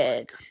move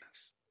it.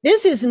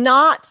 This is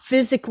not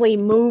physically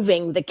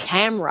moving the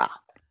camera.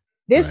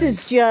 This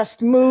is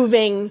just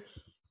moving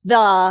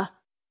the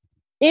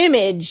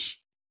image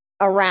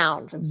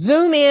around.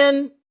 Zoom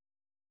in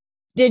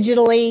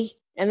digitally,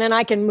 and then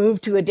I can move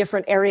to a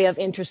different area of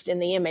interest in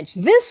the image.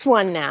 This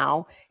one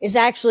now is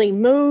actually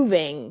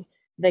moving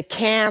the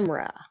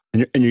camera.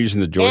 And you're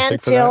using the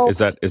joystick for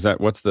that? Is that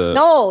what's the?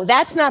 No,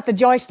 that's not the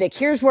joystick.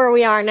 Here's where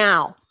we are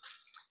now.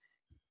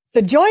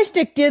 The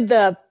joystick did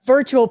the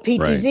virtual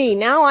PTZ. Right.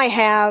 Now I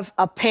have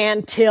a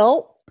pan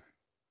tilt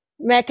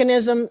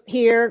mechanism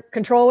here,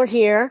 controller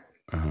here.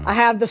 I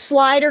have the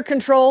slider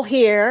control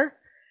here.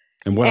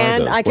 And what are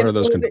those? What are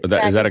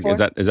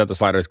those? Is that the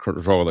slider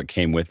control that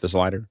came with the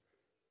slider?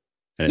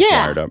 And it's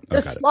wired up?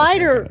 The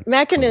slider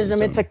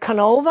mechanism. It's a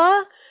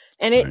Canova,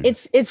 and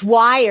it's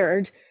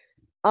wired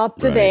up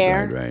to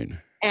there. Right.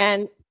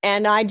 And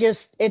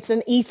it's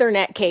an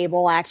Ethernet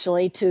cable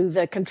actually to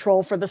the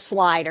control for the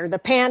slider. The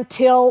pan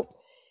tilt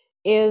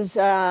is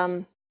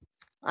I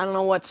don't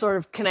know what sort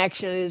of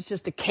connection it is,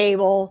 just a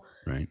cable.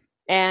 Right.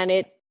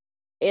 And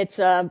it's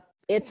a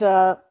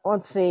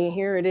let's see,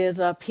 here it is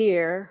up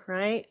here,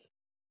 right?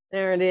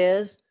 There it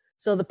is.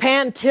 So the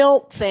pan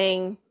tilt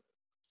thing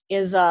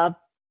is a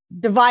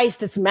device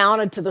that's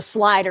mounted to the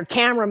slider.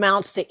 Camera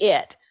mounts to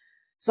it.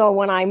 So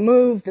when I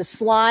move the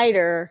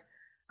slider,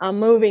 I'm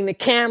moving the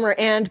camera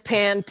and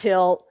pan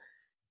tilt.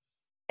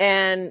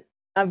 And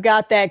I've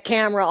got that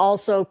camera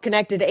also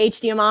connected to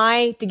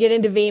HDMI to get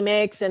into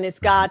vMix. And it's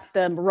got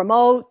the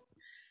remote.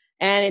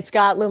 And it's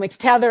got Lumix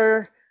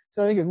tether.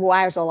 So there's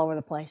wires all over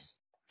the place.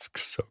 It's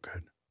so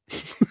good.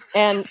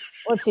 And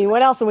let's see,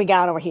 what else have we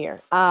got over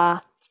here?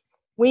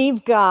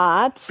 We've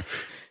got...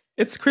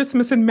 It's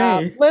Christmas in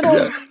May.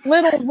 Little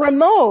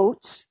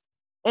remotes.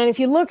 And if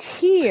you look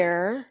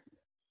here,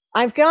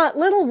 I've got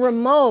little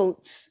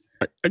remotes.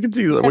 I can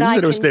see when you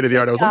said it was state of the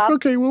art. I was like,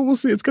 okay, well, we'll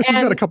see. It's because she's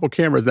got a couple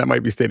cameras that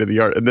might be state of the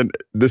art, and then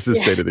this is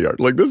state of the art.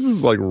 Like this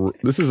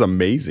is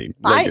amazing.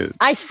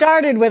 I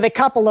started with a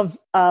couple of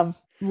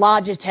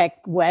Logitech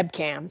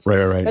webcams.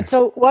 Right. But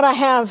so what I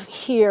have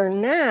here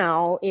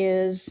now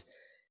is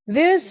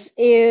this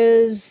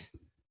is.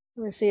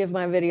 Let me see if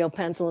my video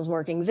pencil is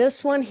working.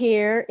 This one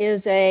here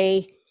is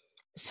a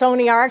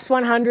Sony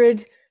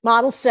RX100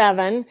 Model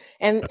 7,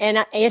 and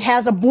it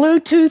has a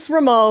Bluetooth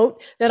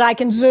remote that I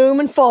can zoom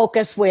and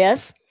focus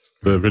with.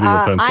 The video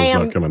pencil is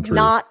not coming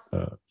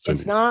through.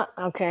 It's not?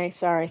 Okay,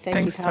 sorry.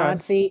 Thanks, you,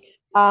 Todd. See,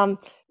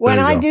 when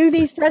I do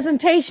these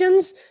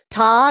presentations,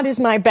 Todd is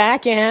my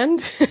back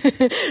end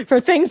for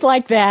things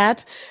like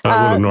that. That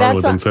would have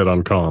normally been said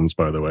on comms,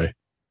 by the way.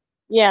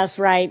 Yes,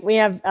 right. We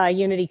have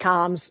Unity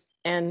comms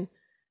and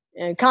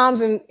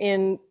comms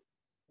in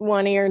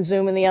one ear and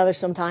Zoom in the other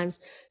sometimes.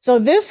 So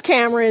this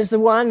camera is the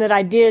one that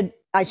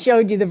I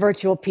showed you the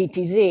virtual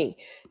PTZ.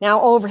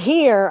 Now over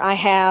here, I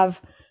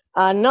have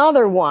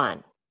another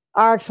one,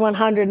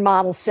 RX100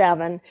 Model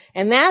 7.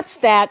 And that's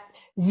that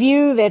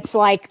view that's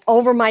like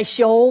over my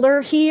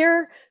shoulder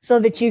here so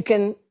that you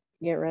can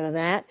get rid of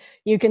that.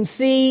 You can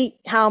see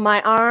how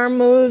my arm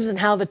moves and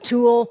how the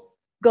tool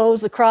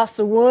goes across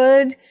the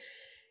wood.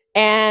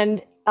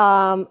 And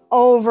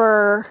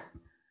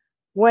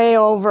way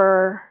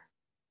over,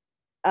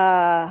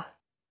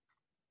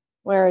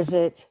 where is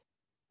it?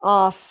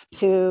 Off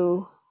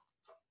to,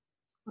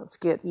 let's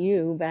get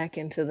you back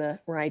into the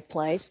right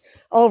place.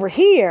 Over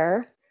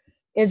here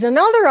is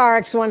another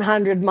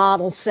RX100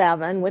 Model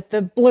 7 with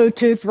the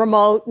Bluetooth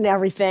remote and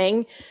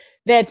everything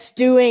that's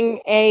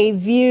doing a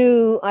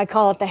view, I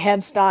call it the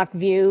headstock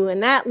view,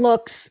 and that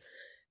looks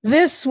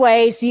this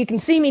way. So you can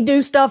see me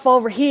do stuff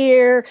over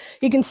here.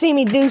 You can see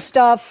me do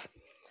stuff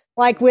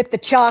like with the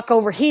chalk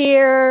over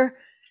here.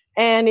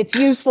 And it's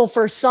useful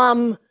for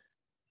some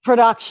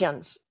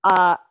productions.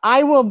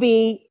 I will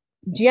be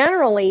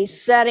generally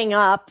setting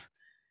up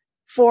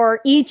for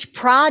each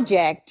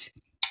project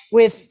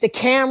with the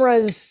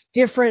camera's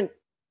different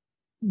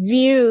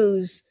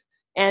views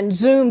and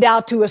zoomed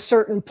out to a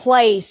certain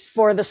place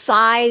for the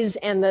size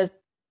and the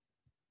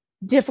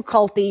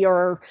difficulty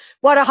or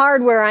what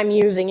hardware I'm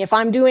using. If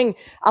I'm doing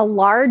a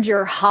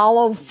larger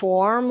hollow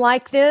form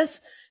like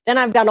this, then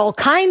I've got all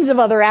kinds of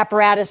other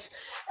apparatus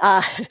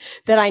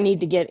that I need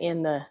to get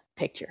in the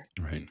picture.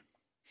 Right.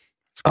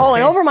 Oh,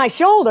 and over my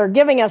shoulder,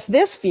 giving us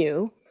this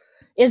view,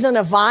 is an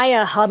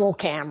Avaya Huddle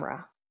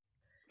camera.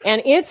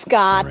 And it's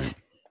got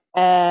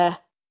a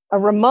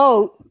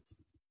remote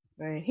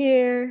right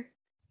here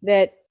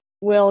that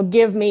will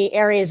give me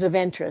areas of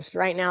interest.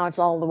 Right now, it's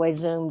all the way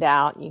zoomed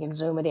out. You can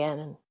zoom it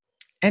in.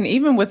 And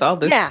even with all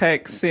this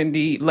tech,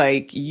 Cindy,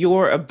 like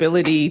your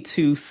ability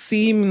to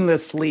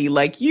seamlessly,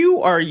 like you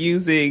are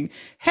using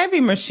heavy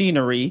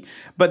machinery,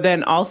 but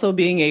then also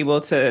being able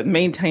to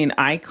maintain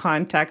eye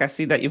contact. I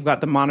see that you've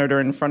got the monitor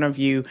in front of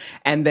you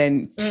and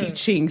then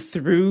teaching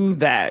through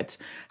that.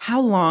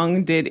 How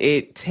long did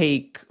it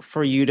take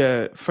for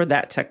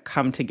that to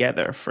come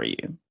together for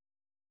you?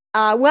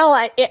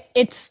 Well,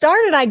 it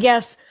started, I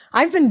guess,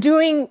 I've been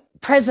doing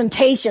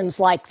presentations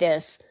like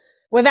this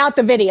without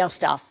the video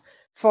stuff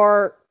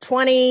for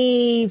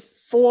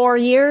 24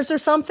 years or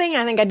something.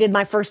 I think I did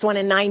my first one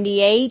in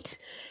 98.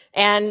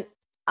 And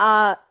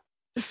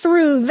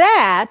through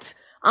that,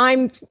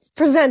 I'm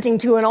presenting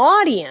to an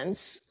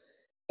audience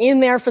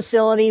in their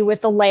facility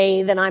with a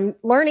lathe, and I'm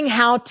learning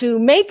how to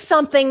make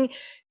something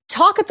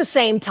talk at the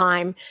same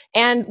time,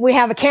 and we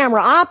have a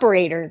camera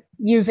operator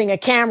using a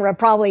camera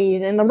probably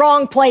in the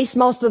wrong place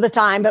most of the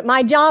time. But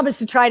my job is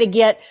to try to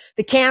get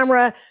the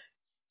camera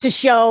to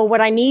show what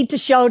I need to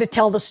show to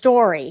tell the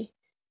story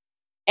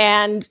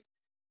and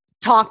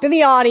talk to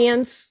the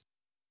audience.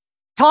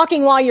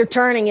 Talking while you're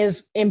turning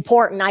is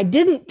important. I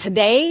didn't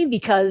today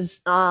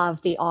because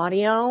of the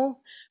audio,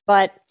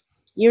 but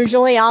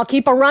usually I'll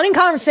keep a running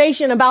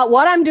conversation about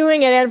what I'm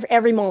doing at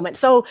every moment.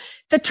 So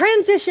the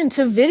transition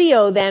to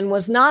video then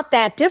was not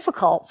that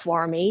difficult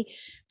for me,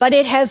 but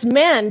it has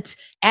meant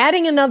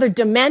adding another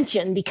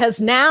dimension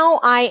because now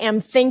I am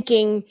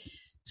thinking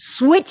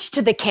switch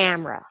to the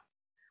camera.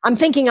 I'm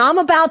thinking I'm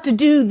about to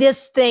do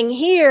this thing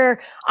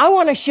here. I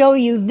want to show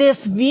you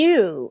this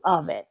view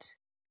of it.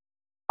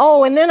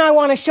 Oh, and then I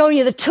want to show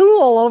you the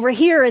tool over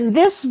here in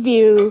this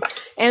view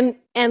and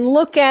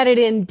look at it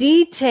in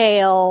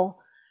detail.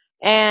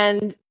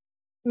 And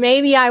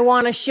maybe I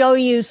want to show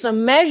you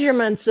some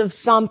measurements of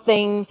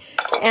something,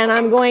 and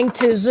I'm going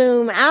to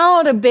zoom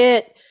out a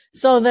bit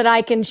so that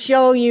I can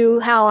show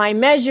you how I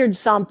measured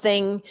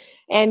something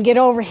and get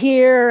over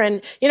here.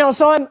 And,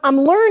 so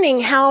I'm learning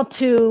how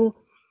to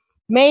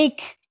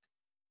make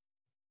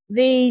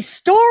the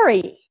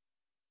story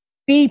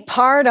be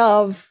part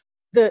of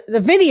the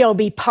video,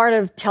 be part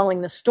of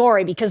telling the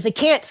story, because they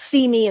can't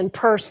see me in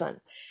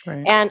person.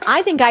 Right. And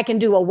I think I can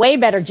do a way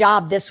better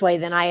job this way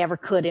than I ever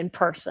could in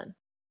person.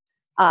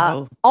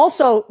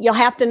 Also, you'll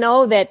have to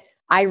know that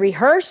I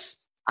rehearse,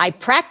 I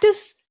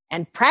practice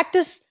and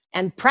practice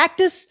and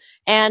practice.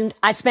 And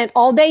I spent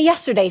all day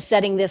yesterday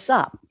setting this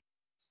up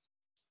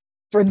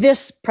for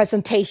this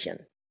presentation.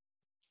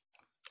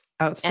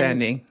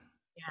 Outstanding.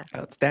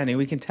 Outstanding.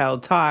 We can tell.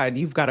 Todd,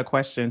 you've got a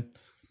question.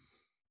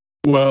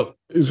 Well,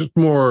 it's just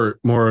more,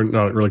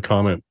 not really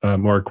comment,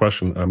 more a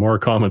question, more a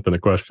comment than a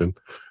question.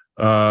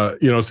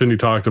 Cindy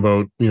talked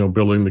about,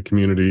 building the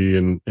community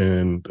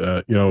and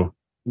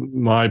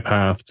my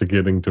path to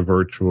getting to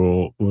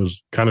virtual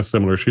was kind of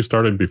similar. She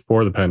started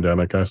before the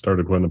pandemic. I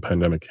started when the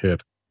pandemic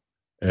hit.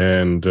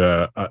 And,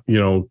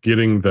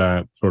 getting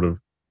that sort of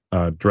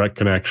direct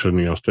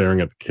connection,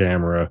 staring at the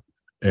camera,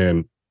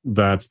 and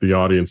that's the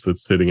audience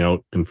that's sitting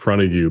out in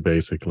front of you,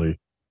 basically.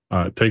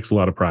 It takes a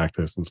lot of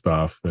practice and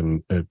stuff.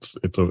 And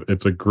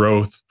it's a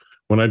growth.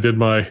 When I did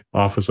my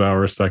office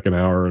hour, second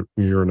hour, a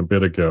year and a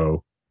bit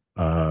ago,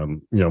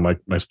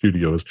 my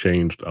studio has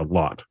changed a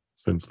lot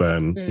since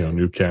then.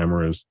 New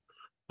cameras.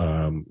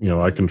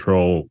 I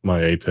control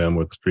my ATEM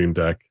with Stream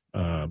Deck,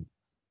 and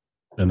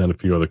then a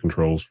few other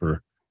controls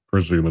for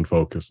zoom and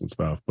focus and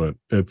stuff. But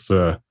it's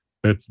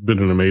been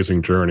an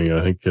amazing journey.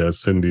 I think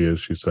Cindy, as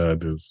she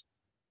said, is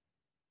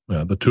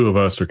the two of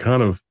us are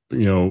kind of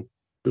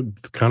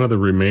the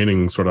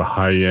remaining sort of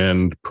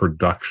high-end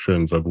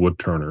productions of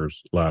Woodturners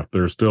left.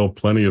 There's still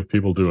plenty of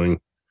people doing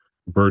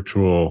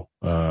virtual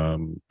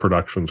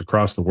productions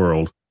across the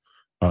world.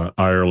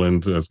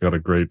 Ireland has got a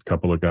great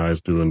couple of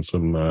guys doing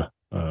some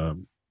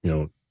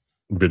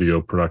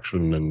video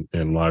production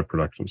and live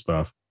production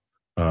stuff.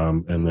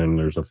 And then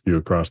there's a few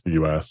across the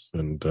US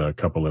and a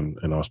couple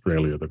in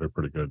Australia that are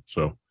pretty good.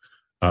 So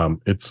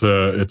it's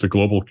a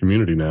global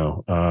community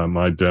now.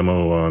 My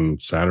demo on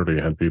Saturday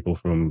had people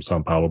from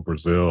Sao Paulo,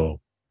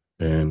 Brazil,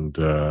 and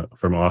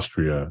from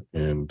Austria,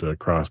 and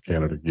across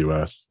Canada,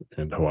 US,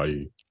 and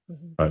Hawaii.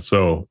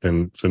 Mm-hmm.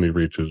 And Cindy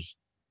reaches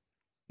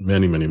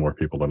many, many more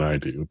people than I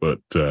do. But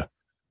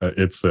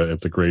it's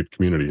a great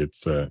community.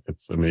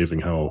 It's amazing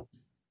how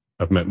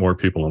I've met more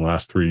people in the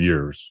last 3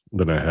 years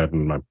than I had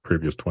in my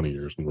previous 20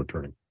 years in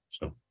woodturning.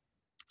 So,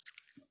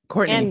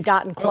 Courtney, and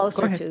gotten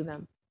closer to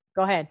them.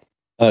 Go ahead.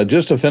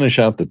 Just to finish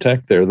out the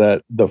tech there,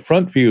 that the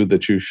front view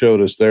that you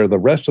showed us there, the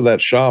rest of that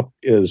shop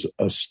is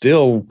a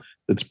still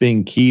that's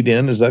being keyed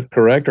in. Is that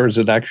correct, or is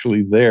it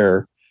actually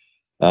there?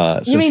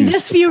 You mean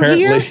this view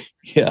here?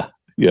 Yeah.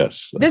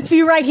 Yes. This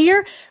view right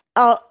here.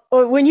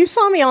 When you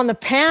saw me on the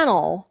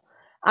panel,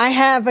 I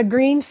have a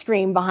green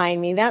screen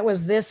behind me. That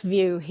was this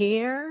view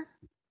here.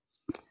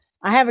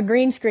 I have a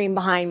green screen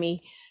behind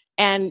me,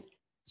 and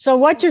so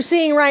what you're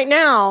seeing right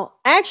now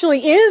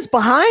actually is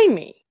behind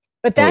me,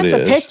 but that's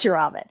a picture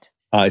of it.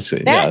 I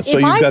see. Yeah. So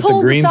you've got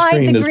the green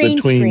screen is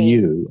between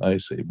you. I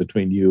see.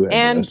 Between you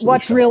and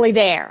what's really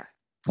there.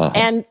 Uh-huh.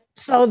 And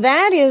so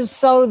that is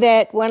so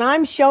that when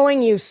I'm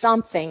showing you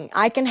something,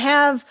 I can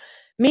have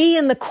me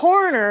in the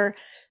corner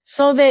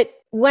so that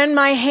when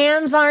my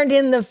hands aren't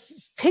in the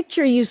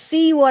picture, you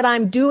see what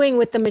I'm doing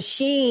with the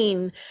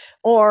machine,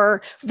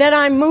 or that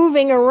I'm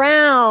moving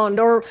around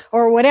or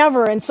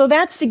whatever. And so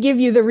that's to give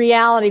you the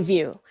reality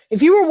view.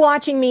 If you were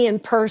watching me in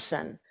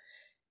person,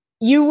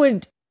 you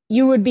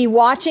would be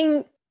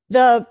watching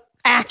the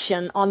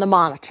action on the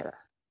monitor.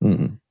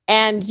 Mm-hmm.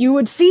 And you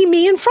would see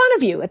me in front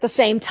of you at the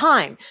same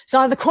time. So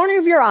out of the corner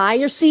of your eye,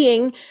 you're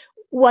seeing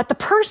what the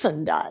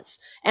person does.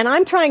 And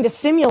I'm trying to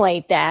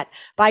simulate that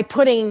by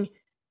putting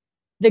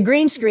the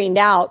green screened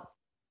out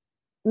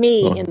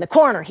me in the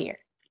corner here.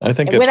 I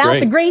think without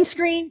the green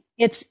screen,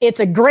 it's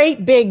a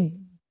great big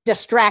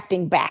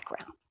distracting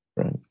background.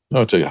 Right.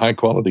 No, it's a high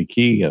quality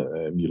key,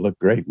 and you look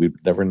great. We'd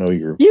never know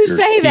you're. You you're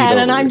say keyed that,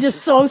 and over I'm it.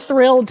 just so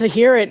thrilled to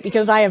hear it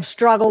because I have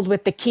struggled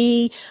with the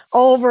key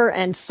over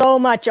and so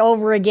much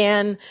over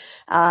again.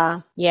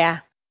 Yeah,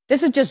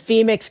 this is just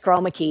vMix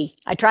Chroma Key.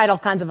 I tried all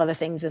kinds of other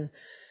things, and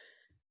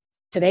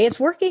today it's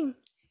working.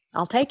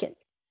 I'll take it.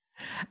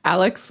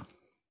 Alex?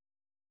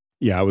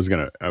 Yeah, I was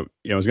gonna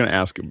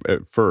ask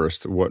at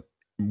first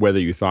whether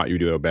you thought you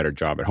do a better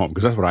job at home,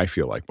 because that's what I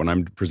feel like when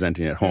I'm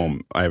presenting at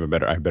home. I have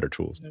better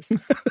tools.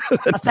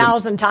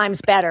 1,000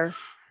 times better.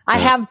 I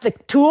have the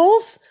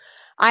tools.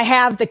 I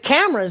have the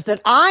cameras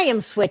that I am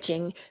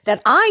switching,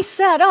 that I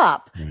set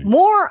up,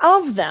 more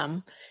of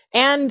them.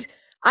 And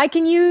I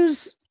can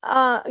use,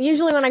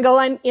 usually when I go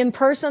in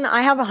person,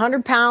 I have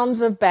 100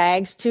 pounds of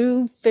bags,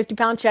 2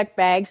 50-pound check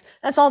bags.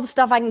 That's all the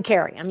stuff I can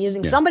carry. I'm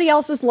using somebody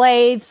else's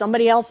lathe,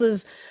 somebody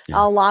else's,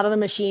 a lot of the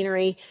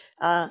machinery.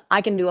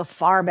 I can do a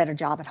far better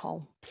job at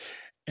home.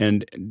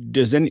 And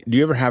do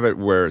you ever have it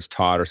where it's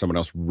Todd or someone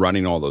else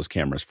running all those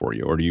cameras for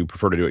you, or do you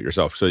prefer to do it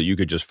yourself so that you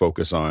could just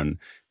focus on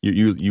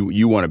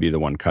you want to be the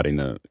one cutting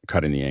the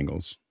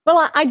angles?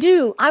 Well, I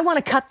do. I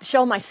want to cut the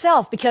show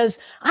myself because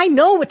I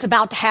know what's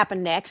about to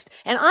happen next,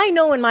 and I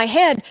know in my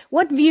head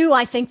what view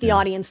I think the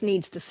audience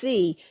needs to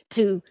see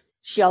to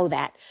show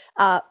that.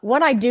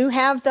 What I do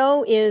have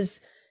though is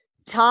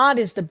Todd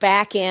is the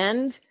back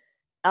end,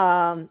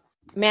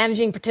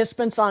 managing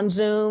participants on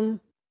Zoom,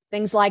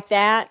 things like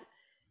that.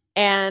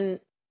 And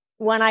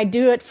when I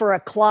do it for a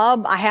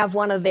club, I have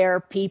one of their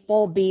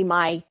people be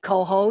my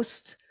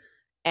co-host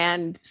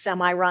and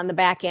semi-run the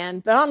back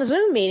end. But on a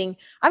Zoom meeting,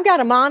 I've got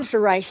a monitor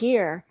right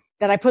here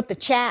that I put the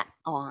chat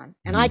on.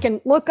 And I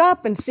can look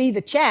up and see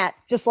the chat,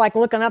 just like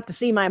looking up to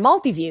see my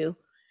multi-view,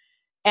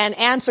 and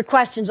answer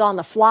questions on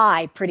the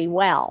fly pretty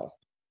well.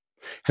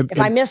 If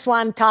I miss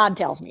one, Todd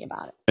tells me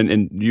about it.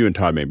 And you and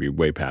Todd may be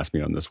way past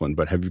me on this one,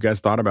 but have you guys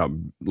thought about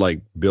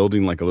like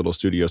building like a little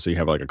studio so you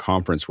have like a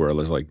conference where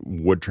there's like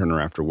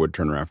woodturner after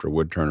woodturner after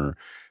woodturner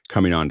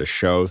coming on to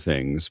show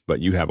things, but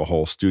you have a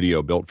whole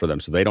studio built for them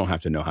so they don't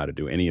have to know how to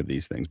do any of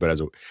these things. But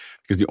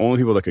because the only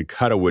people that could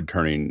cut a wood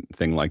turning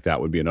thing like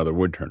that would be another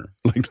woodturner.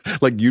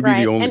 like you'd be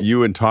the only,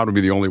 you and Todd would be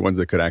the only ones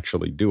that could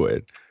actually do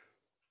it.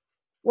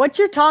 What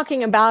you're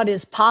talking about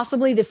is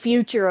possibly the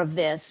future of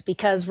this,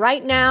 because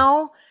right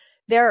now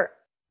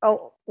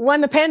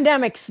when the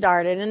pandemic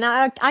started, and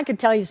I could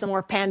tell you some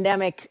more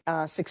pandemic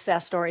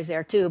success stories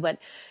there too, but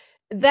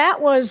that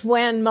was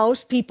when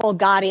most people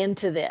got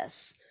into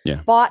this.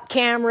 Bought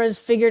cameras,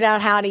 figured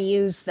out how to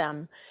use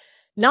them.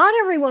 Not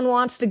everyone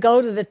wants to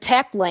go to the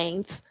tech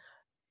length,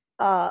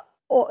 or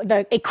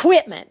the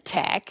equipment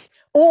tech,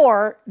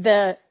 or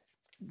the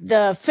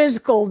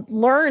physical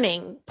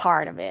learning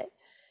part of it,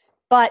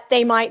 but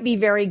they might be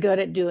very good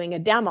at doing a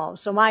demo.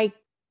 So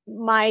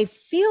my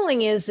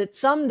feeling is that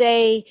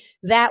someday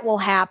that will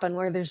happen,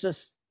 where there's a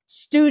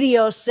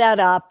studio set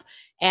up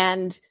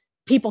and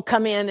people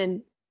come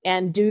in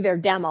and do their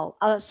demo.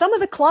 Some of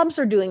the clubs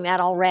are doing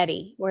that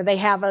already, where they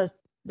have a.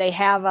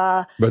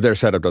 But their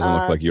setup doesn't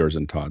look like yours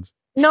and Todd's.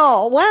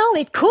 No, well,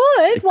 it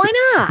could.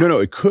 Why not? No,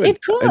 it could.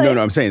 It could.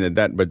 No, I'm saying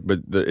that, but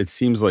it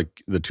seems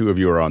like the two of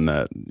you are on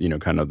the,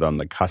 kind of on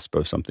the cusp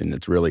of something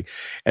that's really.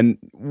 And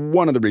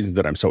one of the reasons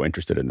that I'm so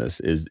interested in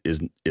this is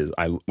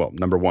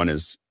number one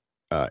is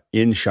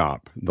in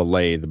shop, the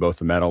lathe, both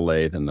the metal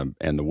lathe and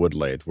the wood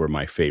lathe were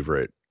my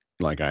favorite.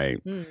 Like I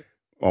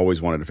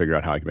always wanted to figure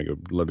out how I could make a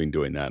living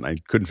doing that, and I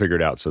couldn't figure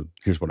it out. So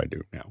here's what I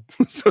do now.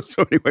 so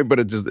anyway, but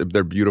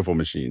they're beautiful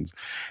machines.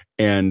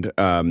 And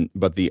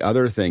but the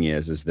other thing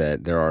is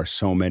that there are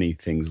so many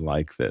things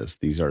like this.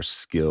 These are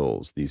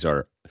skills. It's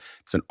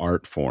an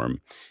art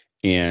form.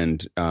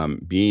 And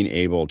being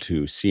able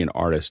to see an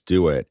artist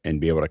do it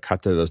and be able to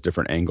cut to those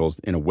different angles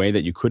in a way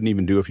that you couldn't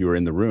even do if you were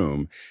in the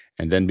room,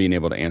 and then being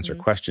able to answer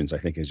questions, I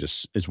think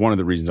is one of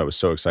the reasons I was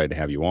so excited to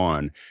have you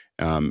on,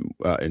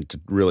 and to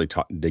really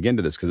dig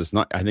into this, because it's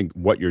not. I think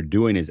what you're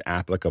doing is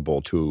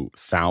applicable to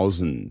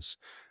thousands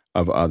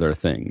of other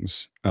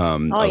things.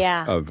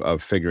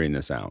 Of figuring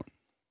this out.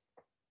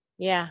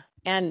 Yeah,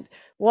 and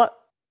what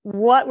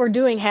we're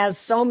doing has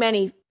so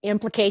many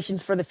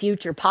implications for the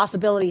future,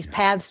 possibilities,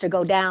 paths to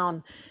go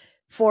down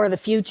for the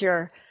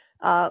future.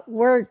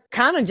 We're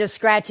kind of just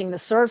scratching the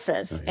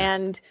surface,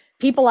 and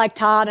people like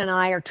Todd and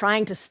I are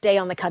trying to stay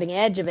on the cutting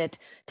edge of it,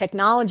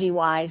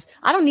 technology-wise.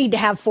 I don't need to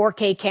have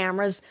 4K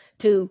cameras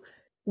to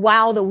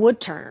wow the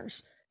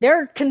woodturners.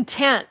 They're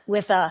content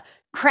with a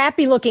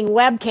crappy-looking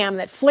webcam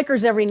that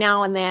flickers every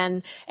now and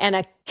then, and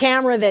a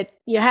camera that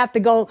you have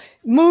to go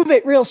move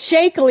it real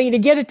shakily to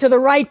get it to the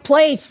right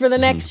place for the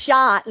next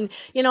shot. And,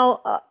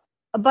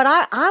 but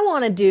I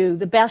want to do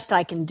the best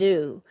I can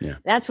do. Yeah.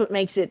 That's what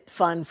makes it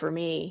fun for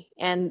me.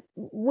 And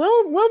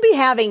we'll be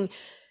having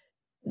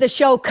the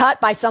show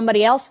cut by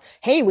somebody else.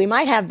 Hey, we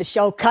might have the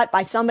show cut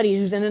by somebody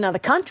who's in another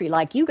country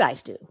like you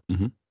guys do.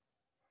 Mm-hmm.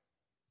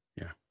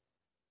 Yeah.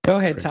 Go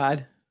ahead,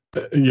 Todd.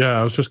 Yeah,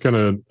 I was just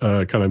going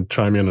to kind of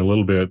chime in a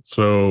little bit.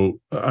 So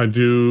I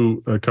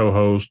do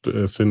co-host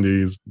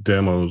Cindy's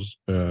demos,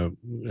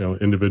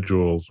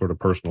 individual sort of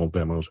personal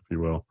demos, if you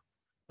will.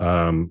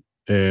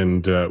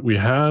 And we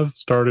have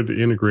started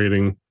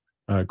integrating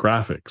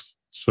graphics.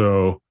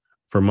 So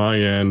from my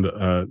end,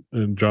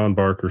 John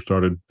Barker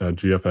started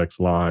GFX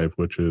Live,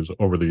 which is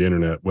over the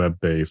internet,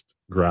 web-based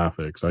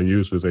graphics. I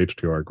use his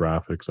HDR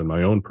graphics in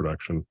my own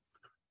production.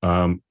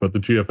 But the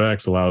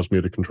GFX allows me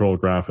to control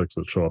graphics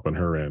that show up on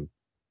her end.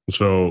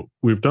 So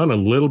we've done a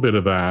little bit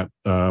of that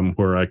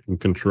where I can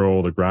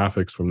control the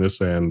graphics from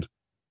this end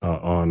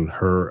on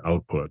her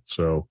output.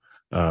 So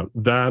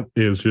that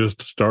is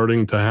just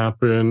starting to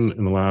happen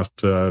in the last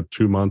 2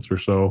 months or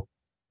so.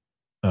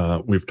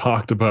 We've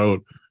talked about,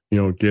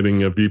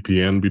 getting a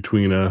VPN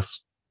between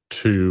us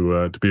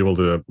to be able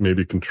to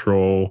maybe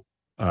control.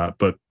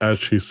 But as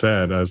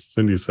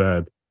Cindy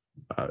said,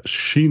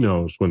 she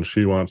knows when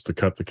she wants to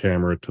cut the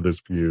camera to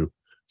this view.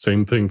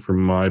 Same thing from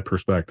my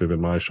perspective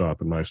in my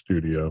shop, in my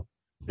studio.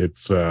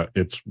 It's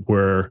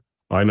where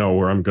I know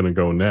where I'm going to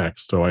go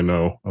next. So I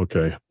know,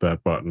 okay,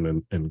 that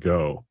button and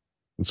go.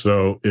 And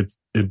so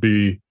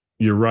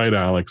you're right,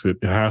 Alex.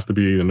 It has to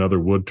be another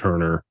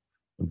Woodturner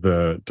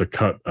to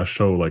cut a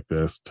show like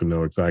this to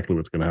know exactly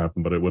what's going to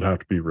happen, but it would have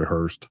to be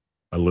rehearsed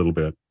a little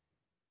bit.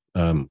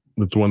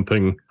 That's one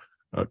thing.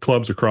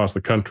 Clubs across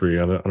the country,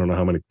 I don't know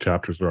how many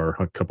chapters there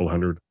are, a couple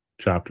hundred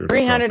chapters.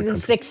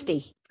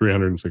 360.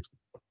 360.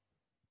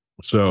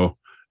 So,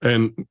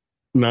 and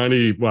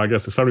I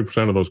guess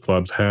 70% of those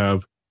clubs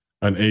have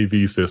an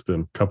AV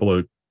system, a couple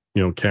of,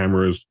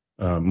 cameras,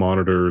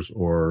 monitors,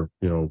 or,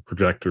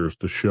 projectors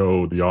to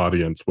show the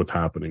audience what's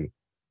happening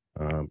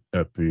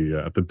at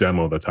the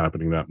demo that's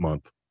happening that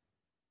month.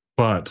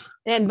 But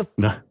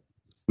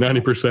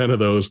 90% of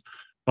those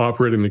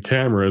operating the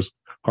cameras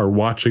are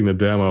watching the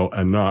demo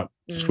and not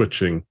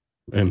switching.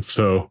 And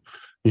so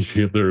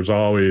it's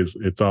always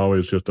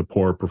just a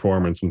poor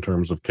performance in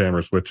terms of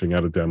camera switching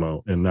at a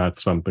demo. And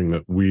that's something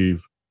that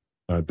we've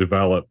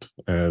developed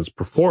as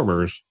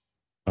performers.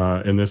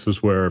 And this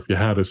is where if you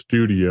had a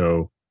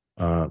studio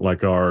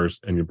like ours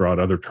and you brought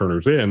other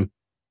turners in,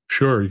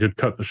 sure, you could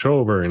cut the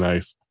show very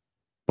nice.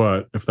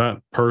 But if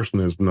that person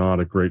is not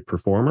a great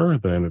performer,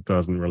 then it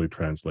doesn't really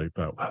translate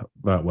that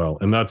well.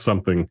 And that's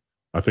something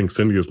I think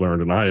Cindy has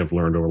learned and I have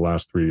learned over the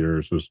last 3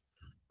 years is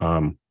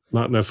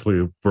not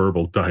necessarily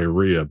verbal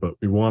diarrhea, but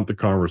we want the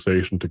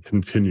conversation to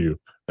continue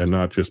and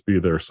not just be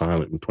there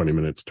silent in 20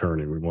 minutes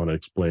turning. We want to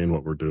explain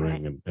what we're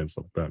doing and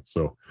stuff like that.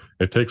 So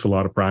it takes a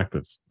lot of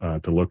practice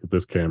to look at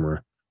this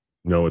camera,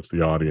 know it's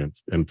the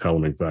audience, and tell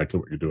them exactly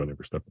what you're doing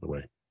every step of the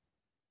way.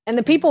 And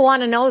the people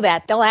want to know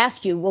that. They'll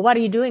ask you, well, what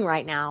are you doing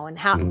right now?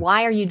 And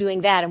why are you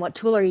doing that? And what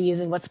tool are you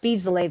using? What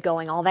speed's the lathe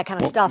going? All that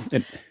kind of stuff. Go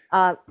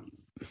ahead.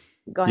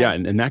 Yeah,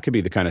 and that could be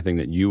the kind of thing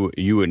that you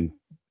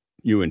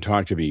and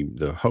Todd could be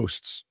the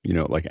hosts,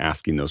 like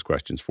asking those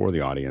questions for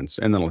the audience,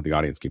 and then let the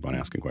audience keep on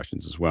asking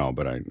questions as well.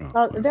 But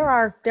there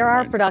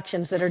are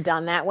productions that are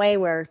done that way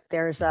where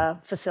there's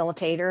a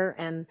facilitator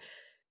and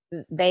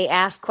they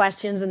ask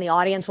questions and the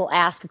audience will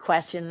ask a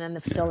question and then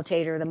the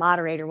facilitator, the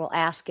moderator will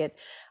ask it.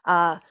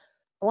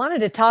 I wanted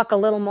to talk a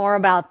little more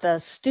about the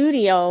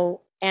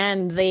studio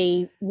and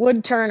the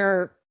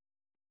Woodturner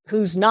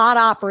who's not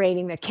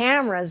operating the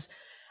cameras.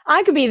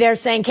 I could be there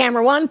saying,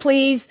 camera 1,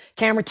 please,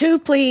 camera 2,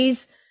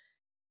 please.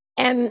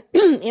 And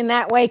in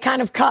that way, kind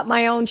of cut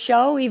my own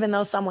show, even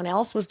though someone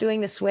else was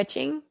doing the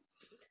switching.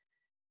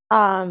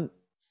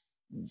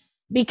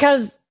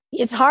 Because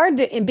it's hard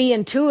to be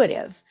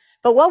intuitive.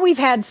 But what we've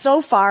had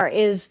so far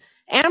is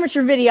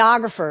amateur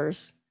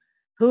videographers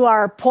who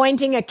are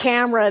pointing a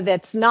camera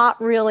that's not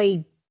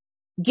really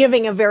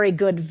giving a very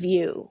good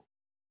view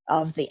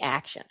of the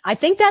action. I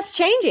think that's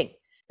changing.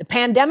 The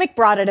pandemic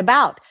brought it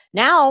about.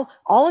 Now,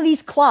 all of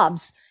these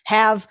clubs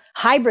have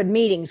hybrid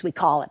meetings, we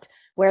call it,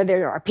 where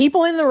there are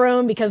people in the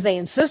room because they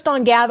insist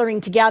on gathering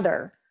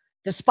together,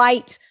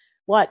 despite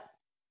what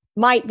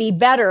might be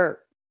better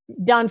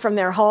done from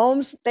their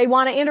homes. They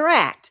want to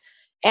interact.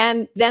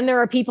 And then there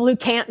are people who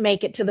can't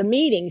make it to the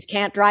meetings,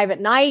 can't drive at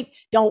night,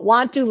 don't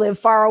want to, live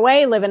far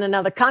away, live in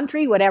another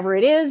country, whatever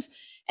it is.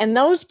 And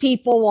those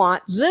people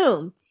want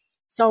Zoom.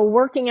 So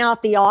working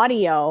out the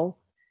audio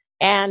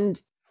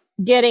and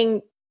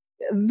getting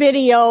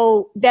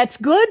video that's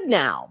good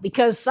now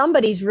because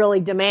somebody's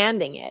really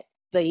demanding it.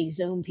 The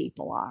Zoom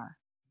people are.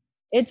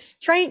 It's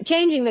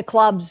changing the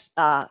club's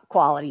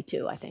quality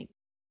too, I think.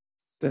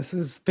 This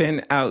has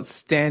been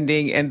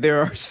outstanding, and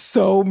there are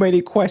so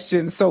many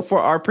questions. So for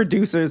our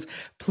producers,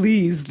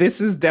 please,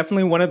 this is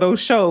definitely one of those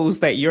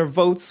shows that your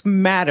votes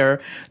matter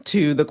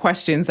to the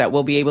questions that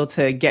we'll be able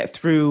to get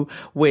through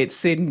with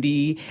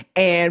Cindy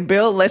and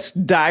Bill. Let's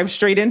dive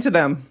straight into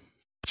them.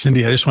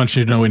 Cindy, I just want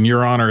you to know in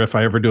your honor, if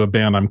I ever do a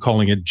band, I'm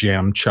calling it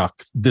Jam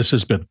Chuck. This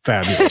has been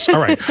fabulous. All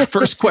right.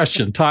 First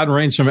question, Todd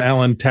Raines from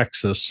Allen,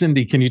 Texas.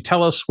 Cindy, can you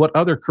tell us what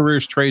other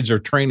careers, trades, or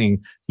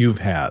training you've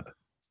had?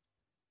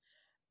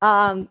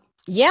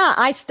 Yeah,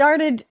 I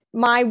started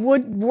my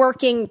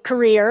woodworking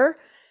career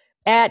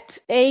at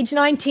age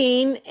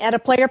 19 at a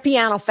player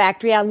piano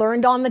factory. I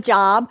learned on the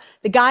job.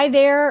 The guy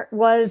there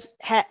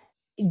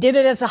did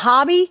it as a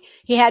hobby.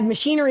 He had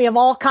machinery of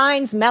all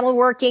kinds,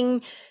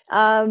 metalworking,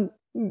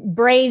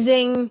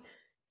 brazing,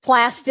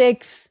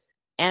 plastics,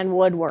 and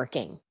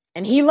woodworking.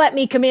 And he let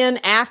me come in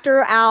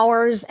after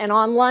hours and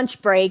on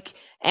lunch break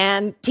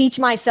and teach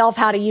myself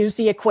how to use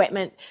the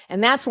equipment.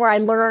 And that's where I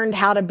learned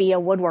how to be a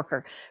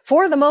woodworker.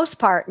 For the most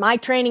part, my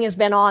training has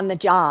been on the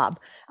job.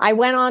 I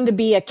went on to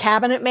be a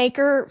cabinet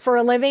maker for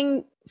a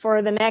living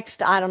for the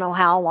next, I don't know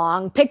how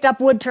long, picked up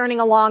wood turning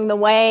along the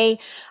way.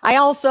 I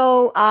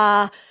also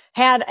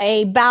had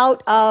a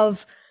bout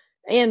of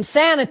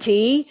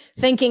insanity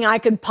thinking I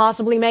could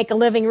possibly make a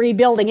living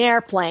rebuilding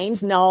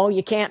airplanes. No,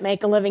 you can't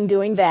make a living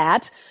doing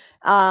that.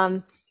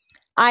 I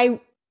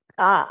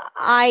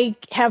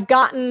have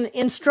gotten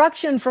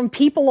instruction from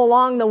people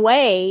along the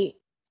way.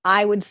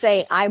 I would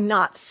say I'm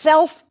not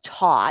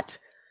self-taught,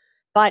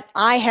 but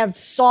I have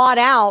sought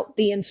out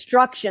the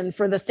instruction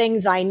for the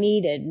things I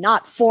needed,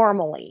 not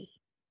formally.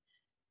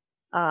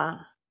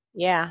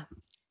 Yeah.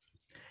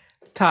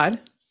 Todd?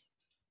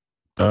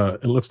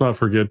 And let's not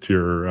forget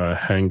your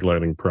hang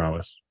gliding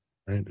prowess,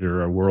 right?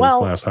 You're a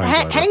world-class hang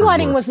glider. Hang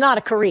gliding was not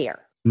a career.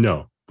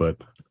 No, but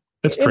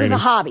it's training. It was a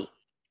hobby.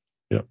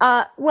 Yep.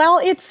 Well,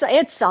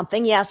 it's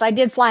something. Yes, I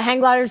did fly hang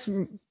gliders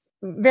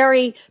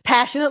very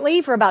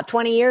passionately for about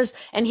 20 years.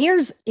 And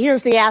here's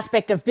the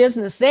aspect of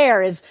business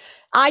there is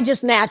I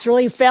just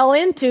naturally fell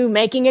into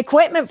making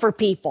equipment for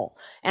people.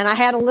 And I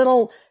had a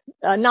little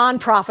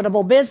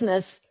unprofitable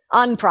business,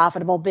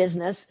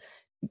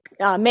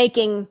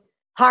 making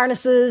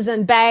harnesses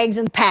and bags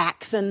and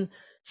packs and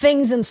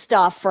things and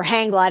stuff for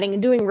hang gliding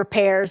and doing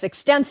repairs,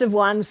 extensive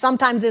ones,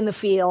 sometimes in the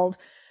field,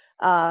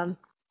 on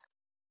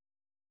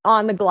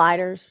the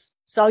gliders.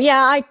 So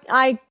yeah,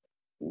 I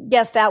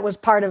guess that was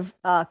part of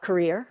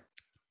career.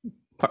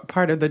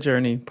 Part of the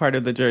journey.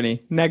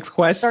 Next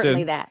question.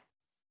 Certainly that.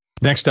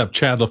 Next up,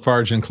 Chad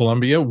Lafarge in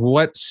Columbia.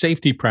 What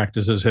safety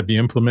practices have you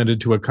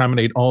implemented to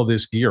accommodate all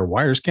this gear?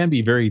 Wires can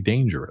be very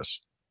dangerous.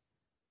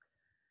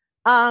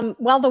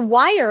 Well, the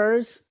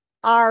wires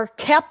are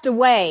kept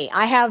away.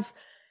 I have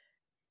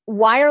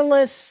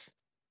wireless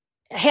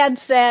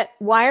headset,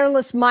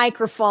 wireless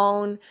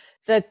microphone.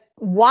 The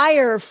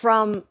wire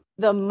from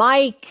the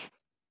mic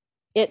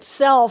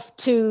itself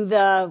to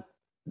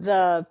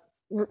the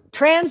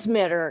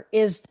transmitter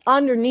is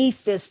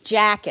underneath this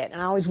jacket,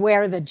 and I always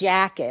wear the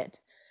jacket.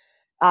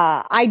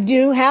 I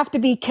do have to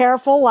be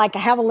careful. Like I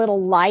have a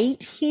little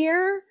light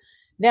here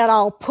that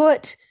I'll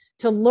put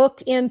to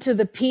look into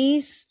the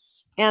piece,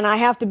 and I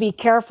have to be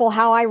careful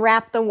how I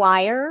wrap the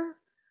wire,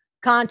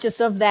 conscious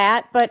of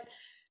that. But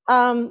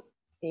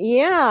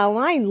yeah,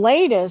 my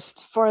latest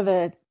for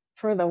the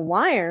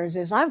wires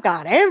is I've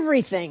got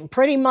everything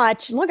pretty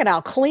much. Look at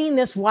how clean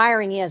this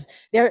wiring is.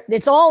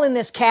 It's all in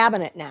this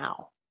cabinet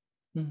now.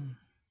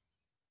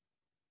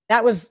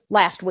 That was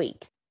last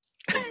week.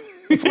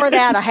 Before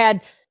that,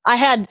 I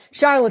had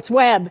Charlotte's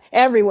Web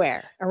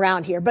everywhere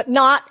around here, but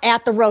not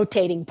at the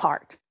rotating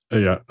part.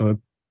 Yeah,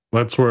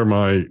 that's where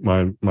my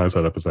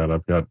setup is at.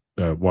 I've got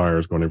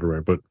wires going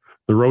everywhere, but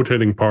the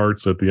rotating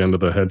parts at the end of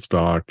the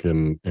headstock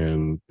and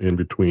in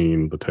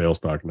between the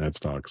tailstock and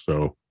headstock.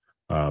 So,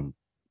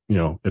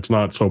 it's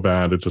not so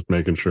bad. It's just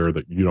making sure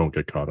that you don't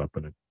get caught up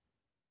in it.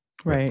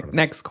 Right.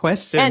 Next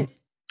question.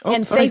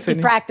 And safety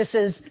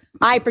practices,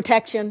 eye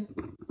protection.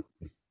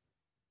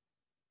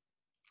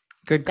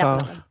 Good call.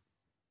 Definitely.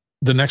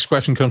 The next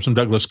question comes from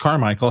Douglas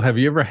Carmichael. Have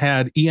you ever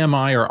had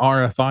EMI or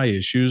RFI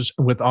issues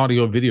with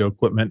audio video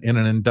equipment in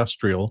an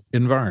industrial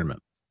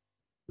environment?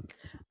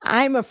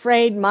 I'm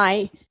afraid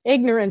my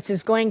ignorance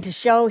is going to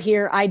show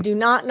here. I do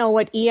not know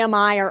what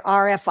EMI or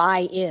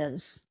RFI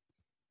is.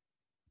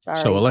 Sorry.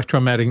 So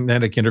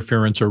electromagnetic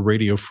interference or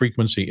radio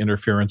frequency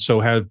interference. So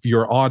have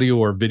your audio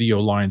or video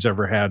lines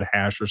ever had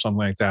hash or something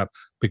like that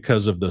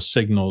because of the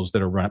signals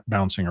that are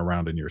bouncing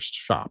around in your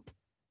shop?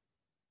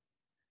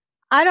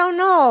 I don't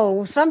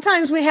know.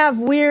 Sometimes we have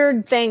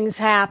weird things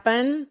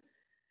happen,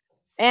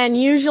 and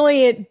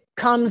usually it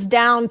comes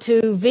down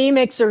to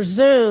vMix or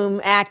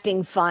Zoom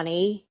acting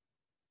funny.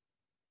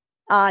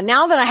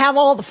 Now that I have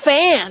all the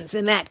fans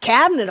in that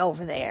cabinet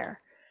over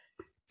there,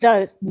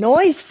 the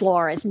noise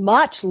floor is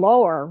much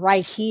lower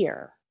right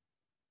here.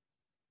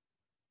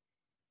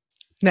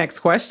 Next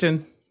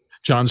question.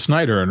 John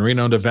Snyder in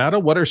Reno, Nevada.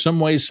 What are some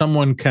ways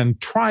someone can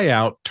try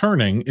out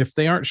turning if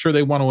they aren't sure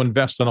they want to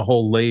invest in a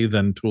whole lathe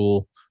and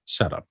tool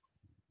setup?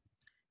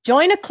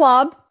 Join a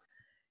club,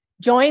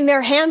 join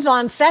their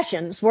hands-on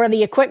sessions where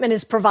the equipment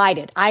is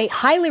provided. I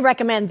highly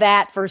recommend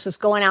that versus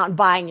going out and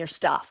buying your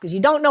stuff because you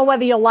don't know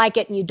whether you'll like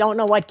it and you don't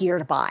know what gear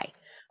to buy.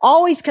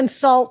 Always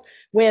consult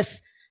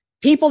with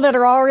people that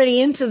are already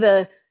into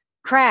the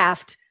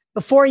craft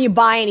before you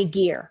buy any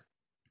gear.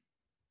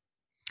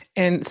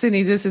 And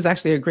Sydney, this is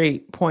actually a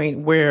great point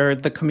where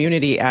the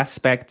community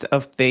aspect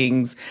of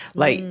things,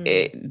 like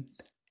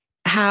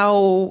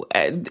how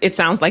it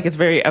sounds like it's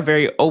a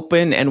very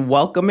open and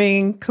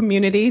welcoming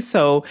community.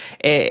 So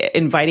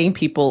inviting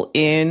people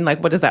in,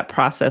 like, what does that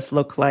process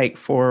look like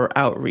for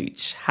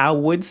outreach? How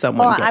would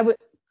someone go?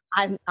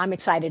 I'm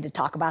excited to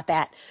talk about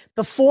that.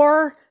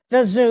 Before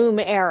the Zoom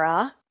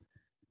era,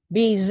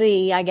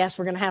 BZ, I guess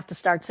we're going to have to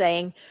start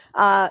saying,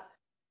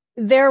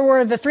 there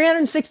were the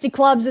 360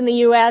 clubs in the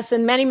US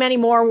and many, many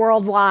more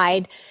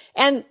worldwide.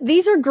 And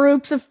these are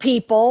groups of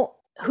people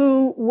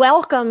who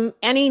welcome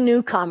any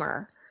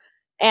newcomer.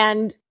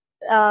 And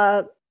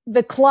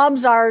the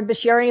clubs are the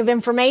sharing of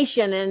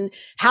information and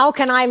how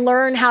can I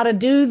learn how to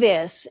do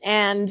this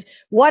and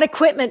what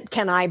equipment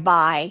can I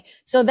buy?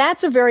 So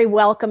that's a very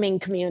welcoming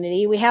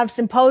community. We have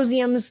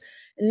symposiums,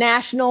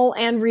 national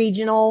and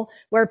regional,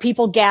 where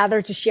people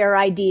gather to share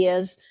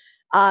ideas.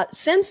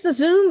 Since the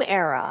Zoom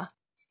era,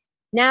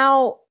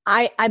 now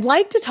I'd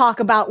like to talk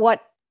about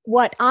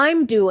what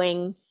I'm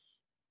doing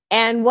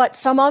and what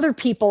some other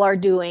people are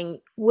doing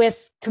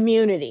with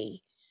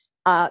community.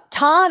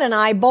 Todd and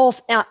I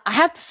both, now I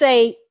have to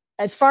say,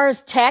 as far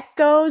as tech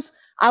goes,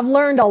 I've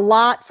learned a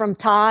lot from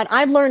Todd.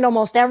 I've learned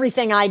almost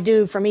everything I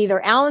do from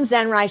either Alan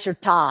Zenreich or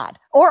Todd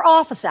or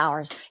Office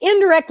Hours,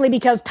 indirectly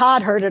because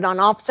Todd heard it on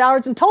Office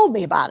Hours and told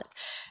me about it.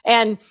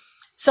 And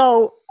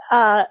so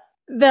the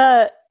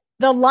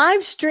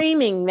live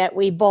streaming that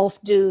we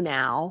both do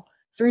now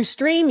through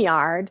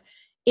StreamYard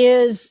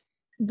is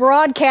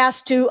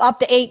broadcast to up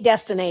to 8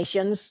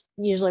 destinations.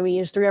 Usually we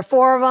use 3 or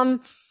 4 of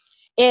them.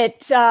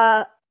 It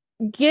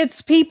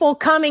gets people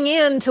coming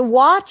in to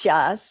watch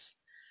us.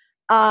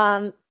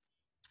 And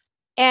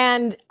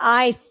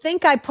I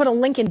think I put a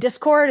link in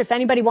Discord if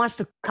anybody wants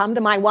to come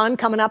to my one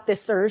coming up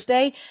this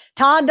Thursday.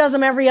 Todd does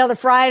them every other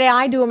Friday.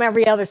 I do them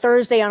every other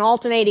Thursday on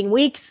alternating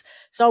weeks.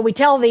 So we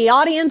tell the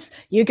audience,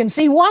 you can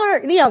see one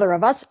or the other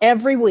of us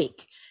every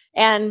week.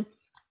 And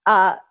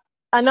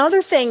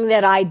another thing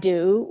that I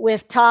do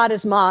with Todd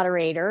as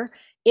moderator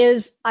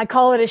is I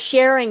call it a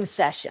sharing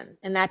session.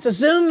 And that's a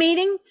Zoom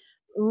meeting,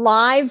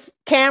 live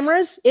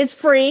cameras. It's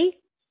free.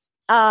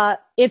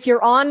 If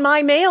you're on my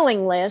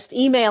emailing list,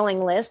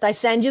 I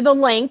send you the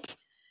link,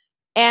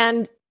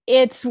 and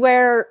it's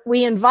where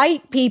we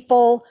invite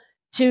people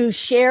to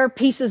share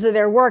pieces of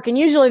their work. And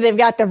usually they've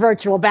got their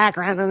virtual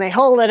background and they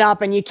hold it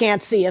up and you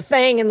can't see a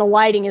thing and the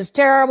lighting is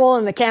terrible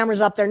and the camera's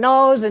up their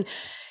nose. And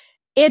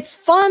it's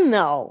fun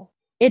though.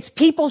 It's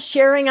people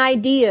sharing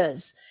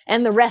ideas,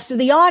 and the rest of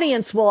the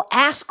audience will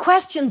ask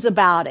questions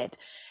about it.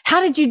 How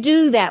did you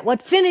do that?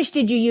 What finish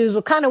did you use?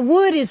 What kind of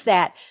wood is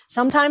that?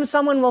 Sometimes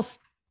someone will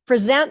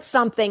present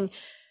something.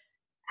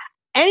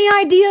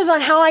 Any ideas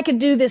on how I could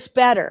do this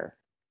better?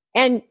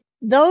 And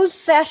those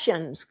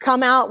sessions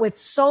come out with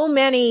so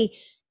many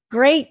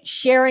great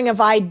sharing of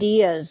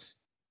ideas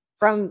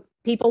from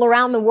people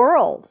around the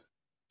world,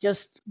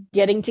 just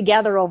getting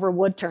together over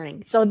wood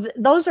turning. So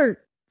those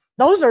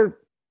are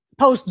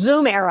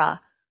post-Zoom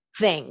era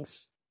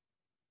things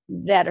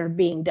that are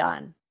being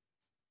done.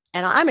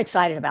 And I'm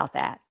excited about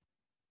that.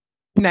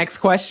 Next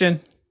question.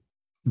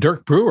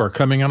 Dirk Brewer,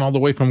 coming in all the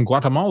way from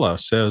Guatemala,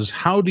 says,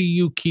 how do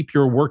you keep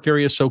your work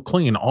area so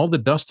clean? All the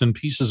dust and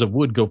pieces of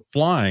wood go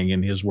flying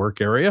in his work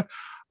area,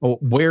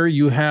 where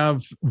you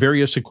have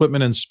various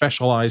equipment and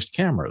specialized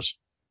cameras.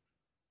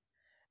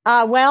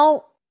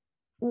 Well,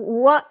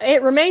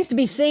 it remains to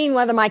be seen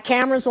whether my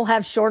cameras will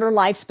have shorter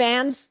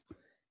lifespans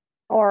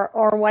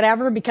or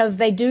whatever, because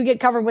they do get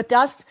covered with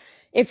dust.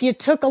 If you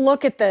took a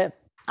look at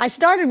I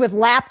started with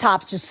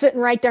laptops just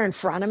sitting right there in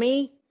front of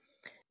me.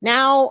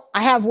 Now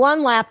I have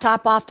one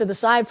laptop off to the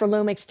side for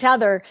Lumix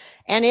Tether,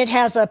 and it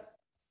has a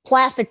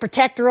plastic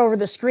protector over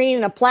the screen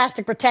and a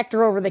plastic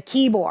protector over the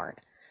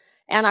keyboard.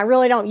 And I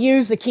really don't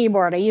use the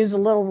keyboard. I use a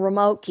little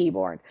remote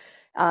keyboard.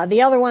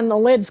 The other one, the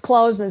lid's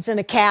closed and it's in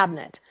a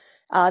cabinet.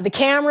 The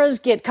cameras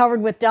get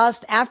covered with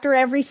dust. After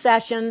every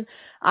session,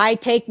 I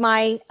take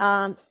my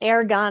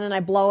air gun and I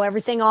blow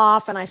everything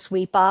off and I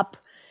sweep up.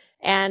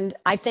 And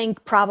I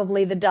think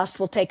probably the dust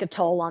will take a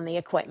toll on the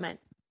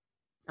equipment,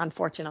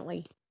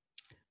 unfortunately.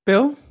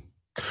 Bill?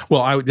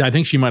 Well, I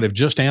think she might have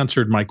just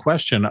answered my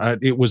question.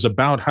 It was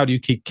about how do you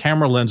keep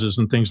camera lenses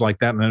and things like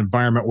that in an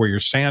environment where you're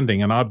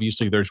sanding, and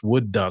obviously there's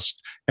wood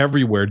dust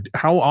everywhere.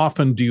 How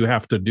often do you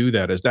have to do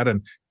that? Is that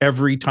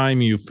every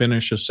time you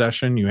finish a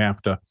session, you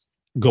have to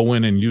go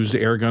in and use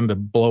the air gun to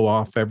blow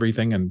off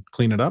everything and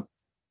clean it up?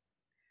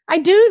 I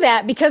do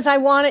that because I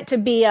want it to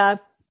be a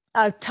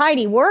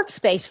tidy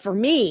workspace for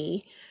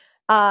me.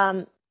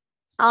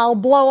 I'll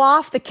blow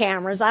off the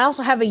cameras. I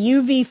also have a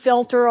UV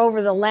filter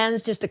over the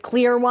lens, just a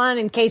clear one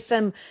in case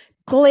some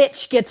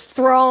glitch gets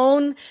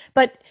thrown.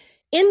 But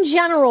in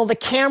general, the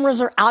cameras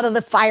are out of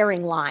the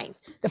firing line.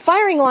 The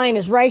firing line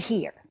is right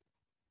here.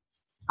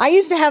 I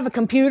used to have a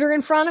computer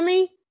in front of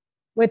me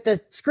with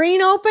the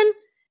screen open,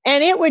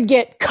 and it would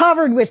get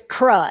covered with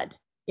crud.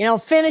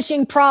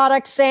 Finishing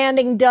product,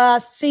 sanding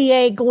dust,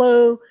 CA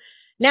glue.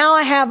 Now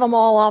I have them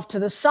all off to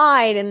the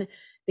side, and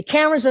the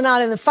cameras are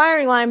not in the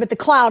firing line, but the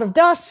cloud of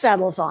dust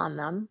settles on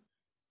them.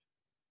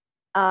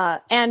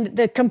 And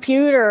the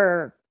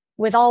computer,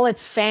 with all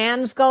its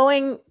fans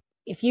going,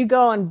 if you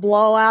go and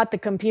blow out the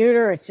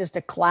computer, it's just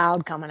a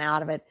cloud coming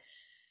out of it.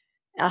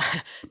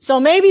 So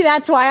maybe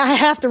that's why I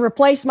have to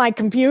replace my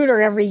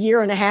computer every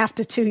 1.5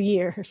 to 2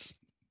 years.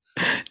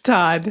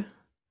 Todd?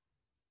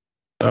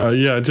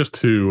 Yeah, just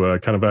to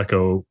kind of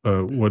echo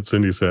what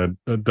Cindy said,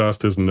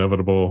 dust is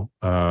inevitable.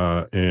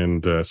 So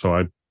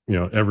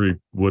every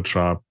wood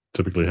shop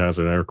typically has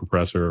an air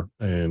compressor,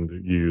 and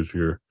you use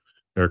your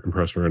air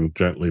compressor and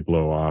gently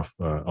blow off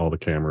all the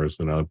cameras,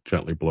 and I'll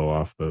gently blow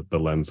off the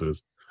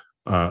lenses.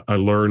 I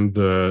learned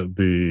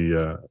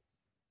the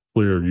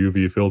clear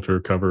UV filter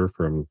cover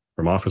from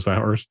office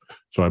hours,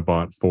 so I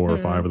bought 4 or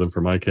 5 of them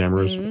for my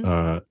cameras.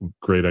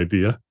 Great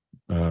idea.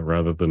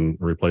 Rather than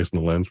replacing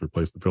the lens,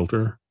 replace the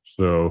filter.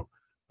 So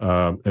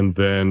and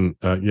then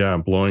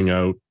blowing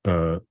out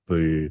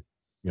the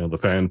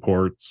fan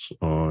ports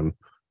on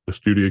the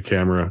studio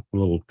camera, a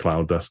little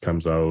cloud dust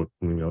comes out,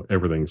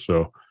 everything.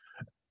 So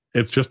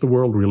it's just the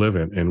world we live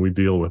in, and we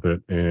deal with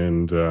it.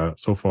 And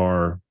so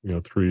far,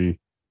 3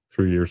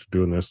 years of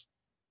doing this,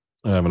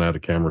 I haven't had a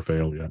camera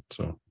fail yet.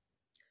 So,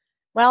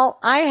 well,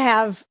 I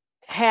have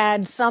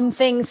had some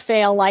things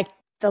fail, like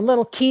the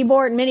little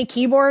mini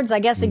keyboards. I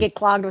guess they get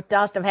clogged with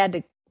dust. I've had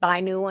to buy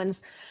new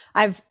ones.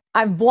 I've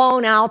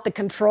blown out the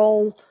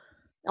control,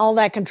 all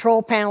that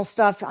control panel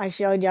stuff I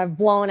showed you. I've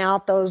blown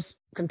out those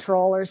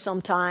controllers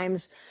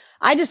sometimes.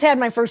 I just had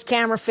my first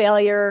camera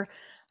failure,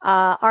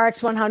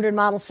 RX 100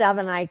 Model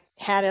 7. I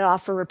had it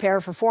off for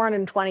repair for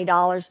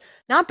 $420.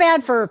 Not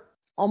bad for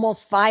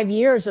almost 5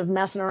 years of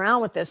messing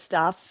around with this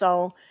stuff.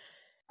 So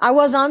I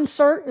was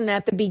uncertain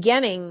at the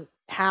beginning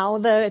how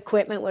the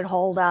equipment would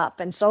hold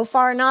up, and so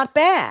far, not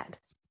bad.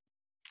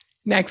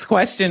 Next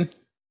question.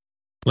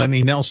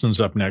 Lenny Nelson's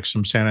up next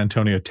from San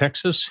Antonio,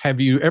 Texas. Have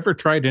you ever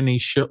tried any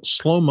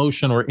slow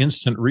motion or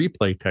instant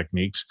replay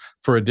techniques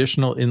for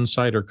additional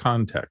insight or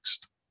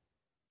context?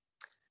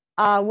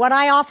 What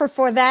I offer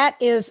for that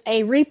is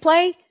a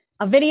replay,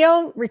 a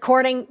video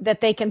recording that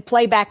they can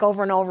play back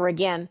over and over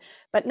again.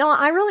 But no,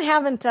 I really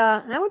haven't.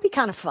 That would be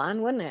kind of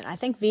fun, wouldn't it? I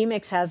think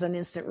vMix has an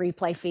instant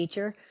replay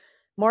feature.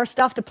 More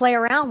stuff to play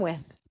around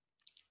with.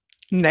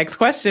 Next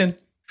question.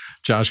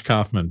 Josh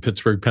Kaufman,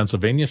 Pittsburgh,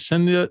 Pennsylvania.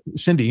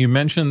 Cindy, you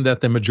mentioned that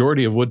the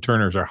majority of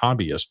woodturners are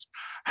hobbyists.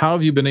 How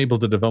have you been able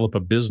to develop a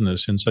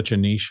business in such a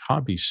niche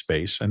hobby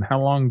space, and how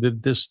long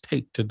did this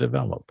take to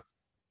develop?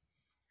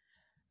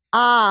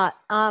 How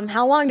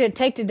long did it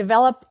take to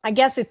develop? I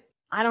guess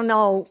I don't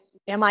know.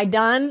 Am I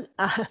done?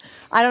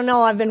 I don't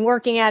know. I've been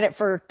working at it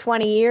for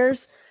 20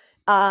 years.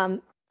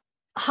 Hobbyists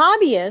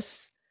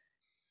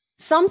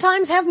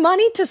sometimes have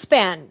money to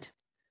spend.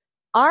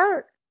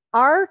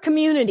 Our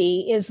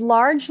community is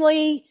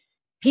largely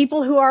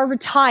people who are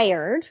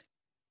retired.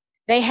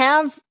 They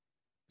have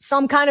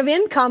some kind of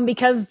income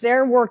because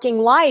their working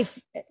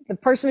life, the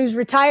person who's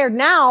retired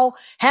now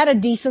had a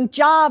decent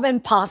job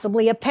and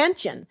possibly a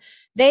pension.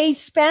 They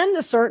spend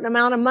a certain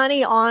amount of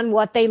money on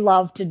what they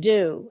love to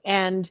do.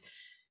 And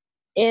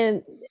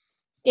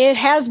it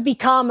has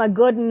become a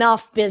good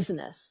enough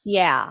business.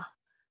 Yeah.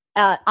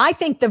 I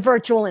think the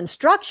virtual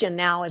instruction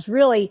now is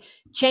really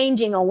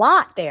changing a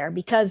lot there,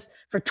 because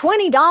for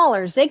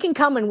 $20, they can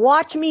come and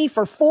watch me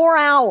for 4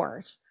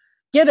 hours,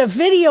 get a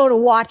video to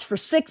watch for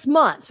 6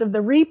 months of the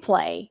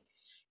replay,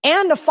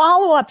 and a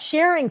follow-up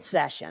sharing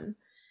session.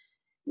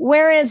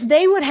 Whereas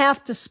they would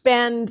have to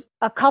spend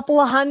a couple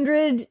of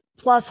 $100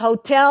 plus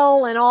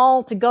hotel and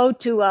all to go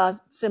to a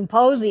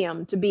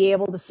symposium to be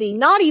able to see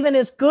not even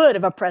as good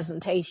of a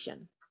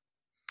presentation.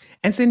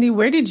 And Cindy,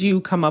 where did you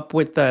come up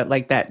with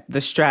the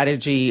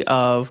strategy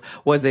of,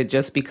 was it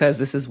just because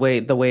this is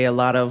the way a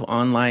lot of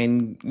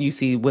you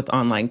see with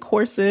online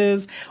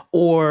courses,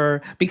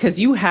 or because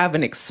you have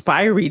an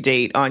expiry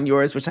date on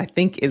yours, which I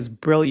think is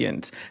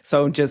brilliant.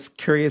 So just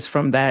curious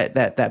from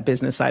that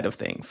business side of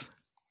things.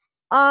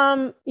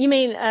 You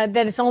mean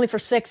that it's only for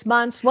 6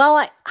 months?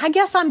 Well, I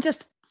guess I'm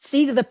just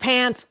seat of the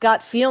pants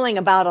gut feeling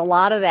about a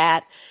lot of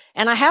that.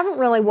 And I haven't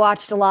really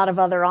watched a lot of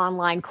other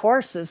online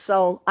courses,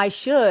 so I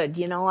should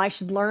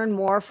learn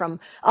more from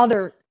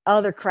other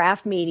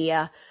craft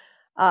media.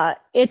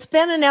 It's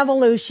been an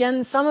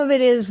evolution. Some of it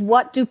is,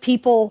 what do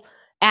people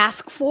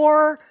ask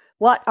for?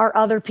 What are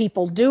other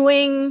people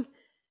doing?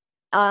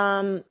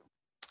 I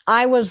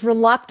was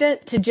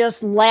reluctant to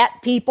just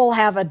let people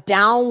have a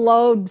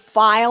download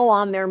file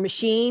on their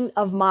machine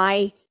of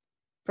my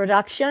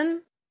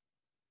production.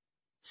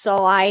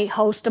 So I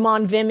host them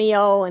on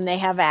Vimeo and they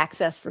have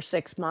access for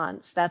 6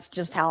 months. That's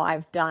just how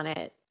I've done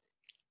it.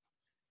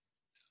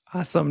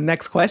 Awesome.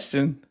 Next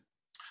question.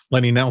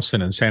 Lenny Nelson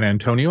in San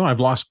Antonio. I've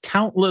lost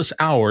countless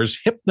hours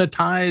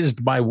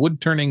hypnotized by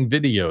woodturning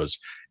videos.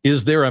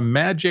 Is there a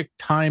magic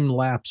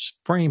time-lapse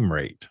frame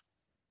rate?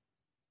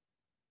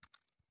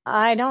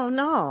 I don't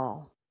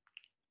know.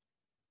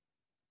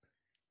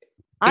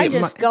 I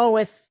just go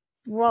with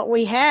what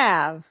we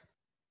have.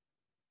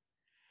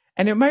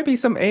 And it might be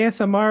some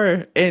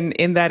ASMR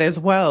in that as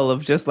well,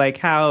 of just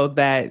like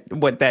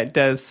what that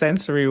does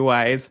sensory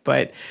wise.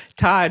 But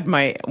Todd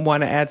might want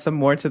to add some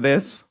more to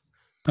this.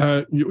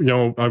 I've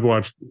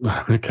watched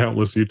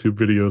countless YouTube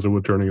videos of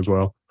woodturning as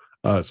well.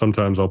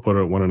 Sometimes I'll put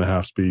it at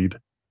 1.5 speed.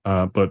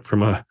 But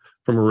from a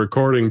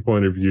recording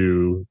point of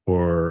view,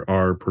 or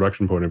our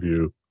production point of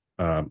view,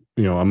 I'm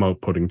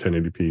outputting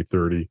 1080p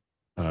 30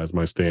 as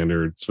my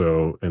standard.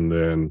 So, and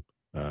then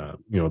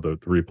the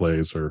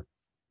replays are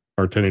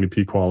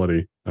 1080p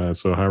quality.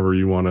 So however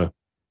you want to,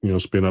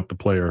 spin up the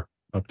player,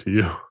 up to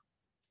you.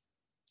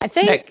 I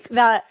think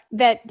that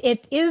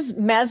it is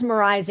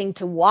mesmerizing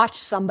to watch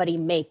somebody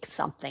make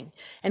something.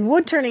 And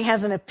woodturning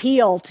has an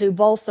appeal to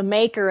both the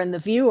maker and the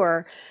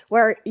viewer,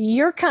 where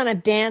you're kind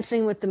of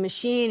dancing with the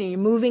machine and you're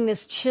moving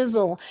this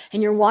chisel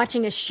and you're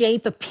watching a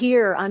shape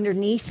appear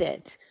underneath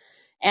it.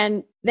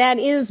 And that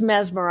is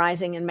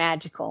mesmerizing and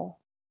magical.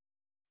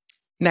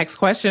 Next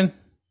question.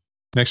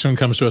 Next one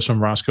comes to us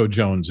from Roscoe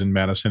Jones in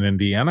Madison,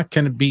 Indiana.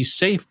 Can it be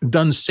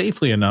done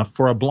safely enough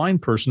for a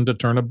blind person to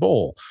turn a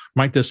bowl?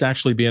 Might this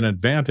actually be an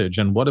advantage?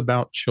 And what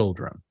about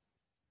children?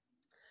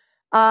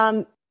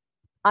 There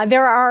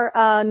are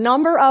a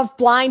number of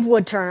blind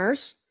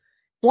woodturners.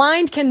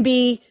 Blind can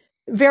be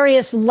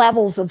various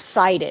levels of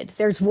sighted.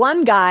 There's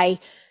one guy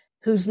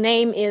whose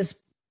name is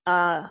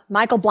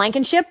Michael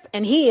Blankenship,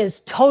 and he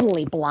is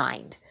totally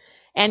blind.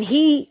 And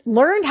he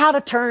learned how to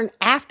turn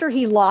after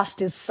he lost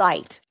his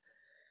sight.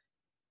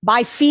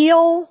 By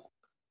feel,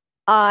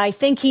 I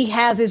think he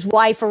has his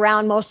wife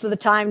around most of the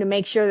time to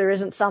make sure there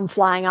isn't some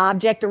flying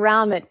object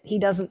around that he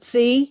doesn't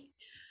see.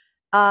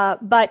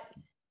 But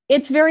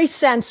it's very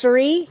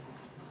sensory.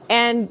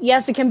 And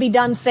yes, it can be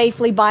done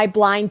safely by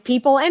blind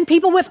people and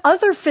people with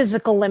other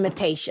physical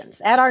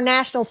limitations. At our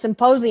national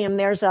symposium,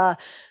 there's a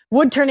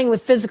Woodturning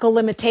with Physical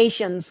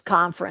Limitations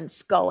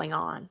conference going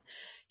on.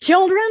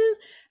 Children,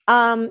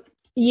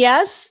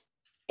 yes,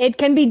 it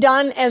can be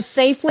done as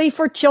safely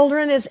for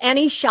children as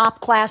any shop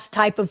class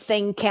type of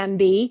thing can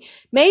be,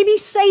 maybe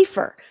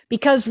safer,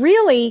 because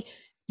really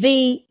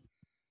the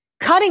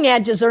cutting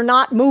edges are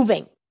not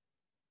moving.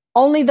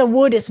 Only the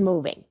wood is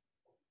moving.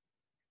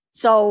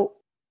 So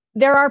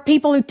there are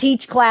people who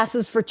teach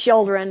classes for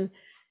children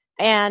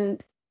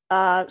and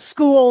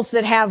schools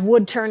that have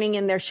wood turning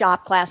in their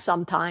shop class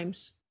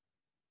sometimes.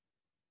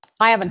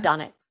 I haven't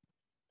done it.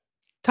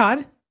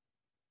 Todd?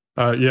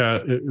 Yeah,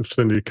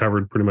 Cindy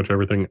covered pretty much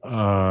everything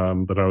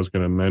that I was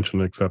going to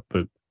mention, except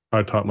that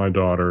I taught my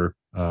daughter,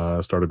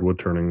 started wood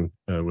turning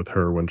with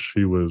her when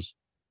she was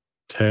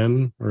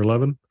 10 or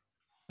 11.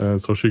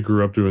 So she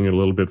grew up doing it a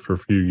little bit for a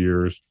few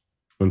years.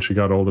 When she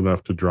got old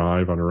enough to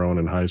drive on her own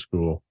in high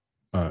school,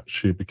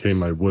 she became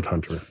my wood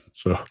hunter.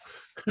 So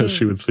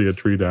she would see a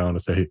tree down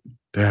and say, "Hey,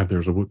 Dad,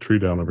 there's a tree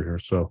down over here."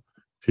 So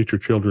teach your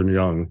children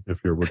young,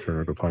 if you're a wood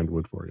turner, to find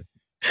wood for you.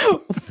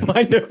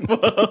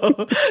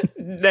 Wonderful.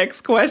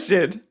 Next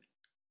question.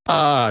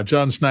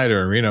 John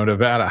Snyder in Reno,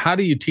 Nevada. How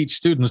do you teach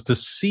students to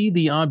see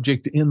the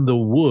object in the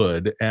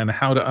wood and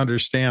how to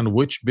understand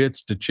which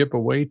bits to chip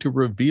away to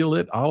reveal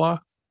it, a la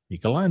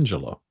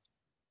Michelangelo?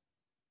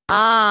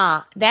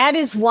 That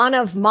is one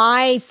of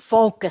my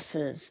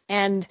focuses.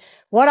 And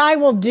what I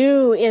will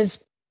do is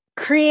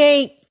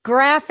create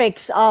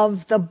graphics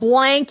of the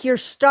blank you're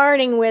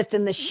starting with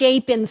and the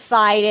shape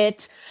inside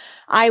it.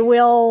 I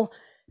will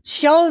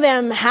show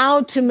them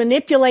how to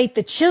manipulate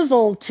the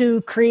chisel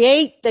to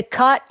create the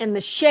cut and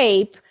the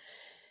shape.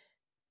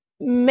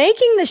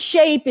 Making the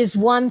shape is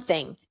one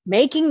thing.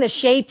 Making the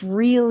shape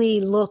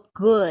really look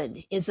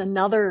good is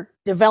another.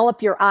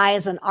 Develop your eye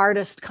as an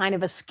artist kind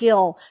of a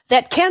skill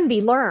that can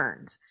be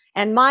learned.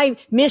 And my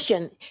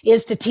mission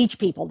is to teach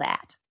people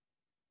that.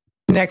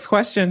 Next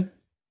question.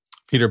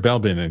 Peter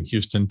Belbin in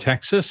Houston,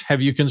 Texas.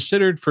 Have you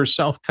considered for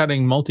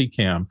self-cutting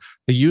multicam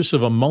the use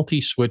of a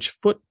multi-switch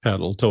foot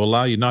pedal to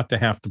allow you not to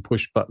have to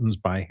push buttons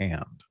by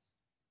hand?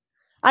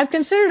 I've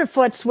considered a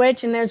foot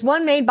switch, and there's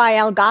one made by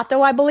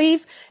Elgato, I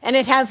believe, and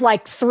it has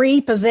like 3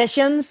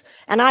 positions,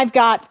 and I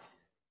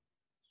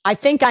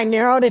think I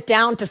narrowed it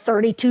down to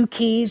 32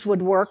 keys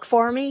would work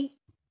for me.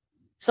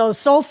 So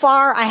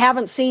far, I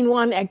haven't seen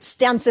one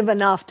extensive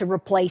enough to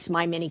replace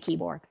my mini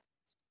keyboard.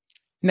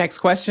 Next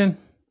question.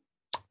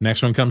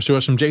 Next one comes to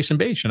us from Jason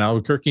Bache in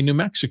Albuquerque, New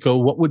Mexico.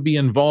 What would be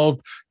involved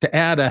to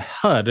add a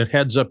HUD, a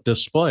heads-up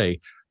display,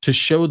 to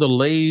show the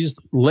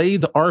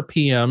lathe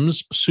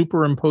RPMs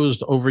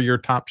superimposed over your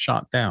top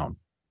shot down?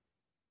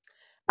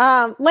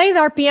 Lathe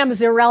RPM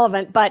is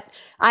irrelevant, but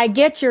I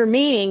get your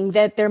meaning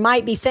that there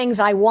might be things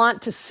I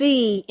want to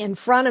see in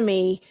front of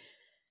me.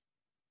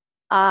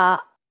 I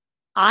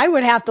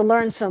would have to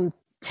learn some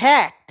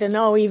tech to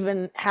know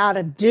even how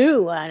to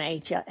do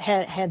an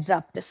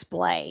heads-up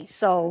display.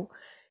 So,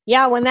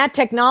 yeah, when that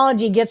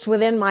technology gets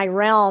within my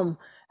realm,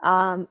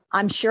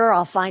 I'm sure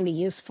I'll find a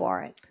use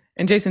for it.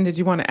 And Jason, did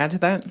you want to add to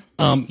that?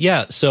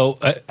 Yeah. So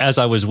as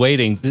I was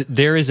waiting,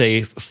 there is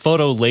a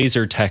photo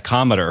laser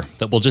tachometer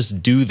that will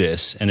just do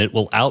this, and it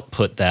will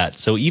output that.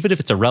 So even if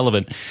it's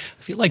irrelevant,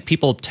 I feel like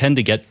people tend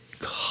to get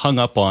hung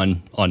up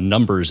on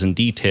numbers and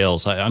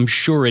details. I'm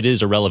sure it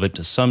is irrelevant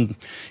to some,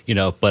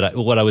 but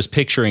what I was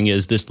picturing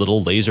is this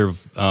little laser,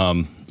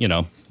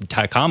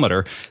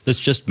 tachometer that's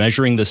just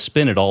measuring the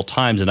spin at all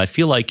times. And I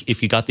feel like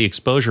if you got the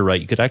exposure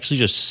right, you could actually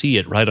just see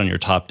it right on your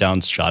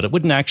top-down shot. It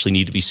wouldn't actually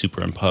need to be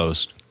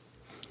superimposed.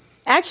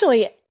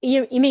 Actually,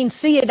 you mean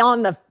see it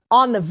on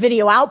the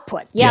video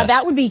output. Yeah, Yes.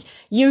 That would be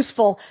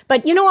useful.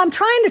 But, I'm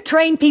trying to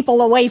train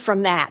people away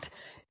from that.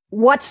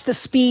 What's the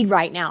speed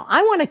right now?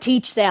 I want to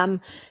teach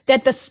them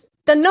that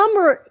the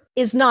number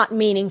is not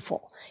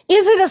meaningful.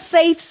 Is it a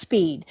safe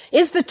speed?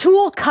 Is the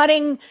tool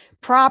cutting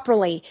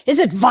properly? Is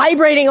it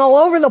vibrating all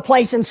over the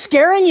place and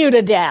scaring you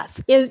to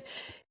death?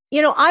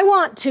 I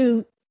want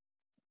to,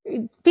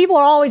 people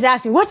are always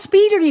asking, what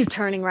speed are you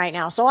turning right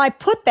now? So I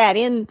put that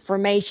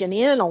information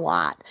in a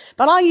lot,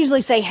 but I'll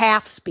usually say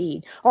half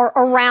speed or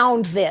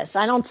around this.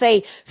 I don't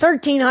say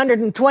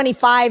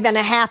 1,325 and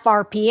a half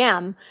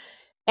RPM.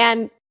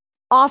 And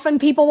often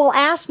people will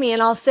ask me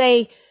and I'll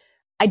say,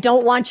 I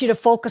don't want you to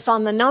focus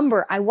on the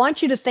number. I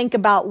want you to think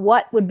about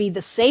what would be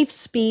the safe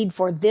speed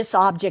for this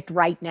object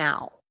right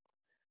now.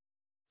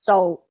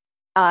 So,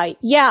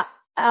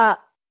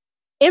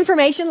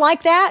 information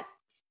like that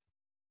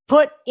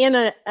put in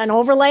an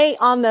overlay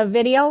on the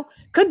video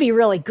could be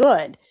really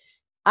good.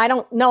 I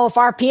don't know if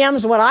RPM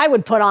is what I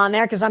would put on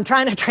there because I'm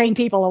trying to train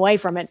people away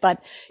from it,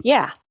 but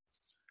yeah.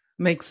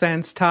 Makes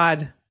sense.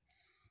 Todd.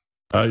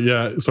 So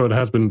it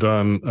has been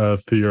done.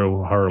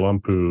 Theo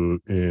Harlampu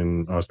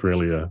in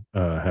Australia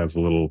has a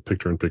little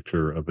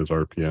picture-in-picture of his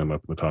RPM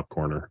up in the top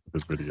corner of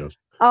his videos.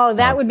 Oh,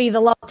 that would be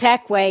the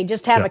low-tech way.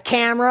 Just have a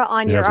camera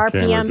on your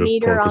RPM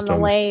meter on the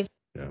lathe.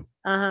 Yeah.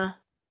 Uh-huh.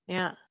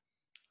 Yeah.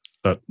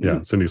 But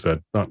yeah, Cindy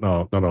said not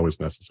always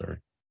necessary.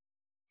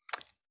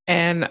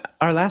 And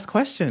our last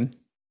question.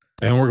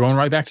 And we're going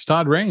right back to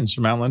Todd Raines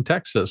from Allen,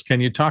 Texas. Can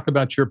you talk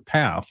about your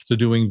path to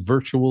doing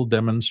virtual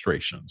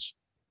demonstrations?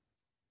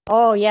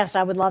 Oh, yes,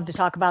 I would love to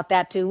talk about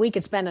that too. We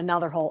could spend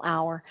another whole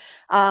hour.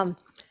 Alan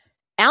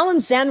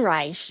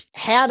Zenreich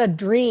had a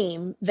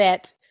dream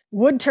that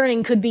wood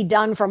turning could be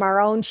done from our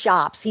own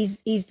shops.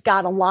 He's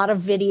got a lot of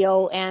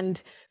video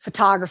and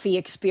photography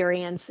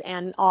experience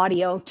and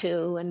audio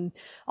too and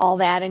all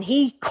that. And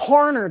he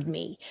cornered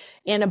me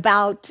in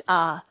about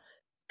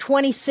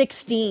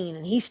 2016,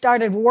 and he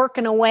started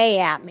working away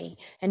at me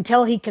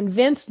until he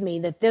convinced me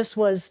that this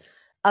was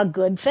a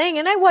good thing.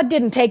 And it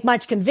didn't take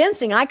much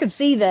convincing. I could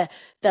see the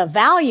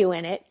value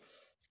in it.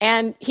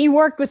 And he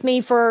worked with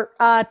me for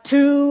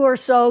 2 or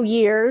so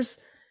years.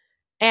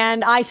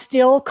 And I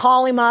still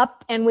call him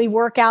up and we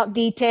work out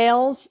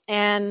details.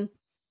 And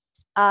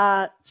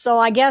so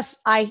I guess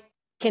I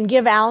can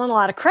give Alan a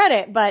lot of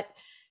credit, but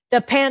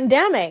the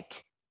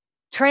pandemic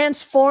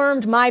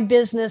transformed my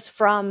business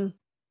from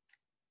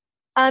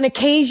an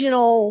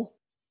occasional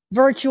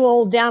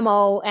virtual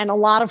demo and a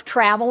lot of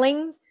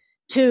traveling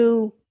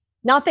to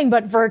nothing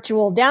but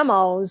virtual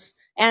demos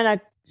and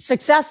a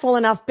successful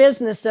enough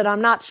business that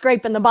I'm not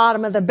scraping the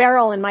bottom of the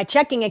barrel in my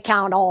checking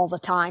account all the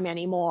time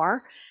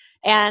anymore.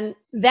 And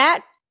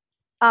that,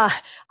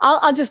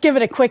 I'll just give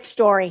it a quick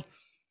story.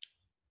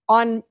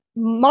 On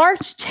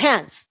March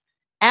 10th,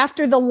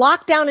 after the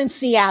lockdown in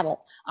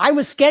Seattle, I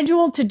was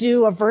scheduled to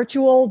do a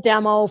virtual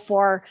demo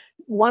for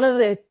one of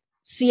the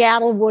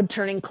Seattle wood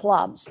turning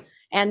clubs.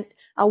 And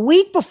a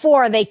week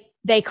before,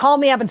 they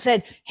called me up and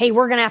said, hey,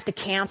 we're going to have to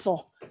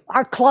cancel.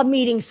 Our club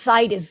meeting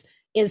site is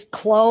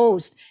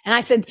closed. And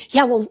I said,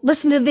 yeah, well,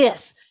 listen to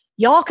this.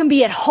 Y'all can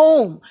be at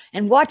home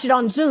and watch it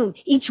on Zoom,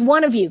 each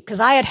one of you, because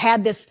I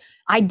had this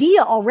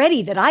idea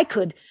already that I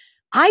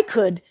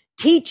could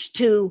teach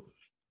to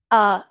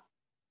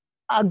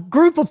a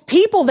group of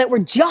people that were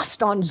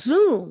just on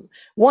Zoom.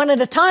 One at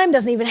a time,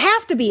 doesn't even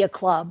have to be a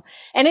club.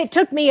 And it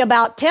took me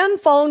about 10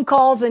 phone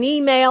calls and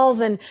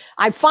emails. And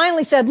I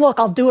finally said, look,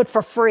 I'll do it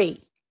for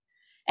free.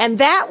 And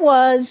that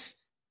was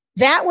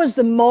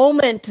the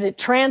moment that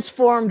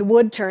transformed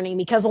wood turning,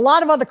 because a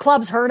lot of other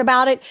clubs heard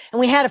about it. And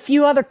we had a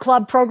few other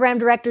club program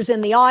directors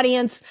in the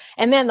audience.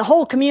 And then the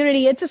whole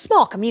community, it's a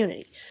small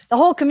community. The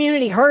whole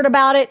community heard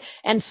about it.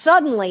 And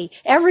suddenly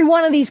every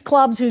one of these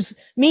clubs whose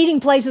meeting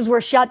places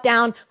were shut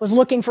down was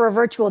looking for a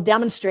virtual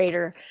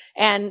demonstrator.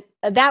 And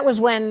that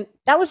was when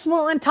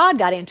Todd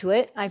got into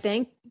it, I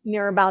think,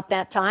 near about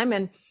that time.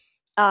 And,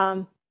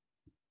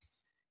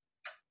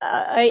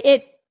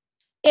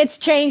 it's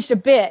changed a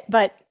bit,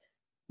 but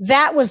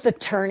that was the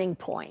turning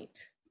point.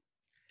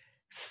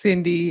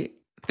 Cindy,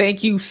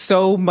 thank you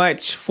so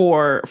much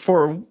for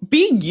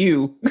being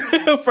you,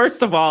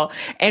 first of all,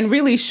 and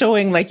really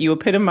showing, like, you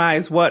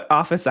epitomize what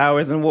office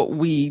hours and what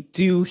we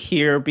do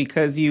here,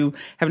 because you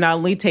have not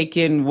only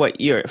taken what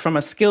you're from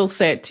a skill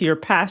set to your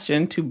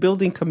passion to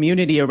building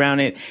community around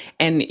it.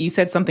 And you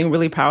said something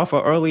really powerful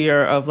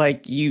earlier of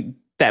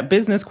that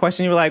business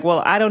question, you were like,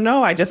 well, I don't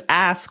know. I just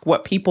ask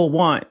what people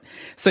want.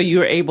 So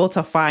you're able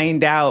to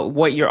find out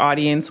what your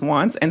audience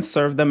wants and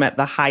serve them at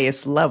the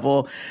highest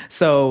level.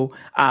 So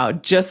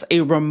just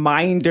a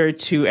reminder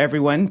to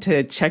everyone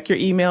to check your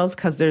emails,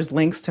 because there's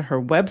links to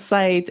her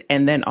website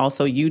and then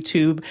also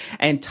YouTube.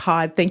 And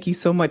Todd, thank you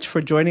so much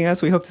for joining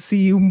us. We hope to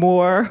see you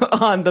more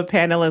on the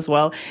panel as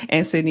well.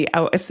 And Cindy,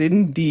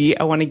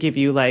 I want to give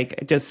you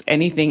just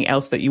anything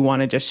else that you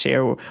want to just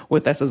share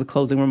with us as a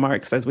closing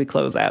remarks as we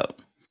close out.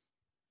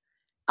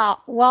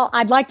 Well,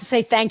 I'd like to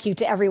say thank you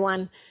to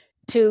everyone,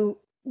 to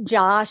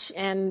Josh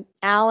and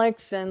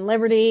Alex and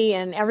Liberty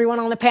and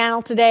everyone on the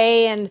panel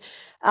today, and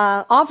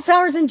office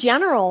hours in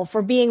general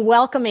for being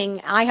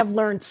welcoming. I have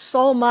learned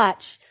so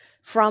much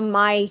from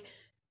my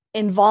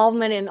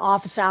involvement in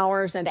office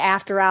hours and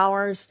after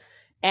hours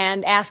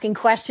and asking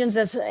questions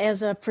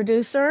as a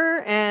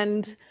producer.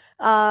 And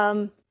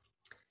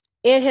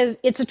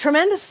it's a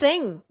tremendous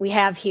thing we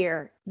have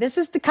here. This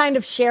is the kind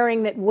of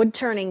sharing that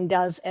Woodturning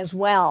does as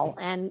well.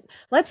 And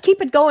let's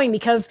keep it going,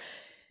 because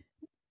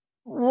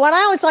what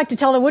I always like to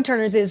tell the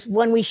woodturners is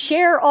when we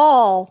share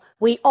all,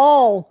 we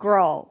all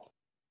grow.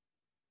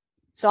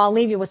 So I'll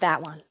leave you with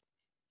that one.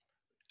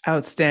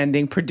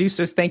 Outstanding.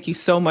 Producers, thank you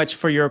so much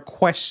for your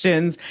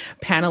questions.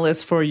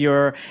 Panelists, for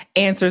your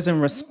answers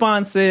and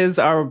responses.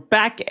 Our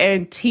back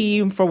end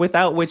team, for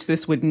without which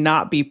this would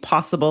not be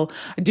possible.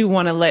 I do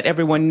want to let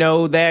everyone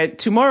know that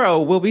tomorrow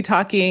we'll be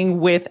talking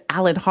with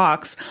Alan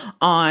Hawks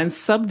on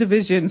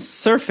subdivision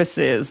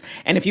surfaces.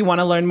 And if you want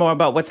to learn more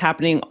about what's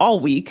happening all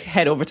week,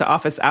 head over to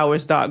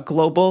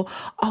officehours.global.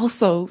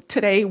 Also,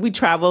 today we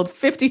traveled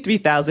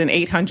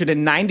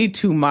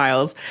 53,892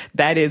 miles.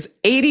 That is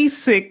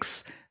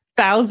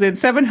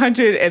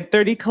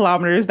 86,730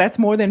 kilometers. That's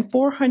more than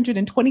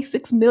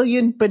 426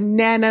 million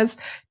bananas,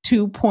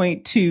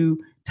 2.2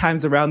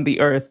 times around the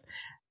earth.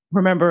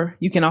 Remember,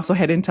 you can also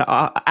head into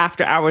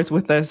after hours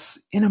with us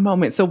in a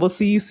moment. So we'll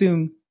see you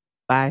soon.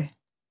 Bye.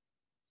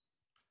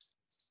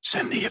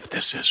 Cindy, if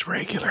this is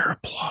regular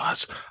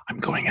applause, I'm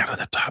going out of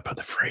the top of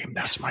the frame.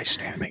 That's my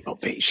standing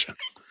ovation.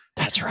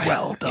 That's right.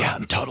 Well done. Yeah,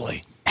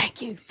 totally.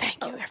 Thank you,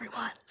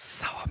 everyone.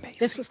 So amazing.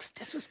 This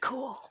was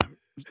cool. I'm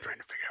trying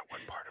to figure out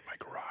what part of my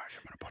garage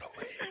I'm going to put a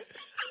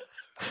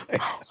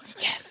lathe. Oh,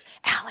 yes,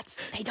 Alex.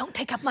 They don't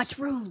take up much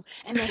room,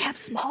 and they have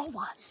small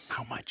ones.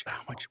 How much should I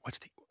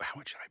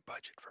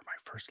budget for my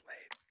first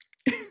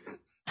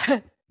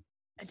lathe?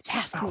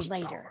 Ask me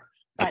later.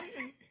 But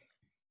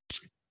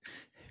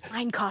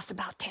mine cost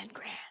about 10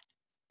 grand.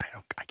 I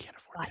can't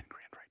afford 10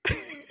 grand right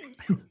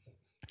now.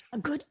 A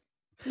good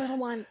little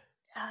one,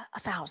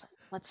 1,000,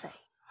 let's say.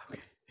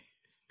 Okay.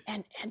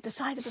 And the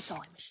size of a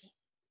sewing machine.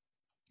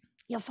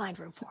 You'll find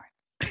room for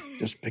it.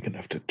 Just big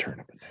enough to turn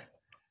up and down.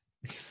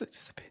 Just a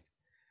bit.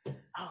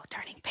 Oh,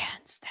 turning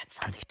pens. That's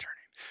something.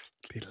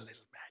 Little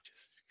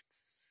matches.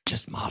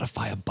 Just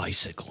modify a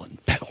bicycle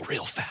and pedal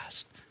real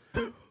fast.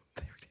 There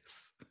it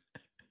is.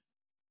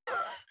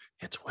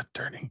 It's wood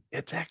turning.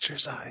 It's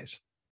exercise.